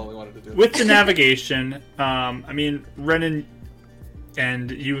all we wanted to do. with the navigation, I mean, Renan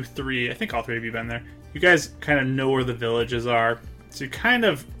and you three, I think all three of you been there. You guys kind of know where the villages are, so you kind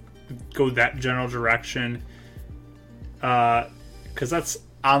of go that general direction, because that's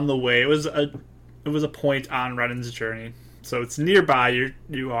on the way. It was a point on Renan's journey, so it's nearby.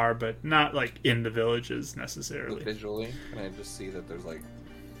 You are, but not like in the villages necessarily. Visually, can I just see that there's like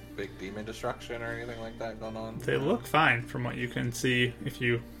big demon destruction or anything like that going on? They look fine from what you can see if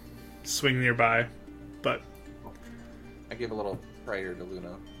you swing nearby, but I gave a little prayer to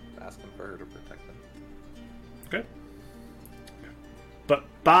Luna, asking for her to protect them. okay. But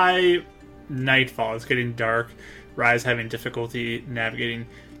by nightfall, it's getting dark. Rise having difficulty navigating.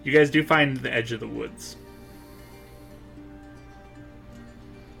 You guys do find the edge of the woods.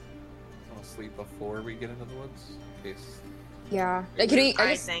 Want to sleep before we get into the woods, in case. Yeah. Like, can we, I I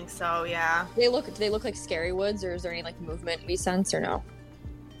guess, think so, yeah. do they look like scary woods, or is there any like movement we sense, or no?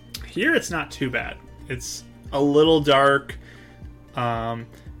 Here, it's not too bad. It's a little dark.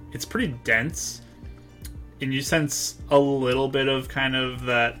 It's pretty dense, and you sense a little bit of kind of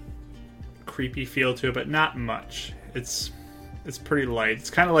that creepy feel to it, but not much. It's pretty light. It's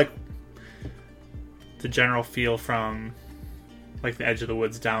kind of like the general feel from like the edge of the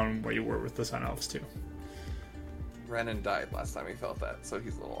woods down where you were with the Sun Elves too. Renan died last time he felt that, so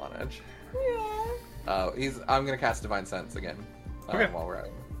he's a little on edge. Yeah. I'm gonna cast Divine Sense again. Okay. While we're at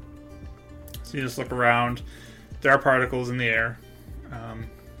it. So you just look around. There are particles in the air.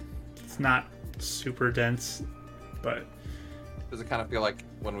 It's not super dense, but Does it kind of feel like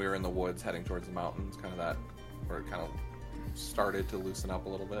when we were in the woods heading towards the mountains, kind of that, where it kind of started to loosen up a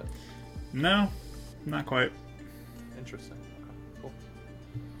little bit? no, not quite. Interesting. Okay, cool.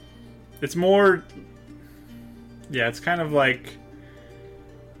 It's more, yeah, it's kind of like,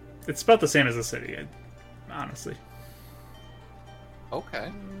 it's about the same as the city, honestly. Okay.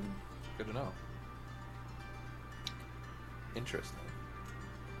 Good to know. Interesting.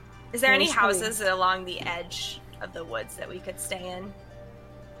 Is there any Mostly. houses along the edge of the woods that we could stay in?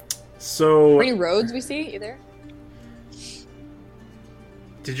 So, Or any roads we see either?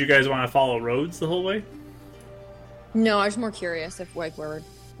 did you guys want to follow roads the whole way? No, I was more curious if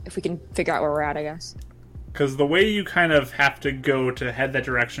if we can figure out where we're at, I guess. Because the way you kind of have to go to head that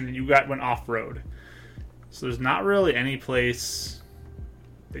direction, went off road. So there's not really any place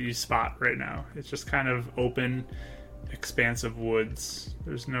that you spot right now. It's just kind of open, expansive woods.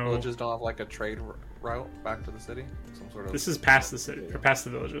 There's no. Villages don't have like a trade route back to the city. Some sort of. This is past the city or past the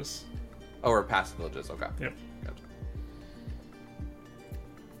villages. Oh, we're past the villages. Okay. Yep. Gotcha.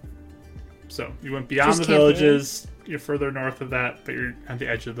 So you went beyond Just the camping. villages. You're further north of that, but you're at the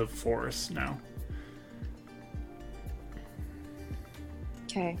edge of the forest now.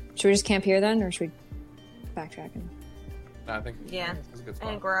 Okay. Should we just camp here then, or should we backtrack? No, I think. Yeah. It's a good I spot.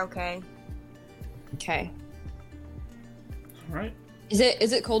 think we're okay. Okay. All right. Is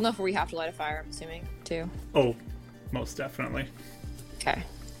it cold enough where we have to light a fire? I'm assuming too. Oh, most definitely. Okay.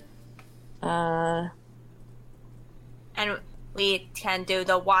 And we can do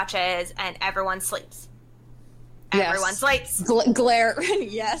the watches, and everyone sleeps. Yes. Everyone sleeps. Glare.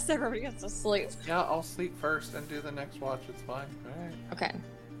 Yes, everybody gets to sleep. Yeah, I'll sleep first and do the next watch. It's fine. All right. Okay.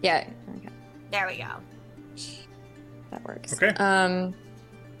 Yeah. Okay. There we go. That works. Okay.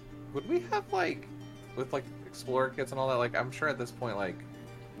 Would we have like, with like explorer kits and all that? Like, I'm sure at this point, like,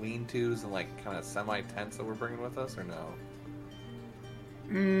 lean-tos and like kind of semi-tents that we're bringing with us, or no?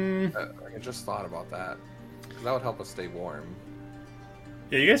 I just thought about that. 'Cause that would help us stay warm.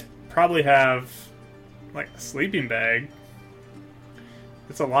 Yeah, you guys probably have like a sleeping bag.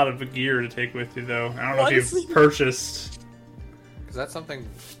 It's a lot of gear to take with you, though. I don't know if you've purchased. Because that's something.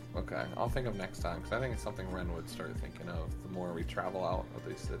 Okay, I'll think of next time. Because I think it's something Ren would start thinking of the more we travel out of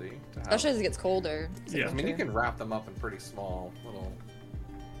the city. To have. Especially as it gets colder. Yeah. I mean, you can wrap them up in pretty small little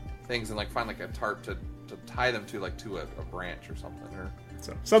things and like find like a tarp to tie them to, like to a branch or something. Or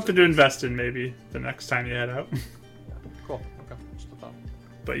So something to invest in maybe the next time you head out. cool. Okay, just a thought.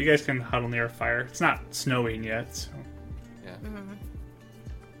 But you guys can huddle near a fire. It's not snowing yet, so. Yeah, Mhm.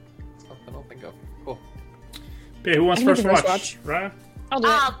 something I'll think of. Cool. But yeah, who wants I can first do first watch? Raya? I'll do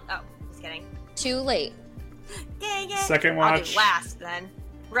it. Oh, just kidding. Too late. Dang it. Second I'll watch. do last then.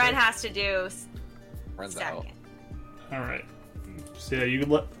 Ren has to do Ren's out. second. All right. So yeah,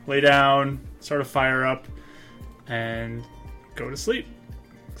 you lay down, start a fire up, and go to sleep.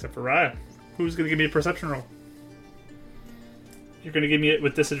 Except for Raya. Who's going to give me a perception roll? You're going to give me it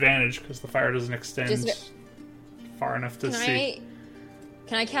with disadvantage because the fire doesn't extend far enough to see.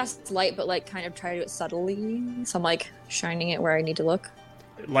 Can I cast light, but like kind of try to do it subtly? So I'm like shining it where I need to look.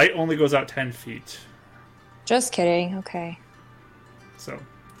 Light only goes out 10 feet. Just kidding. Okay. So,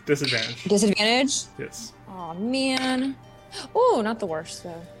 disadvantage. Disadvantage? Yes. Oh man. Oh, not the worst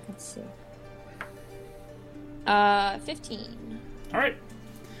though. Let's see. 15. All right.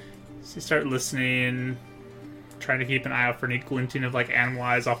 So you start listening, trying to keep an eye out for any glinting of like animal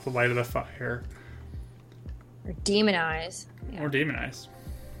eyes off the light of the fire, Or demon eyes. Yeah. or demon eyes.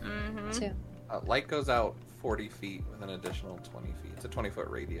 Mm-hmm. Too. Light goes out 40 feet with an additional 20 feet. It's a 20-foot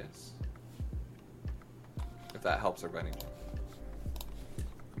radius. If that helps everybody.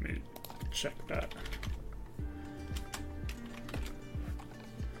 Let me check that.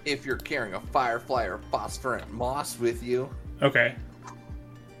 If you're carrying a firefly or phosphorescent moss with you. Okay.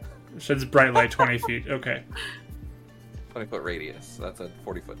 Sheds bright light 20 feet. Okay. 20-foot radius. So that's a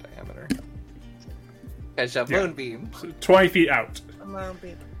 40-foot diameter. Catch a Yeah. moonbeam. So 20 feet out.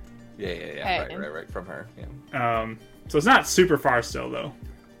 Yeah. Okay. Right from her. Yeah. So it's not super far still, though.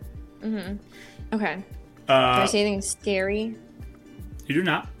 Mm-hmm. Okay. Do I Uh, see anything scary? you do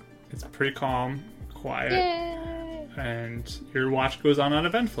not. It's pretty calm, quiet, Yay! and your watch goes on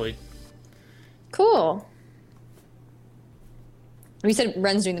uneventfully. Cool. We said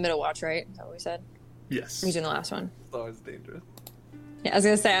Ren's doing the middle watch, right? Is that what we said? Yes. He's doing the last one. It's always dangerous. Yeah, I was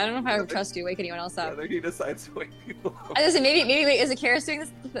gonna say I don't know if I would trust you. Wake anyone else up. Whether he decides to wake people up. I was gonna say maybe wait, is it Karis doing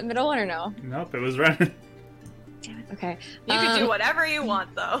this the middle one or no? Nope, it was Ren. Damn it. Okay. You can do whatever you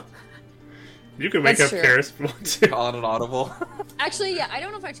want, though. You could wake That's up true. Karis if you want to. Calling an audible. Actually, yeah, I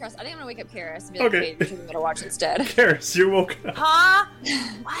don't know if I trust. I think I'm gonna wake up Karis and be like, Okay. okay, you're taking middle watch instead. Karis, you're woken up. Huh?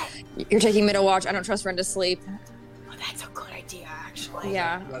 What? You're taking middle watch. I don't trust Ren to sleep. Oh, that's a good idea, actually.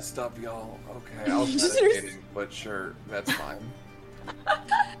 Yeah. Messed up, y'all. Okay, I was Just- meditating, but sure, that's fine.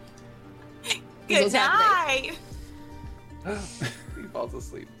 Good What's happening? night. He falls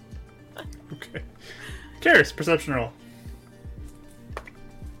asleep. Okay. Karis, perception roll.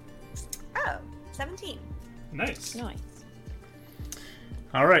 Oh, 17. Nice. Nice.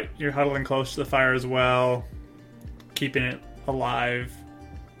 All right, you're huddling close to the fire as well, keeping it alive.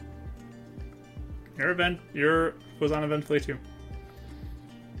 Your goes on eventfully too.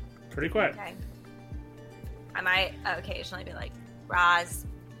 Pretty quiet. Okay. I might occasionally be like, Roz,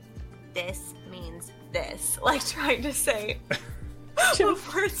 this means this. Like trying to say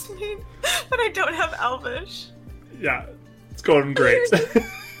what words mean, but I don't have Elvish. Yeah, it's going great.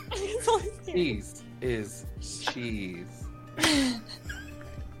 Cheese is cheese.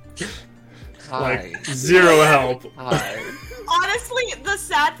 Hi. Like, zero help. Hi. Honestly, the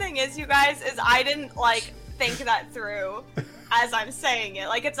sad thing is, you guys, is I didn't like think that through as I'm saying it.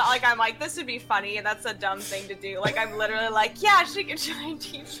 Like, it's not like I'm like, this would be funny, and that's a dumb thing to do. Like, I'm literally like, yeah, she could try and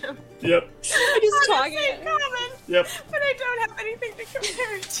teach him. Yep. Just talking. Common, Yep. but I don't have anything to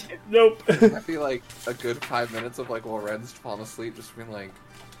compare it to. Nope. I feel like a good 5 minutes of like while Ren's falling asleep, just being like,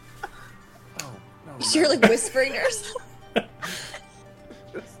 oh no. So you're like whispering to yourself.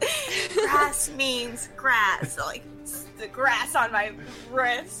 Grass means grass. So, like, the grass on my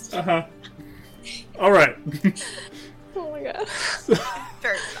wrist. Uh-huh. Alright. Oh my god.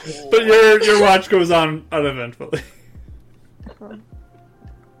 Sure. But your watch goes on uneventfully.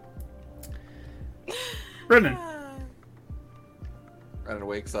 Brennan. Ren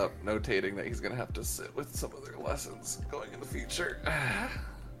wakes up notating that he's gonna have to sit with some of their lessons going in the future.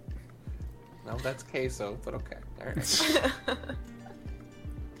 No, that's queso, but okay. Alright.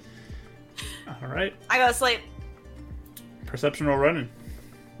 Alright. I go to sleep. Perception roll running.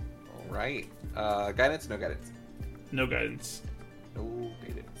 Alright. Guidance? No guidance. No guidance. No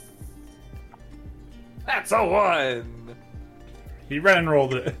guidance. That's a 1! He ran and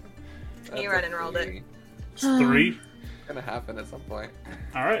rolled it. That's ran a and rolled it. 3. It's 3. It's gonna happen at some point.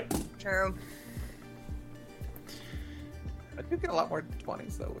 Alright. True. I do get a lot more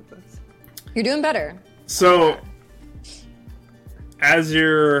 20s though with this. You're doing better. So, as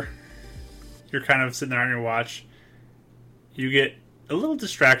you're kind of sitting there on your watch, you get a little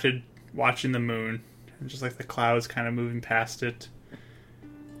distracted watching the moon, and just like the clouds kind of moving past it.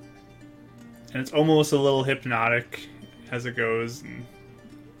 And it's almost a little hypnotic as it goes, and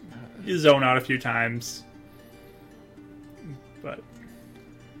you zone out a few times. But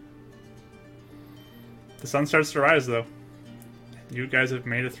the sun starts to rise, though. You guys have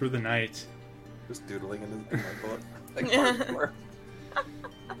made it through the night. Just doodling in my book. Like hardcore.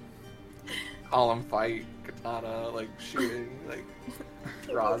 Column fight, katana, like shooting, like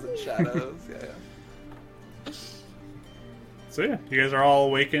draws and shadows. Yeah. So yeah, you guys are all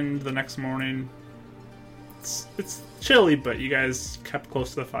awakened the next morning. It's chilly, but you guys kept close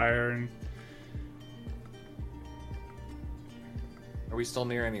to the fire, and Are we still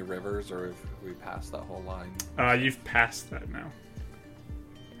near any rivers, or have we passed that whole line? you've passed that now.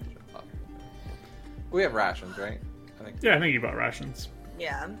 We have rations, right? I think. Yeah, I think you bought rations.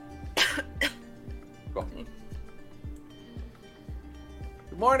 Yeah. Cool.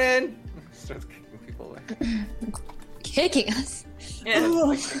 Good morning. Starts kicking people away. Kicking us. Yeah.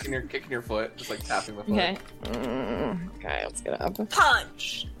 Like kicking your foot, just like tapping the foot. Okay. Okay, let's get up.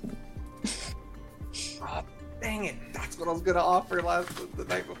 Punch. Oh, dang it! That's what I was gonna offer the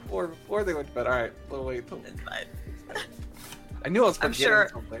night before they went to bed. All right, we'll wait till. It's fine. I knew I was I'm forgetting sure.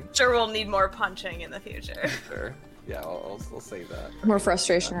 something. Sure, we'll need more punching in the future. Sure. Yeah, I'll save that. More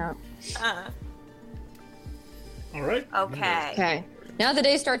frustration out. All right. Okay. Okay. Now the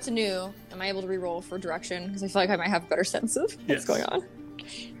day starts anew. Am I able to re-roll for direction? Because I feel like I might have a better sense of what's Yes. going on.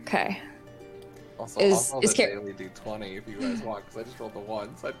 Okay. Also, Is- I'll roll is the Car- daily d20 if you guys want, because I just rolled the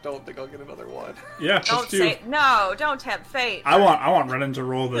 1, so I don't think I'll get another 1. Yeah, Don't let's do. say no. Don't tempt fate. I want Renan to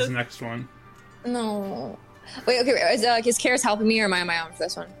roll this next one. No. Wait, okay. Is Karis helping me or am I on my own for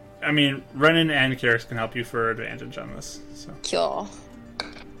this one? I mean, Renan and Karis can help you for advantage on this. So Cool.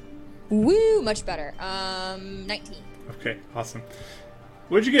 Woo, much better. 19. okay, awesome.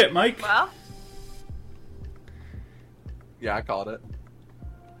 What'd you get, Mike? Well, Yeah, I called it.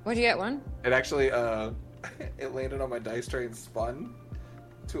 What'd you get, one? It actually, it landed on my dice tray and spun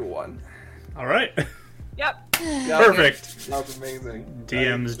to a 1. All right. yep. Yeah, Perfect. That was amazing.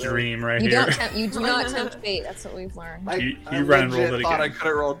 DM's dream right You here. you do not tempt fate. That's what we've learned. You I ran and legit rolled it thought again. I could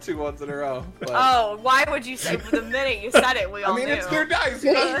have rolled 2 1s in a row. But... Oh, why would you say the minute you said it, we all I mean, knew? it's their dice.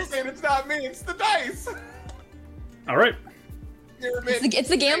 You guys are saying it's not me. It's the dice. All right. You're It's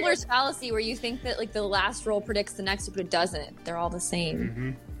the gambler's fallacy where you think that like the last roll predicts the next, but it doesn't. They're all the same.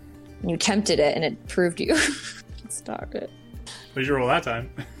 Mm-hmm. And you tempted it, and it proved you. Stop it. What did you roll that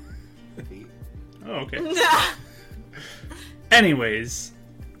time? Oh, okay. Nah. Anyways,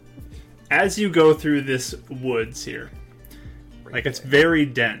 as you go through this woods here, like it's very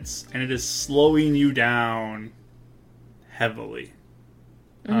dense and it is slowing you down heavily.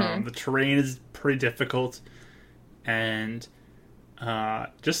 The terrain is pretty difficult, and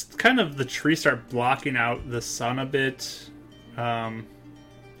just kind of the trees start blocking out the sun a bit.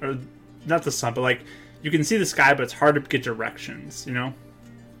 Or not the sun, but like you can see the sky, but it's hard to get directions, you know?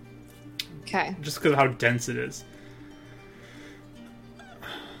 Okay. Just because of how dense it is.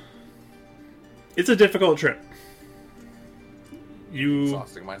 It's a difficult trip. You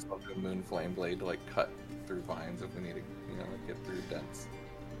Exhausting myself to a moon flame blade to like cut through vines if we need to, like get through dense.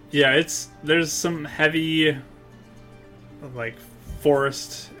 Yeah, there's some heavy, like,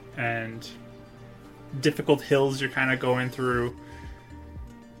 forest and difficult hills you're kind of going through.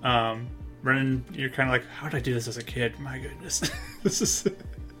 Brennan, you're kind of like, how did I do this as a kid? My goodness. This is...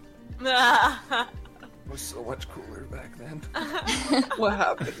 It was so much cooler back then. What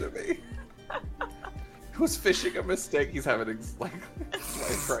happened to me? Was fishing a mistake? He's having like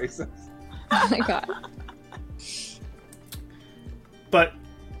life crisis. Oh my god. But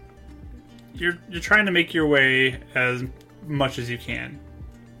you're trying to make your way as much as you can.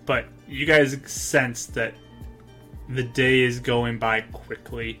 But you guys sense that the day is going by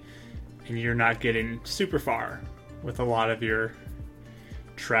quickly, and you're not getting super far with a lot of your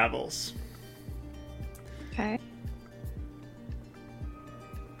travels. Okay.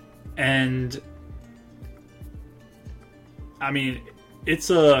 And I mean, it's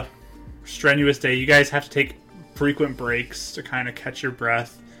a strenuous day. You guys have to take frequent breaks to kind of catch your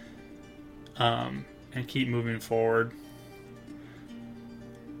breath, and keep moving forward.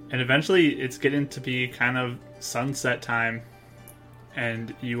 And eventually it's getting to be kind of sunset time,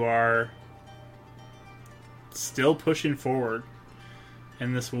 and you are still pushing forward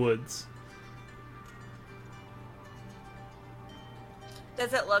in this woods.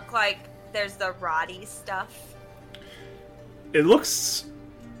 Does it look like there's the rotty stuff? It looks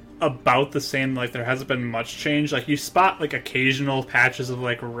about the same. Like, there hasn't been much change. Like, you spot like occasional patches of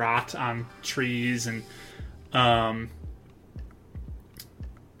like rot on trees, and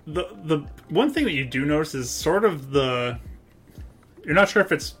the one thing that you do notice is sort of you're not sure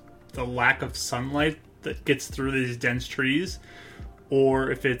if it's the lack of sunlight that gets through these dense trees,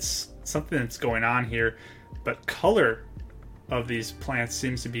 or if it's something that's going on here, but color of these plants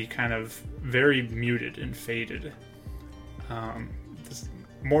seems to be kind of very muted and faded. This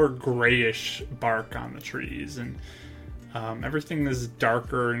more grayish bark on the trees, and everything is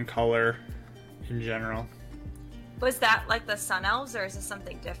darker in color in general. Was that like the Sun Elves, or is this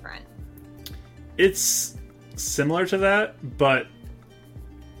something different? It's similar to that, but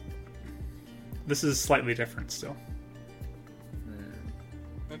this is slightly different still.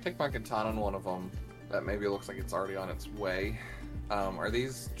 I'm gonna take my katana on one of them that maybe looks like it's already on its way. Are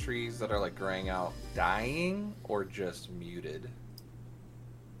these trees that are like graying out dying or just muted?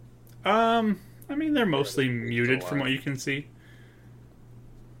 I mean, they're mostly muted from what you can see.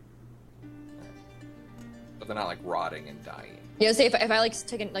 But they're not like rotting and dying. Yeah, say if I like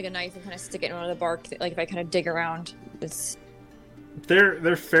take like a knife and kind of stick it in one of the bark, like if I kind of dig around, it's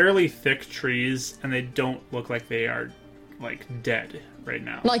They're fairly thick trees, and they don't look like they are like dead right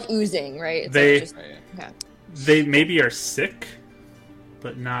now. not like oozing, right? It's They- like just, Right. okay. They maybe are sick,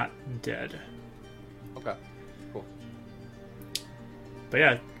 but not dead. Okay. Cool. But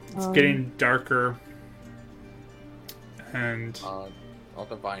yeah, it's getting darker, and I'll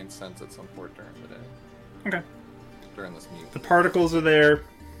divine sense at some point during the day. okay, During this mute. the particles are there,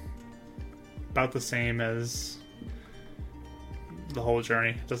 about the same as the whole journey.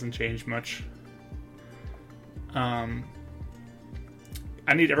 It doesn't change much.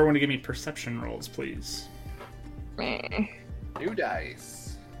 I need everyone to give me perception rolls, please. Meh. New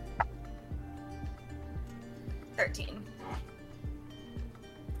dice. 13.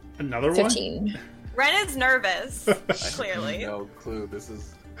 Another one? 15. Ren is nervous, I clearly. have no clue. This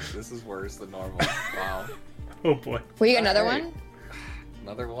is worse than normal. Wow. Oh boy. Will you get another Alright. one?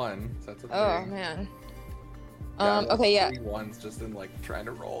 Another one. So that's a Oh three. man. Yeah, Okay, yeah. 3 ones just in like trying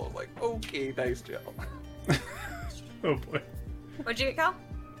to roll. I'm like, okay, dice Joe. Oh boy. What'd you get, Cal?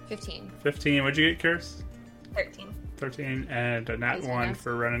 15. 15. What'd you get, Kirs? 13. 13, and a nat Easy 1 enough.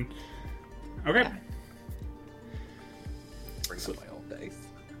 for running. Okay. Yeah. Bring up my old dice.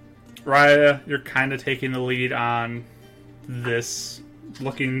 Raya, you're kind of taking the lead on this,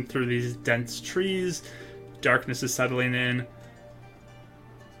 looking through these dense trees. Darkness is settling in.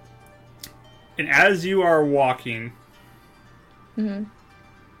 And as you are walking, Mm-hmm.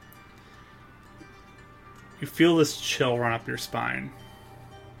 you feel this chill run up your spine.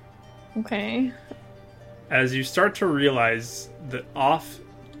 Okay. As you start to realize that off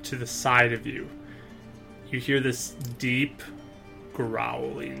to the side of you, you hear this deep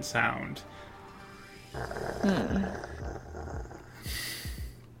growling sound.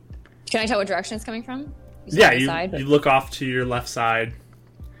 Can I tell what direction it's coming from? You said Yeah, the you, side, but- you look off to your left side,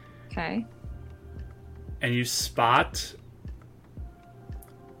 Okay. and you spot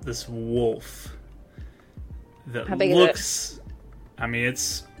this wolf that How big is looks, I mean,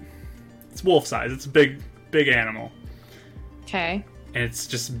 it's wolf size. It's a big animal, Okay. and it's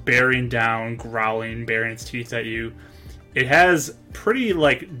just bearing down, growling, baring its teeth at you. It has pretty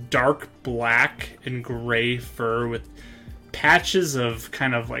like dark black and gray fur with patches of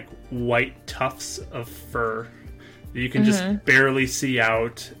kind of like white tufts of fur that you can just barely see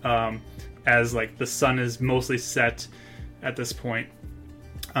out, as like the sun is mostly set at this point.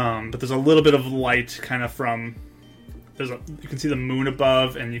 But there's a little bit of light kind of from you can see the moon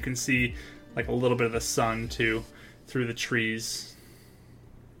above, and you can see like a little bit of the sun too through the trees.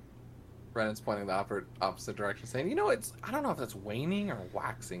 Brennan's pointing the opposite direction, saying, I don't know if that's waning or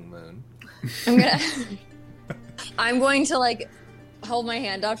waxing moon. I'm going to like hold my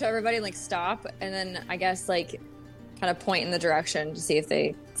hand up to everybody and like stop, and then I guess like kind of point in the direction to see if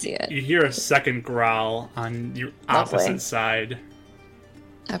they see it. You hear a second growl on your opposite side.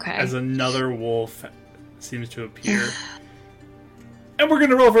 Okay. As another wolf seems to appear. And we're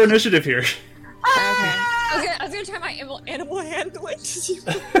gonna roll for initiative here. Okay. I was gonna try my animal handling to see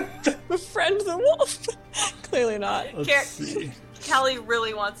if befriend the wolf. Clearly not. Let's see. Kelly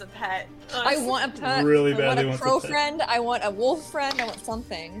really wants a pet. I want a pet. Really I badly want a wants a crow pet. friend. I want a wolf friend. I want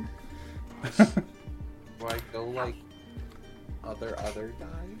something. Do I go like other guy?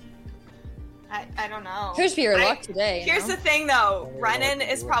 I don't know. Here's for your luck today. Here's the the thing, though. Oh, Renan what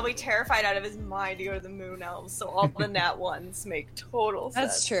is do it. probably terrified out of his mind to go to the Moon Elves, so all the nat ones make total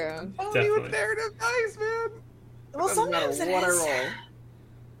sense. That's true. Oh, Definitely. you with narrative dice, man. Well, Doesn't matter sometimes it what I is. roll.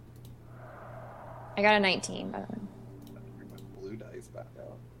 I got a 19, by the way. Bring my blue dice back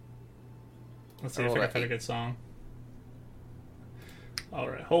out. Let's see I if I rolled can find a an good song.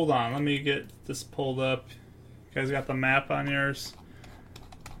 Alright, hold on. Let me get this pulled up. You guys got the map on yours?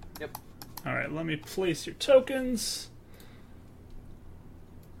 Yep. Alright, let me place your tokens.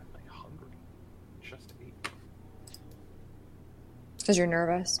 I'm like hungry. Just ate. Because you're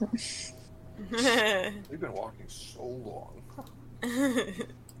nervous. We've been walking so long.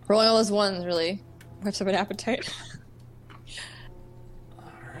 Rolling all those ones really whips up an appetite.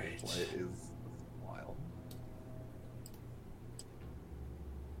 Alright. What is wild?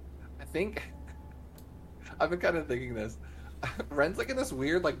 I think I've been kind of thinking this. Ren's like in this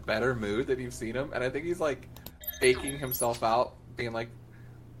weird, like better mood that you've seen him, and I think he's like faking himself out, being like,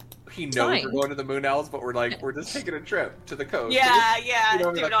 he knows Fine. we're going to the Moon Elves, but we're just taking a trip to the coast. yeah, You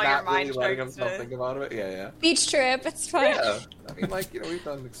know, doing like, all your not really mind letting tricks. himself think about it. Yeah. Beach trip, it's fine. Yeah. I mean, like, we've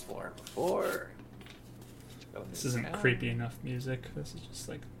done exploring before. This isn't creepy enough music. This is just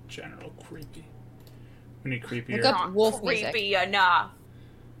like general creepy. We need creepier. Look up Not wolf creepy music. enough.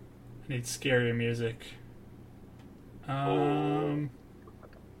 I need scarier music.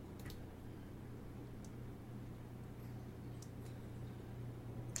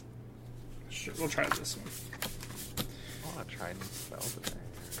 Sure, we'll try this one. I want to try new spells today.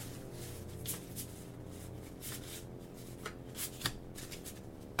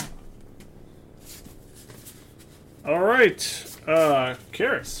 All right,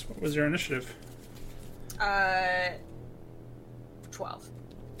 Karis, what was your initiative? 12.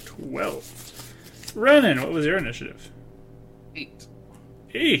 12. Renan, what was your initiative? 8.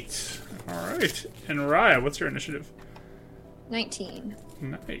 8. All right, and Raya, what's your initiative? 19.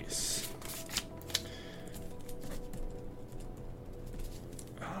 Nice.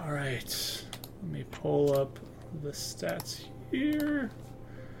 All right, let me pull up the stats here.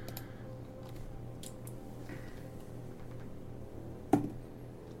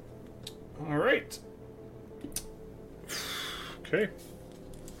 All right. Okay.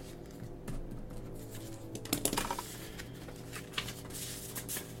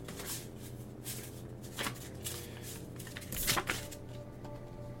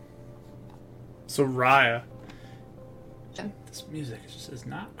 So Raya, Yeah. this music just is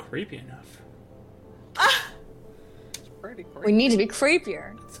not creepy enough. Pretty We great. need to be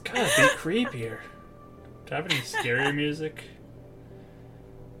creepier. It's gotta be creepier. Do I have any scary music?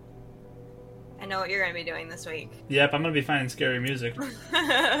 I know what you're going to be doing this week. Yep, I'm gonna be finding scary music.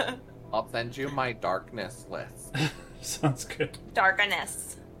 I'll send you my darkness list. Sounds good.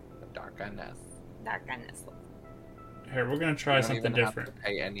 Darkness. Darkness. Darkness. Here, we're gonna try You don't something even different. have to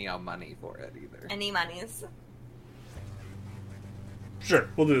pay any money for it either. Any monies. Sure,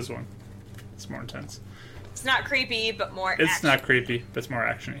 we'll do this one. It's more intense. It's not creepy, but more It's action. not creepy, but it's more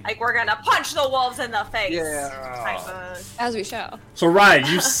actiony. Like, we're going to punch the wolves in the face. Yeah. Type of... As we shall. So, Raya,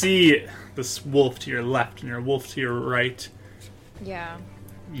 you see this wolf to your left and your wolf to your right. Yeah.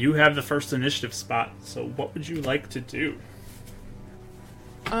 You have the first initiative spot, so what would you like to do?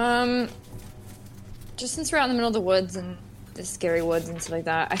 Just since we're out in the middle of the woods and the scary woods and stuff like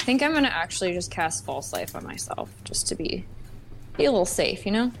that, I think I'm gonna actually just cast False Life on myself, just to be a little safe,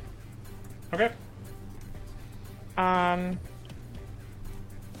 you know? Okay.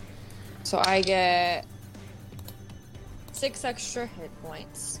 So I get 6 extra hit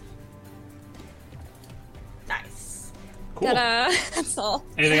points. Nice. Cool. Ta-da! That's all.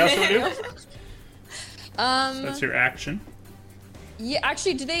 Anything else you want to do? Um, That's your action. yeah,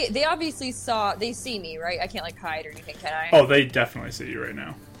 actually, do they obviously they see me, right? I can't, like, hide or anything, can I? Oh, they definitely see you right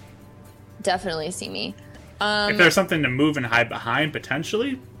now. Definitely see me. If there's something to move and hide behind,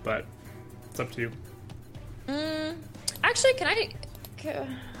 potentially, but it's up to you. Actually, I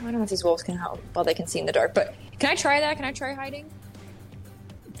don't know if these wolves can help while they can see in the dark, but can I try that? Can I try hiding?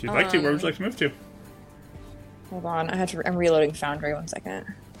 If you'd like to, where would you like to move to? Hold on, I'm reloading Foundry. 1 second.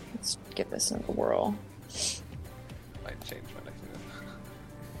 Let's give this a whirl. Might change my next move.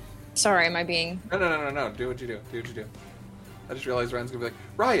 Sorry, am I being... No. Do what you do. Do what you do. I just realized Ren's gonna be like,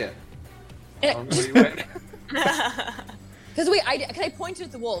 Riot! Eh. Oh, no, you went. Because wait, I pointed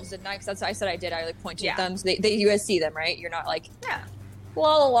at the wolves, didn't I? Because that's what I said I did. I like pointed at Yeah. them, so you guys see them, right? You're not like Yeah.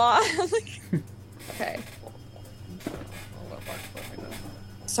 la la la. Okay. I'll let Mark let me know.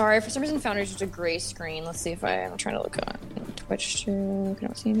 Sorry, for some reason Foundry's just a gray screen. Let's see if I'm trying to look on Twitch too. Can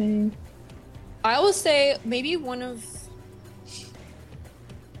I see anything? I will say maybe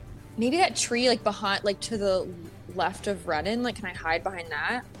maybe that tree like behind, like to the left of Redden. Like, can I hide behind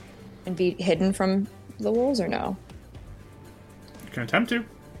that and be hidden from the wolves or no? You can attempt to.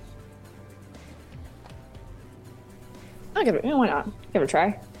 I'll give it. Why not? Give it a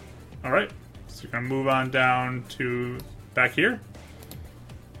try. All right. So you're gonna move on down to back here.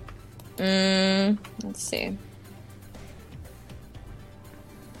 Let's see.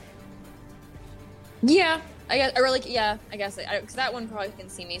 Yeah, I guess. Or like, yeah, I guess. Because that one probably can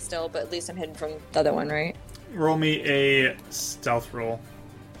see me still, but at least I'm hidden from the other one, right? Roll me a stealth roll.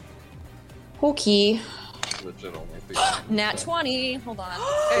 Okay. Legit only Nat 20. Hold on.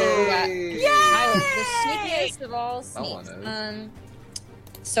 Hey! I was the sneakiest of all Someone sneaks. is.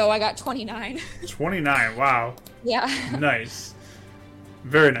 So I got 29. 29. Wow. Yeah. Nice.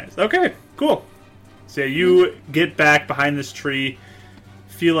 Very nice. Okay, cool. So yeah, you get back behind this tree.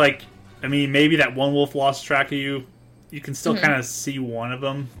 Feel like, I mean, maybe that one wolf lost track of you. You can still kind of see one of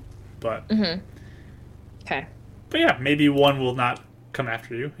them, but Okay. but yeah, maybe one will not come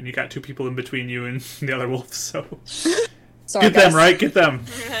after you, and you got two people in between you and the other wolf. So Sorry, get them guys. right. Get them.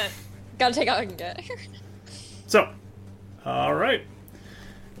 Gotta take out what I can get. So, all right.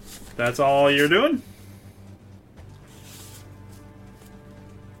 That's all you're doing.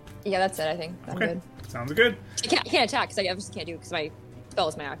 Yeah, that's it, I think. I'm Okay, good. sounds good. I can't attack because I obviously can't do it because my spell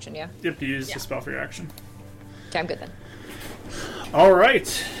is my action, yeah? Yep, you use the spell for your action. Okay, I'm good then. All right.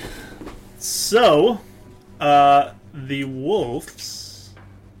 So, the wolves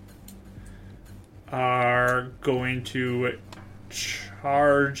are going to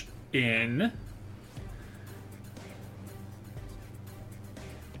charge in.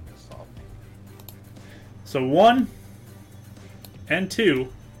 So 1 and 2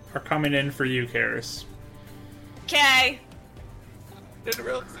 are coming in for you, Karis. Okay. Didn't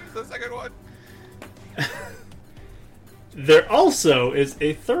realize there was a second one. There also is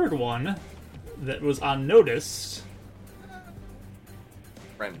a third one that was unnoticed.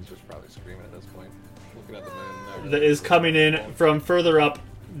 Brendan's just probably screaming at this point, looking at the moon. That is coming in from further up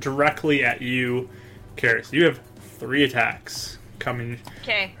directly at you, Karis. You have 3 attacks coming,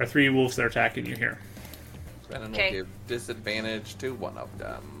 Okay. or 3 wolves that are attacking you here. Brendan Okay. will give disadvantage to one of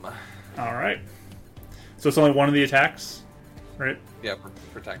them. All right. So it's only one of the attacks, right? Yeah, for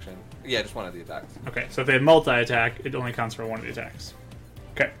protection. Yeah, just one of the attacks. Okay, so if they multi-attack, it only counts for one of the attacks.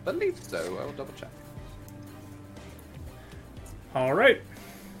 Okay. Believe so. I will double check. All right.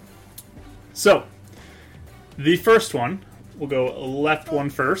 So, the first one, we'll go left one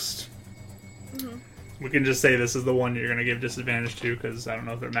first. We can just say this is the one you're going to give disadvantage to, because I don't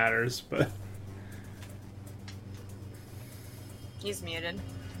know if it matters, but... He's muted.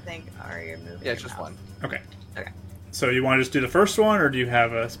 I think. Or you're moving. Yeah, it's your just mouse. one. Okay. Okay. So you want to just do the first one, or do you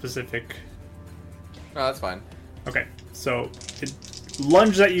have a specific... Oh, that's fine. Okay, so it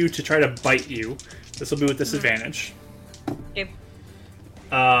lunges at you to try to bite you. This will be with disadvantage. Okay.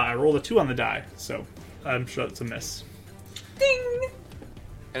 I rolled a 2 on the die, so I'm sure it's a miss. Ding.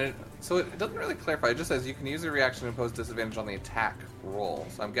 And so it doesn't really clarify. It just says you can use a reaction to impose disadvantage on the attack roll.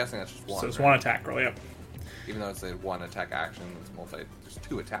 So I'm guessing that's just one. So it's right? one attack roll, yep. Even though it's a one attack action, it's there's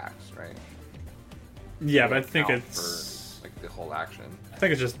 2 attacks, right? Yeah, but I Don't think count it's... for like the whole action. I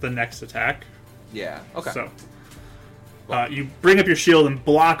think it's just the next attack. Yeah. Okay. So, you bring up your shield and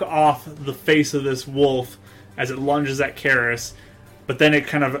block off the face of this wolf as it lunges at Karis, but then it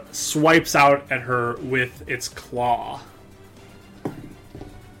kind of swipes out at her with its claw.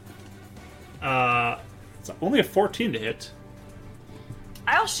 It's only a 14 to hit.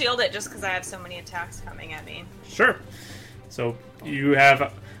 I'll shield it just because I have so many attacks coming at me. Sure. So you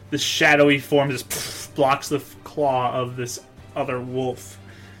have the shadowy form just blocks the claw of this other wolf.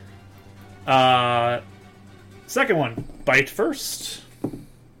 Second one, bite first.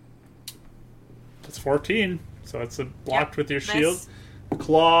 That's 14, so it's blocked with your Nice. shield.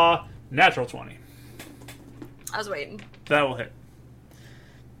 Claw, natural 20. I was waiting. That will hit.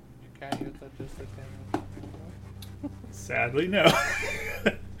 Can I use that just to damage? Sadly, no.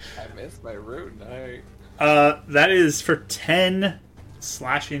 I missed my root. That is for 10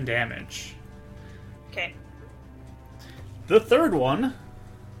 slashing damage. Okay. The third one,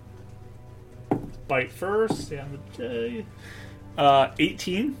 bite first, stay on the day.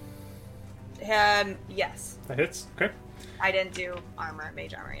 18. Yes. That hits. Okay. I didn't do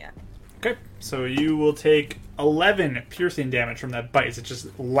mage armor yet. Okay. So you will take 11 piercing damage from that bite. It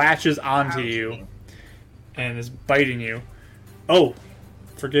just latches onto Ouch. you and is biting you. Oh,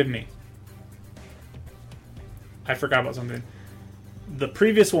 forgive me. I forgot about something. The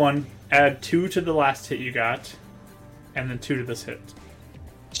previous one, add 2 to the last hit you got, and then 2 to this hit.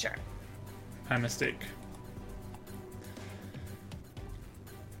 Sure. My mistake.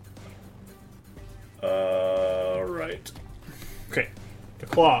 Right. Okay. The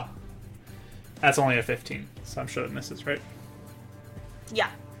claw. That's only a 15, so I'm sure it misses, right? Yeah.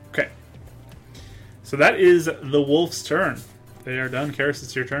 Okay. So that is the wolf's turn. They are done. Karis,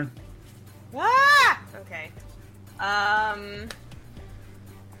 it's your turn. Ah! Okay.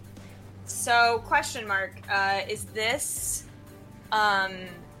 So, question mark. Is this, actually,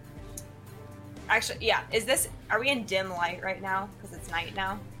 yeah, is this, are we in dim light right now? Because it's night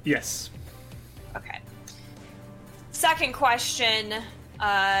now? Yes. Okay. Second question,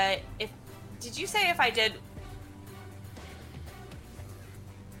 did you say if I did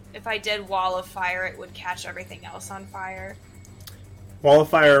wall of fire, it would catch everything else on fire? Wall of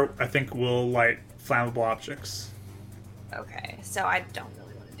fire, I think, will light flammable objects. Okay, so I don't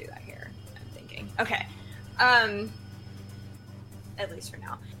really want to do that here, I'm thinking. Okay. At least for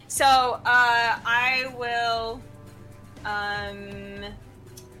now. So, I will,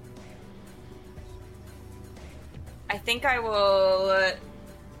 I think I will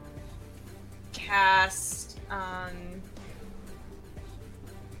cast,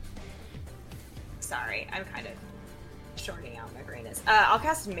 sorry, I'm kind of shorting out my brain. I'll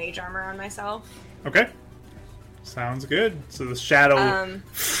cast mage armor on myself. Okay. Sounds good. So the shadow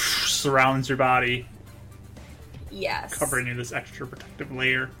surrounds your body, Yes. covering you this extra protective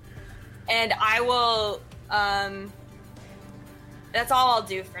layer. And I will, that's all I'll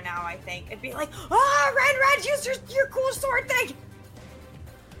do for now, I think. It'd be like, Red, use your cool sword thing!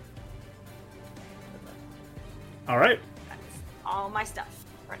 All right. That's all my stuff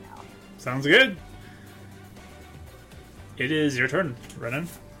for now. Sounds good. It is your turn, Renan.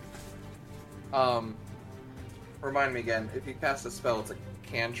 Remind me again, if you cast a spell, it's a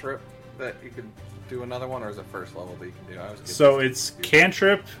cantrip that you could do another one, or is it first level that you can do? I always get So these it's confused.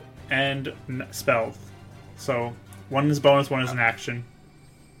 cantrip and spell. So one is bonus, one is an action.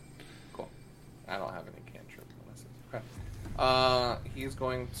 Cool. I don't have any cantrip bonuses. Okay. He's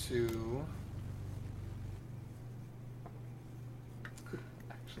going to.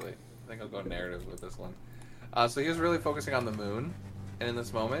 Actually, I think I'll go narrative with this one. So he was really focusing on the moon, and in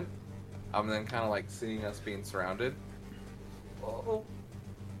this moment, I'm then kind of like seeing us being surrounded. Oh,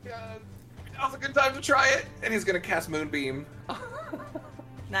 God. Now's a good time to try it! And he's gonna cast Moonbeam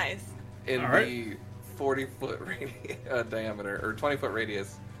Nice. in All right. the 40-foot diameter, or 20-foot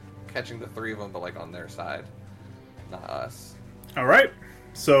radius, catching the 3 of them, but like on their side, not us. All right.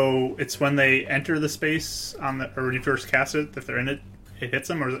 So it's when they enter the space or when you first cast it, if they're in it, it hits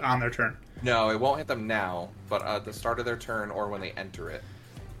them, or is it on their turn? No, it won't hit them now, but at the start of their turn or when they enter it.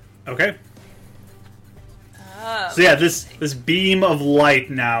 Okay. Oh. So yeah, this beam of light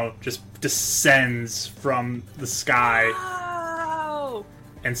now just descends from the sky Oh!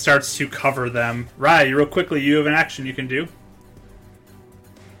 and starts to cover them. Right, real quickly, you have an action you can do.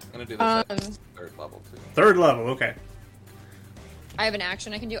 I'm gonna do this at 3rd level too. 3rd level, okay. I have an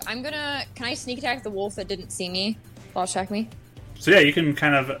action I can do. Can I sneak attack the wolf that didn't see me? While check me. So yeah, you can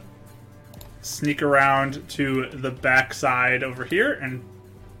kind of sneak around to the back side over here and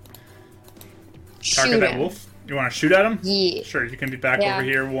target Shoot that him. wolf. You want to shoot at him? Yeah. Sure, you can be back Yeah. over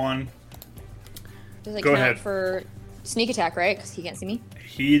here. One. Does it Go count ahead. for sneak attack, right? Because he can't see me.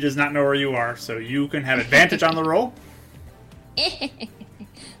 He does not know where you are, so you can have advantage on the roll. Okay,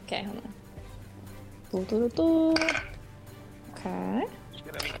 hold on. Do. Okay.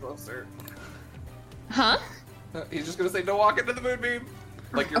 Get him closer. Huh? He's just gonna say, "Don't walk into the moonbeam."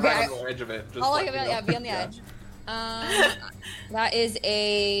 Like you're Okay, right on the edge of it. Just I'll let like me know. yeah, be on the edge. That is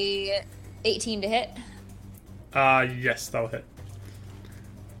a 18 to hit. Yes, that'll hit.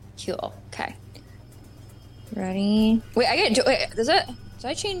 Cool. Okay. Ready? Wait, I get. Wait, does it? Did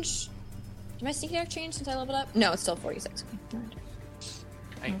I change? Did my sneak attack change since I leveled up? No, it's still 46. Okay.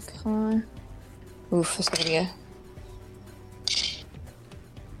 Nice. Okay. Oof, that's gonna be a.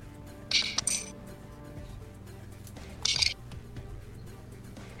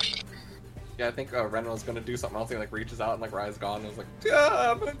 Yeah, I think Ren was gonna do something else. He like reaches out and like Rye's gone. And was like,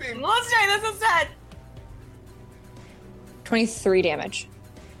 yeah, Moonbeam. Let's try this instead. 23 damage.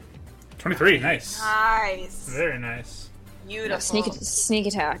 23, nice. Nice. Very nice. Beautiful. Sneak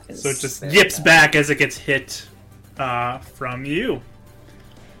attack. Is... So it just yips back as it gets hit from you.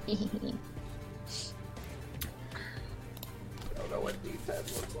 I don't know what D10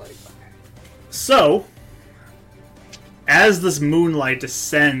 looks like. So, as this moonlight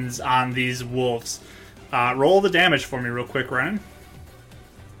descends on these wolves, roll the damage for me real quick, Ryan.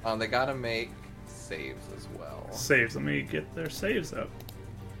 They gotta make saves as well. Saves. Let me get their saves up.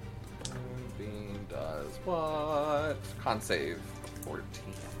 Moonbeam does what? Con save 14.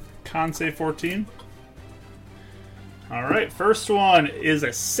 Con save 14. Alright, first one is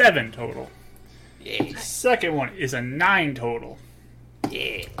a 7 total. Yeah. Second one is a 9 total.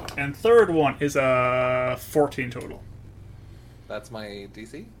 Yeah. And third one is a 14 total. That's my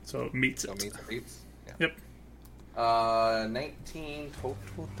DC. So it meets So it. meets beats. Yeah. Yep. 19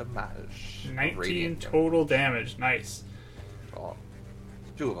 total damage. 19 Radiant total damage. Nice. damage.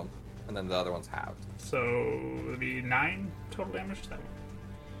 2 of them, and then the other one's halved. So it'll be 9 total damage to that one.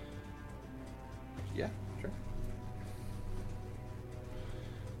 Yeah, sure.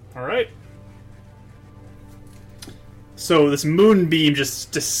 Alright. So this moonbeam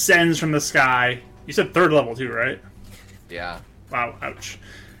just descends from the sky. You said 3rd level too, right? Yeah. Wow, ouch.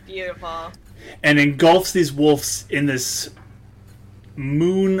 Beautiful. And engulfs these wolves in this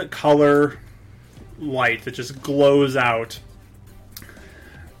moon color light that just glows out.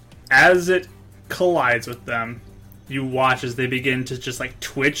 As it collides with them, you watch as they begin to just like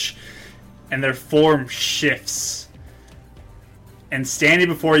twitch and their form shifts. And standing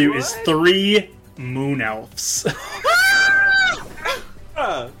before you is 3 moon elves.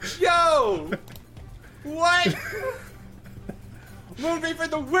 Yo! What? Moonbeam for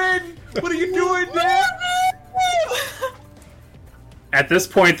the win! What are you doing, man? At this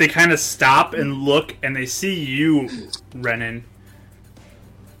point, they kind of stop and look, and they see you, Renan.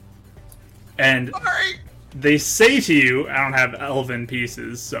 And Sorry. they say to you, I don't have elven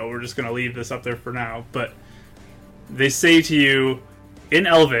pieces, so we're just going to leave this up there for now, but they say to you in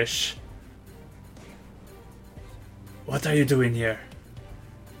Elvish, "What are you doing here?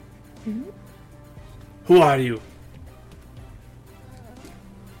 Who are you?"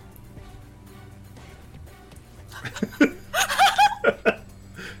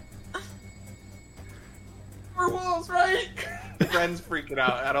 We're wolves, right? Ren's freaking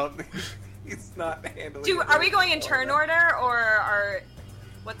out. I don't think he's not handling it. Are we going in well turn enough. order or are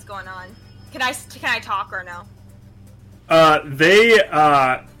what's going on? Can I talk or no? They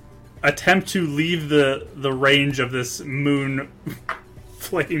attempt to leave the range of this moon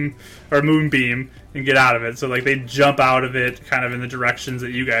flame or moonbeam and get out of it. So like they jump out of it, kind of in the directions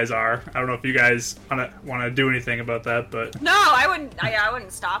that you guys are. I don't know if you guys want to do anything about that, but No, I wouldn't. I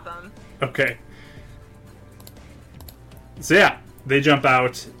wouldn't stop him. okay. So yeah, they jump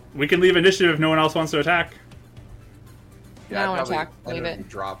out. We can leave initiative if no one else wants to attack. I don't I'd wanna probably attack. end Leave up it.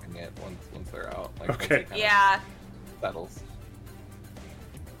 dropping it once they're out. Like, Okay. Once it kinda Yeah, settles.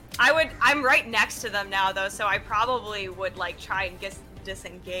 I would. I'm right next to them now though, so I probably would like try and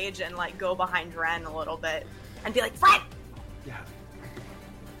disengage and like go behind Ren a little bit and be like, "Ren, Yeah.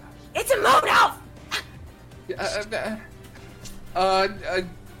 it's a moon elf."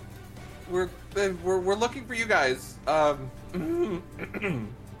 We're looking for you guys.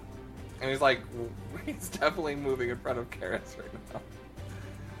 And he's like, he's definitely moving in front of Karis right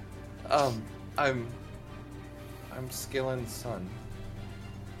now. I'm Skillen's son.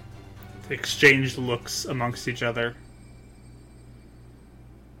 They exchange looks amongst each other.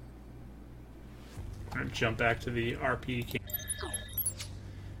 I'm gonna jump back to the RP.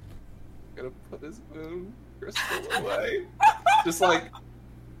 Gonna put his moon crystal away. Just like,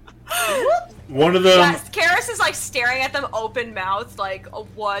 One of them, Yes, Karis is like staring at them open mouthed, like, oh,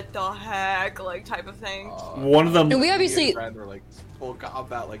 "What the heck?" like type of thing. one of them, And we me and obviously. Ren were like full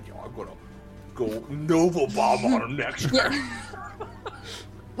combat, like, yo, I'm gonna go Nova Bomb on him next turn.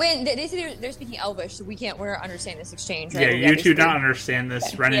 When they say they're speaking Elvish, so we're not understanding this exchange, right? yeah, We you two obviously- don't understand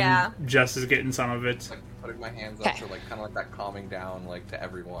this. Renan Yeah. just is getting some of it. Like putting my hands up Okay. for like kind of like that calming down, like to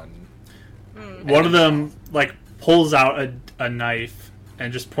everyone. One of them like pulls out a knife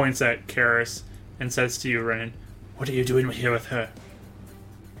and just points at Karis and says to you, Renan, "What are you doing here with her?"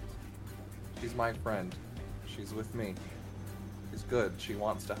 She's my friend. She's with me. She's good. She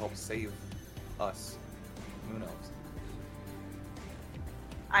wants to help save us. Moon elves.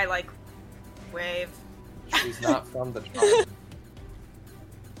 I like wave. She's not from the tribe.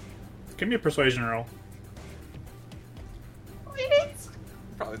 Give me a persuasion roll.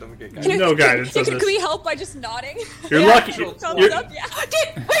 Probably doesn't get There's no guidance on Can this. we help by just nodding? You're lucky. Thumbs You're, up, yeah.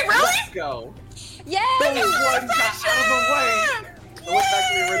 Wait, really? Let's go. Yay! Those ones got out of the way. I went back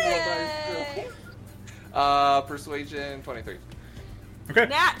to the original dice. Too. Persuasion 23. okay.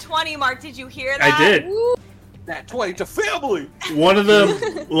 Nat 20, Mark, did you hear that? I did. Woo. That 20 to family. One of them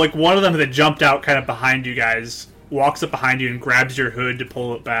that jumped out kind of behind you guys, walks up behind you and grabs your hood to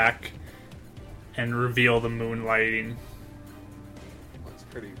pull it back and reveal the moonlighting. Looks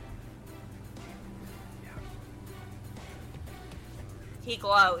pretty. He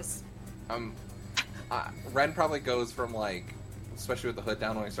glows. Ren probably goes from like, especially with the hood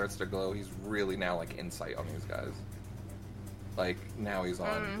down when he starts to glow, he's really now like insight on these guys. Like now he's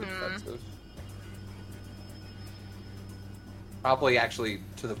on the defensive. Probably actually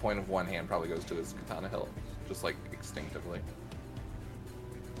to the point of one hand probably goes to his katana hilt, just like instinctively.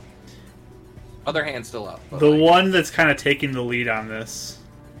 Other hand still up. But The like, one that's kind of taking the lead on this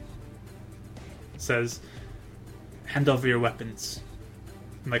says, "Hand over your weapons."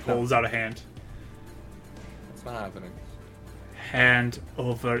 And like holds out a hand. It's not happening. Hand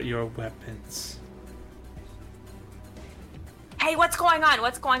over your weapons. Hey, what's going on?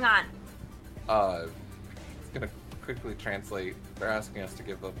 What's going on? It's gonna quickly translate. They're asking us to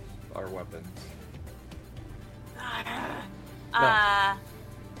give up our weapons.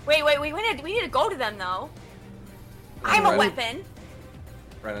 Wait, we need to go to them though. I'm a Ren- weapon.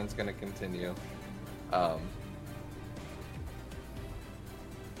 Renan's gonna continue.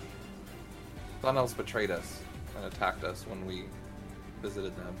 Sun Elves betrayed us and attacked us when we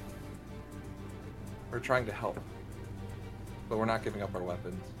visited them. We're trying to help, but we're not giving up our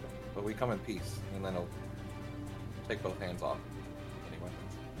weapons. But we come in peace, and then I'll take both hands off any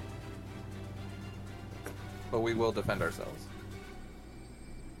weapons. But we will defend ourselves.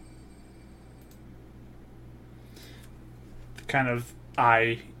 Kind of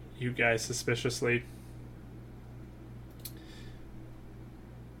eye you guys suspiciously.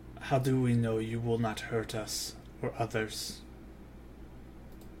 How do we know you will not hurt us or others?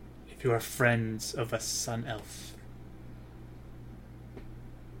 If you are friends of a sun elf.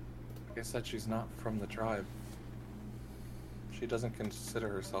 Like I said, she's not from the tribe. She doesn't consider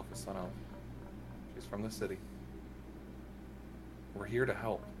herself a Sun Elf. She's from the city. We're here to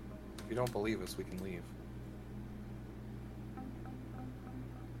help. If you don't believe us, we can leave.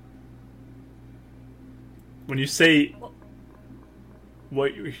 When you say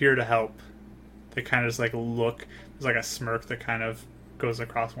what you're here to help, they kind of just like look. There's like a smirk that kind of goes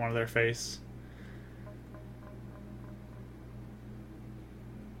across one of their face.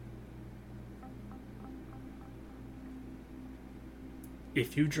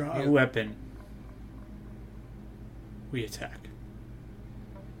 If you draw Yeah. a weapon, we attack.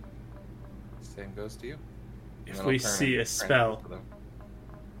 Same goes to you. And If then we I'll turn see and a spell, to them.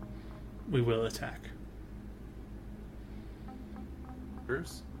 we will attack.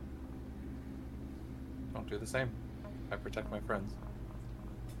 Bruce, don't do the same. I protect my friends.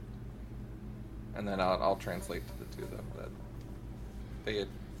 And then I'll translate to the two of them that they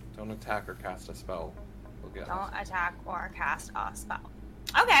don't attack or cast a spell. We'll get Don't us. attack or cast a spell.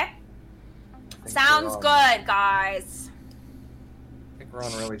 Okay. I think Sounds we're on- good, guys. I think we're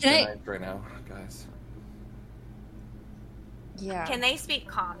on really Can thin ice right now, guys. Yeah. Can they speak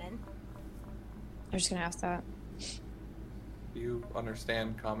common? I'm just gonna ask that. Do you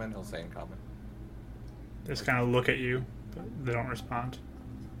understand common? He'll say in common. They just kind of look at you, but they don't respond.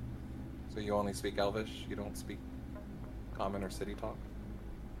 So you only speak Elvish? You don't speak common or city talk?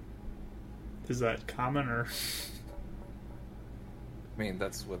 Is that common, or I mean,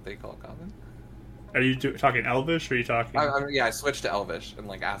 that's what they call common. are you talking Elvish, or are you talking? Yeah, I switched to Elvish and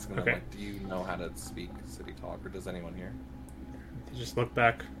like asking them, Okay. like, do you know how to speak city talk, or does anyone here? They just look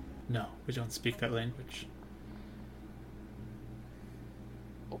back. No, we don't speak that language.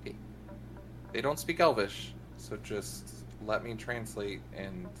 Okay. They don't speak Elvish, so just let me translate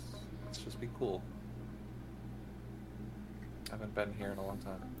and let's just be cool. I haven't been here in a long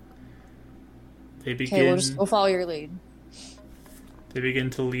time. They Okay, begin. we'll follow your lead. They begin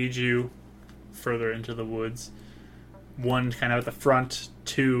to lead you further into the woods. One kind of at the front,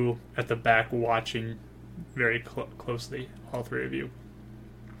 two at the back, watching very closely. All three of you,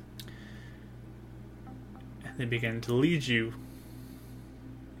 and they begin to lead you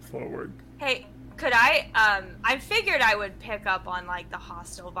forward. Hey, Could I figured I would pick up on, like, the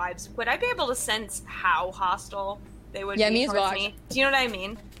hostile vibes. Would I be able to sense how hostile they would Yeah, be me as towards well. me? Do you know what I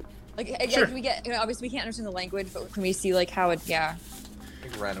mean? Like, Sure. we get, obviously we can't understand the language, but can we see like how it? Yeah. I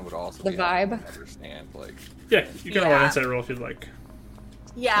think Ren would also The be able to vibe. understand, like, Yeah, you can roll an Yeah. insight roll if you'd like.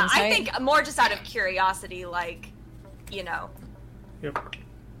 Yeah, I Insight? think more just out of curiosity, like, you know. Yep.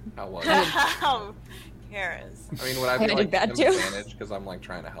 how was it? Oh, Karis. I mean, would I I be did like bad giving too. advantage because I'm like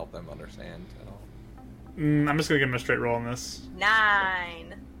trying to help them understand at all? I'm just gonna give him a straight roll on this.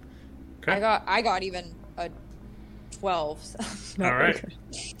 9. Okay. I got even a 12. So All right.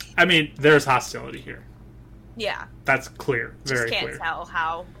 I mean, there's hostility here. Yeah, That's clear. just Very can't clear. tell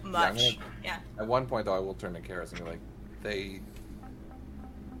how much. gonna- Yeah. At one point, though, I will turn to Karis and be like, they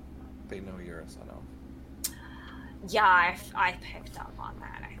know you're a son elf. Yeah, I picked up on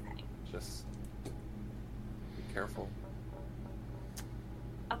that, I think. Just be careful.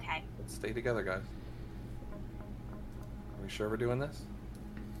 Okay. Let's stay together, guys. Are we sure we're doing this?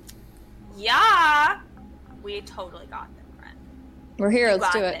 Yeah! We totally got this, friend. we're here. You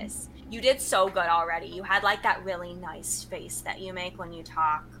Let's got do it. this. You did so good already. You had, like, that really nice face that you make when you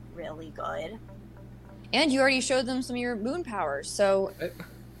talk really good. And you already showed them some of your moon powers, so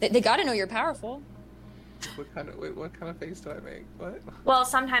they got to know you're powerful. What kind of face do I make? What? Well,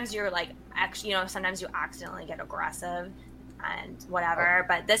 sometimes you're, like, actually, you know, sometimes you accidentally get aggressive and whatever,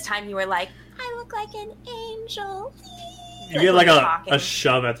 but this time you were like, I look like an angel. You get like when a you're talking.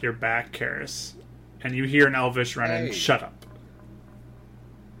 shove at your back, Karis, and you hear an Elvish Renan, Hey. "Shut up."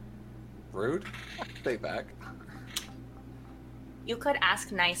 Rude? Stay back. You could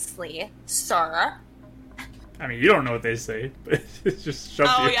ask nicely, sir. I mean, you don't know what they say, but it's just shoved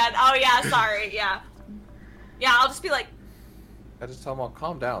you. Oh yeah, sorry, yeah. Yeah, I'll just be like, I just tell them all,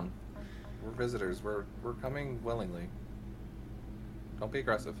 calm down. We're visitors. We're coming willingly. Don't be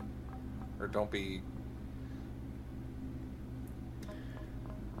aggressive, or don't be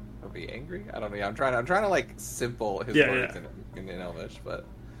angry. I don't know. I'm trying to like simple his Yeah, words yeah. in Elvish, but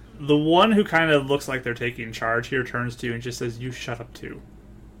The one who kind of looks like they're taking charge here turns to you and just says, "You shut up too."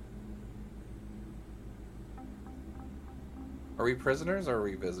 are we prisoners or are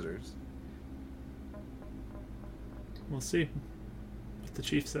we visitors? We'll see what the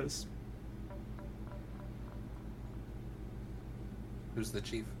chief says. Who's the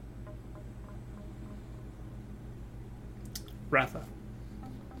chief? Ratha.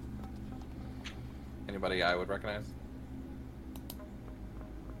 Anybody I would recognize?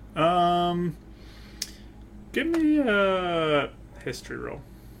 Give me a history roll.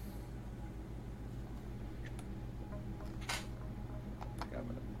 Got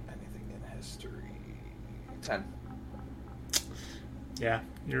anything in history? 10. Yeah,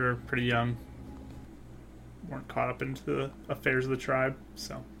 you're pretty young. Weren't caught up into the affairs of the tribe,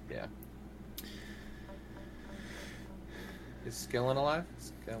 so. Yeah. Is Skillen alive?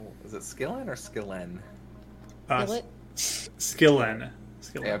 Is it Skillen or Skillen? Skillet? Skillen.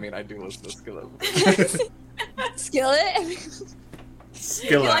 Yeah, I mean, I do listen to Skillen. Skillet?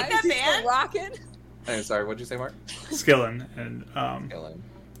 Skillen. You like that He's band? still rocking? I'm sorry, what'd you say, Mark? Skillen. And Skillen.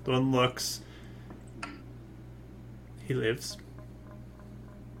 the one looks. He lives.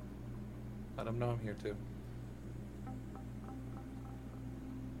 Let him know I'm here too.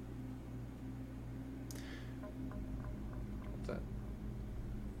 What's that?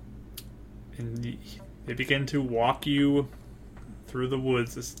 And they begin to walk you through the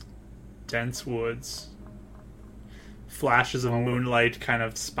woods, this dense woods. Flashes of moonlight kind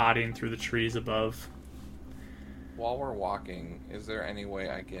of spotting through the trees above. While we're walking, is there any way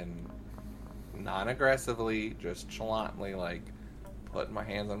I can non-aggressively, just chalantly, like, put my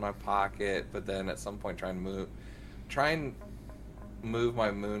hands in my pocket, but then at some point try and move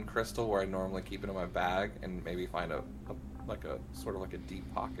my moon crystal where I normally keep it in my bag, and maybe find a sort of like a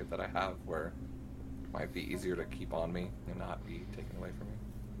deep pocket that I have where it might be easier to keep on me and not be taken away from me.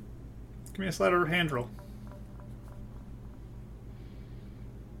 Give me a sleight of hand roll.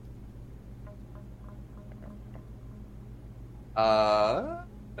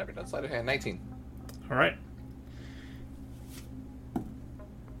 Never done sleight of hand. 19. All right.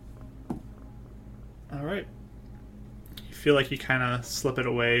 All right. You feel like you kind of slip it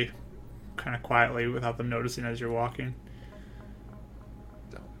away, kind of quietly, without them noticing as you're walking.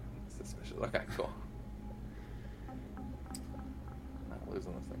 Don't. Suspicious. Okay, cool. Not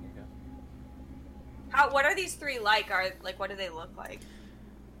losing this thing again. what are these three like? What do they look like?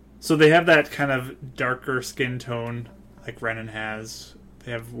 So they have that kind of darker skin tone, like Renan has.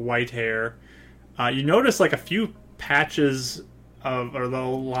 They have white hair. You notice like a few patches of or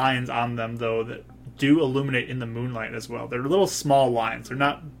little lines on them though that do illuminate in the moonlight as well. They're little small lines. They're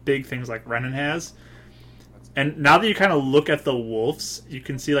not big things like Renan has. And now that you kind of look at the wolves, you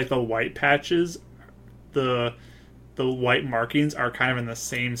can see like the white patches, the white markings are kind of in the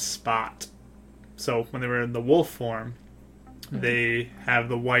same spot. So when they were in the wolf form, they have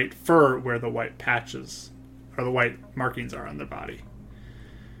the white fur where the white patches or the white markings are on their body.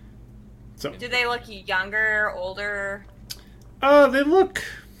 So Do they look younger, older? they look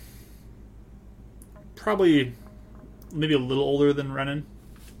probably maybe a little older than Renan.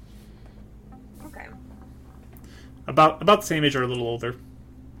 Okay. About the same age or a little older.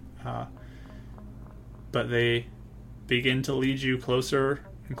 But they begin to lead you closer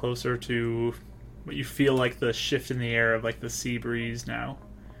and closer to what you feel like the shift in the air of like the sea breeze now.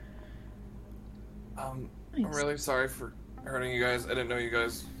 I'm really sorry for hurting you guys. I didn't know you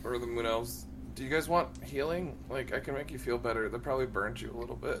guys were the Moon Elves. Do you guys want healing? Like, I can make you feel better. That probably burned you a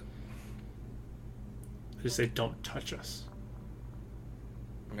little bit. I just say, don't touch us.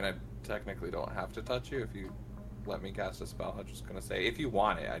 I mean, I technically don't have to touch you if you let me cast a spell. I'm just gonna say, if you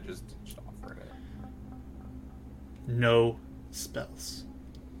want it, I just offered it. No spells.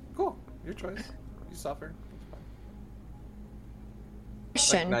 Cool. Your choice. You suffer. It's fine.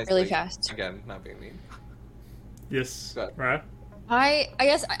 Question, Like, really nicely. fast. Again, not being mean. Yes, Go ahead. right? I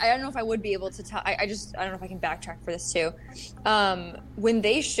guess I don't know if I would be able to tell. I don't know if I can backtrack for this too. When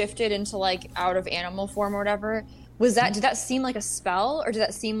they shifted into like out of animal form or whatever, did that seem like a spell or did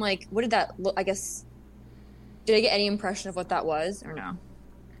that seem like, what did that look? I guess, did I get any impression of what that was or no?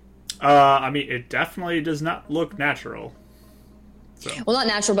 I mean, it definitely does not look natural. So Well, not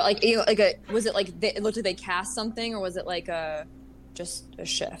natural, but like, you know, was it like it looked like they cast something or was it like just a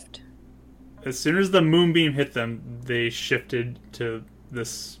shift? as soon as the moonbeam hit them, they shifted to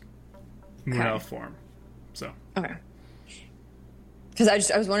this moon Okay. elf form. So Okay. Because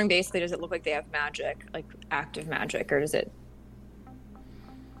I was wondering, basically, does it look like they have magic, like active magic, or does it,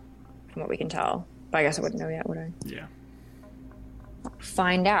 from what we can tell? But I guess I wouldn't know yet, would I? yeah.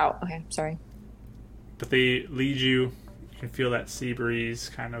 Find out. Okay, sorry. But they lead you. You can feel that sea breeze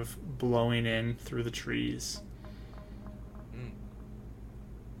kind of blowing in through the trees.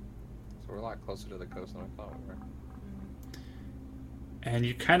 So we're a lot closer to the coast than I thought we were. And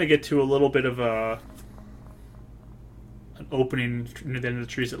you kind of get to a little bit of an opening near the end of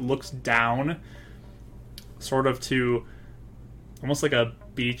the trees. It looks down, sort of to almost like a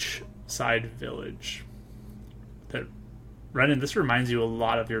beachside village. That, Renan, this reminds you a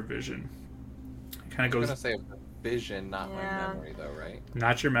lot of your vision. It kind I'm of gonna goes, say vision, not Yeah. my memory, though, right?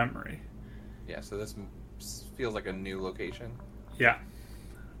 not your memory. Yeah. So this feels like a new location. Yeah.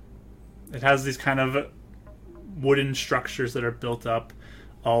 It has these kind of wooden structures that are built up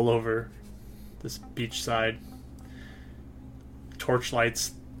all over this beachside.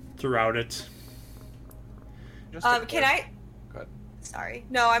 Torchlights throughout it. Just to Can clar- I? Go ahead. Sorry.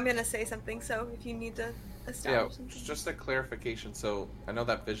 No, I'm gonna say something. So if you need to Yeah, establish something. just a clarification. So I know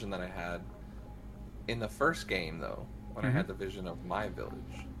that vision that I had in the first game, though, when I had the vision of my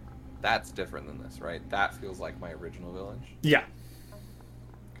village, that's different than this, right? That feels like my original village. Yeah.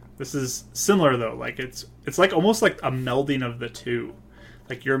 This is similar though. Like it's like almost like a melding of the two.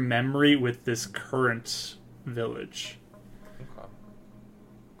 Like your memory with this current village. Okay.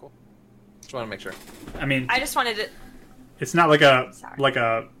 Cool. Just want to make sure. I mean, I just wanted to. it's not like a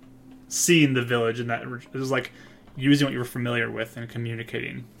Sorry. seeing the village and that it was like using what you were familiar with and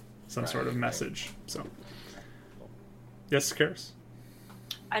communicating some sort of Right, right. message. So yes, Karis.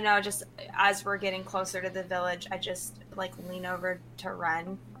 I know. Just as we're getting closer to the village, I just like lean over to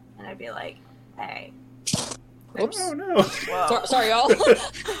Ren, and I'd be like, "Hey, Oops. Oh no. whoa, Sorry, y'all.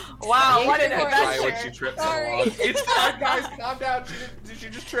 wow, what an Why would she adventure!" trip so Sorry. long? It's fine, guys. Calm down. She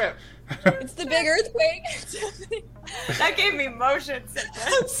just tripped. It's the big earthquake. That gave me motion I'm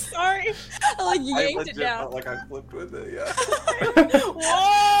sickness. sorry. I like I yanked legit it down. felt like I flipped with it. Yeah. A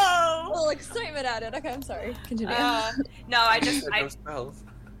Whoa! little excitement at it. Okay, I'm sorry. Continue. No, I just No spells.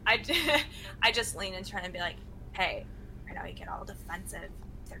 I just lean into her and be like, "Hey, I know you get all defensive.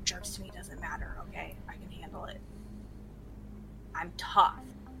 They're jerks to me. Doesn't matter. Okay, I can handle it. I'm tough.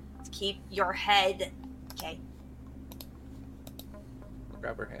 Keep your head. Okay,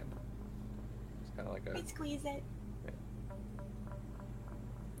 Grab her hand. It's kind of like a. I squeeze it.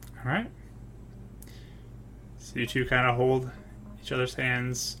 All right. So you two kind of hold each other's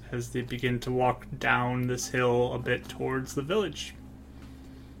hands as they begin to walk down this hill a bit towards the village.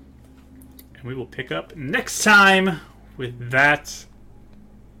 And we will pick up next time with that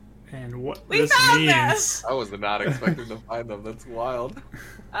and what We this found means. I was not expecting to find them. That's wild.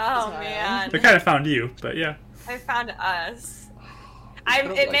 Oh Sorry. man, They kind of found you, but yeah. I found us.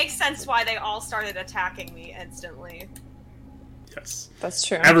 It makes sense why they all started attacking me instantly. Yes. That's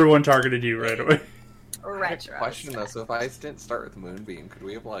true. Everyone targeted you right away. Retro. Question though, so if I didn't start with Moonbeam, could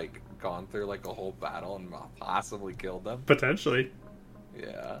we have like gone through like a whole battle and possibly killed them? Potentially.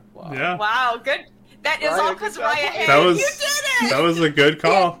 Yeah. Wow. Yeah. Wow, good. That is Raya, all good because job. Raya hated. That was You did it. that was a good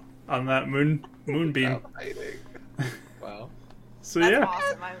call on that moonbeam. Fascinating. Wow. So That's yeah.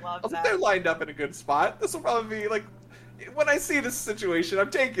 awesome. I love I think they're that. lined up in a good spot. This will probably be like, when I see this situation, I'm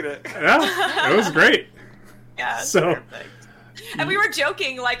taking it. Yeah. It was great. Yeah, it's So- perfect. And we were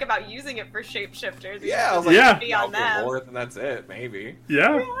joking like about using it for shapeshifters. Yeah, I was like, Yeah. Be on them. more than that's it, maybe.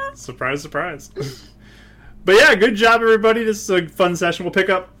 Yeah. Surprise, surprise. But yeah, good job, everybody. This is a fun session. We'll pick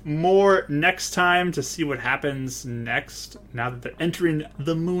up more next time to see what happens next now that they're entering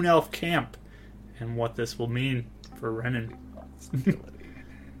the Moon Elf camp and what this will mean for Renan.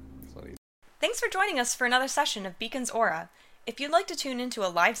 Thanks for joining us for another session of Beacon's Aura. If you'd like to tune into a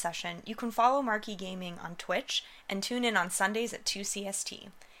live session, you can follow Marquee Gaming on Twitch and tune in on Sundays at 2 CST.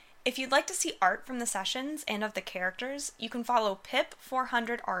 If you'd like to see art from the sessions and of the characters, you can follow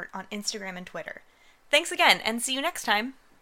Pip400art on Instagram and Twitter. Thanks again, and see you next time!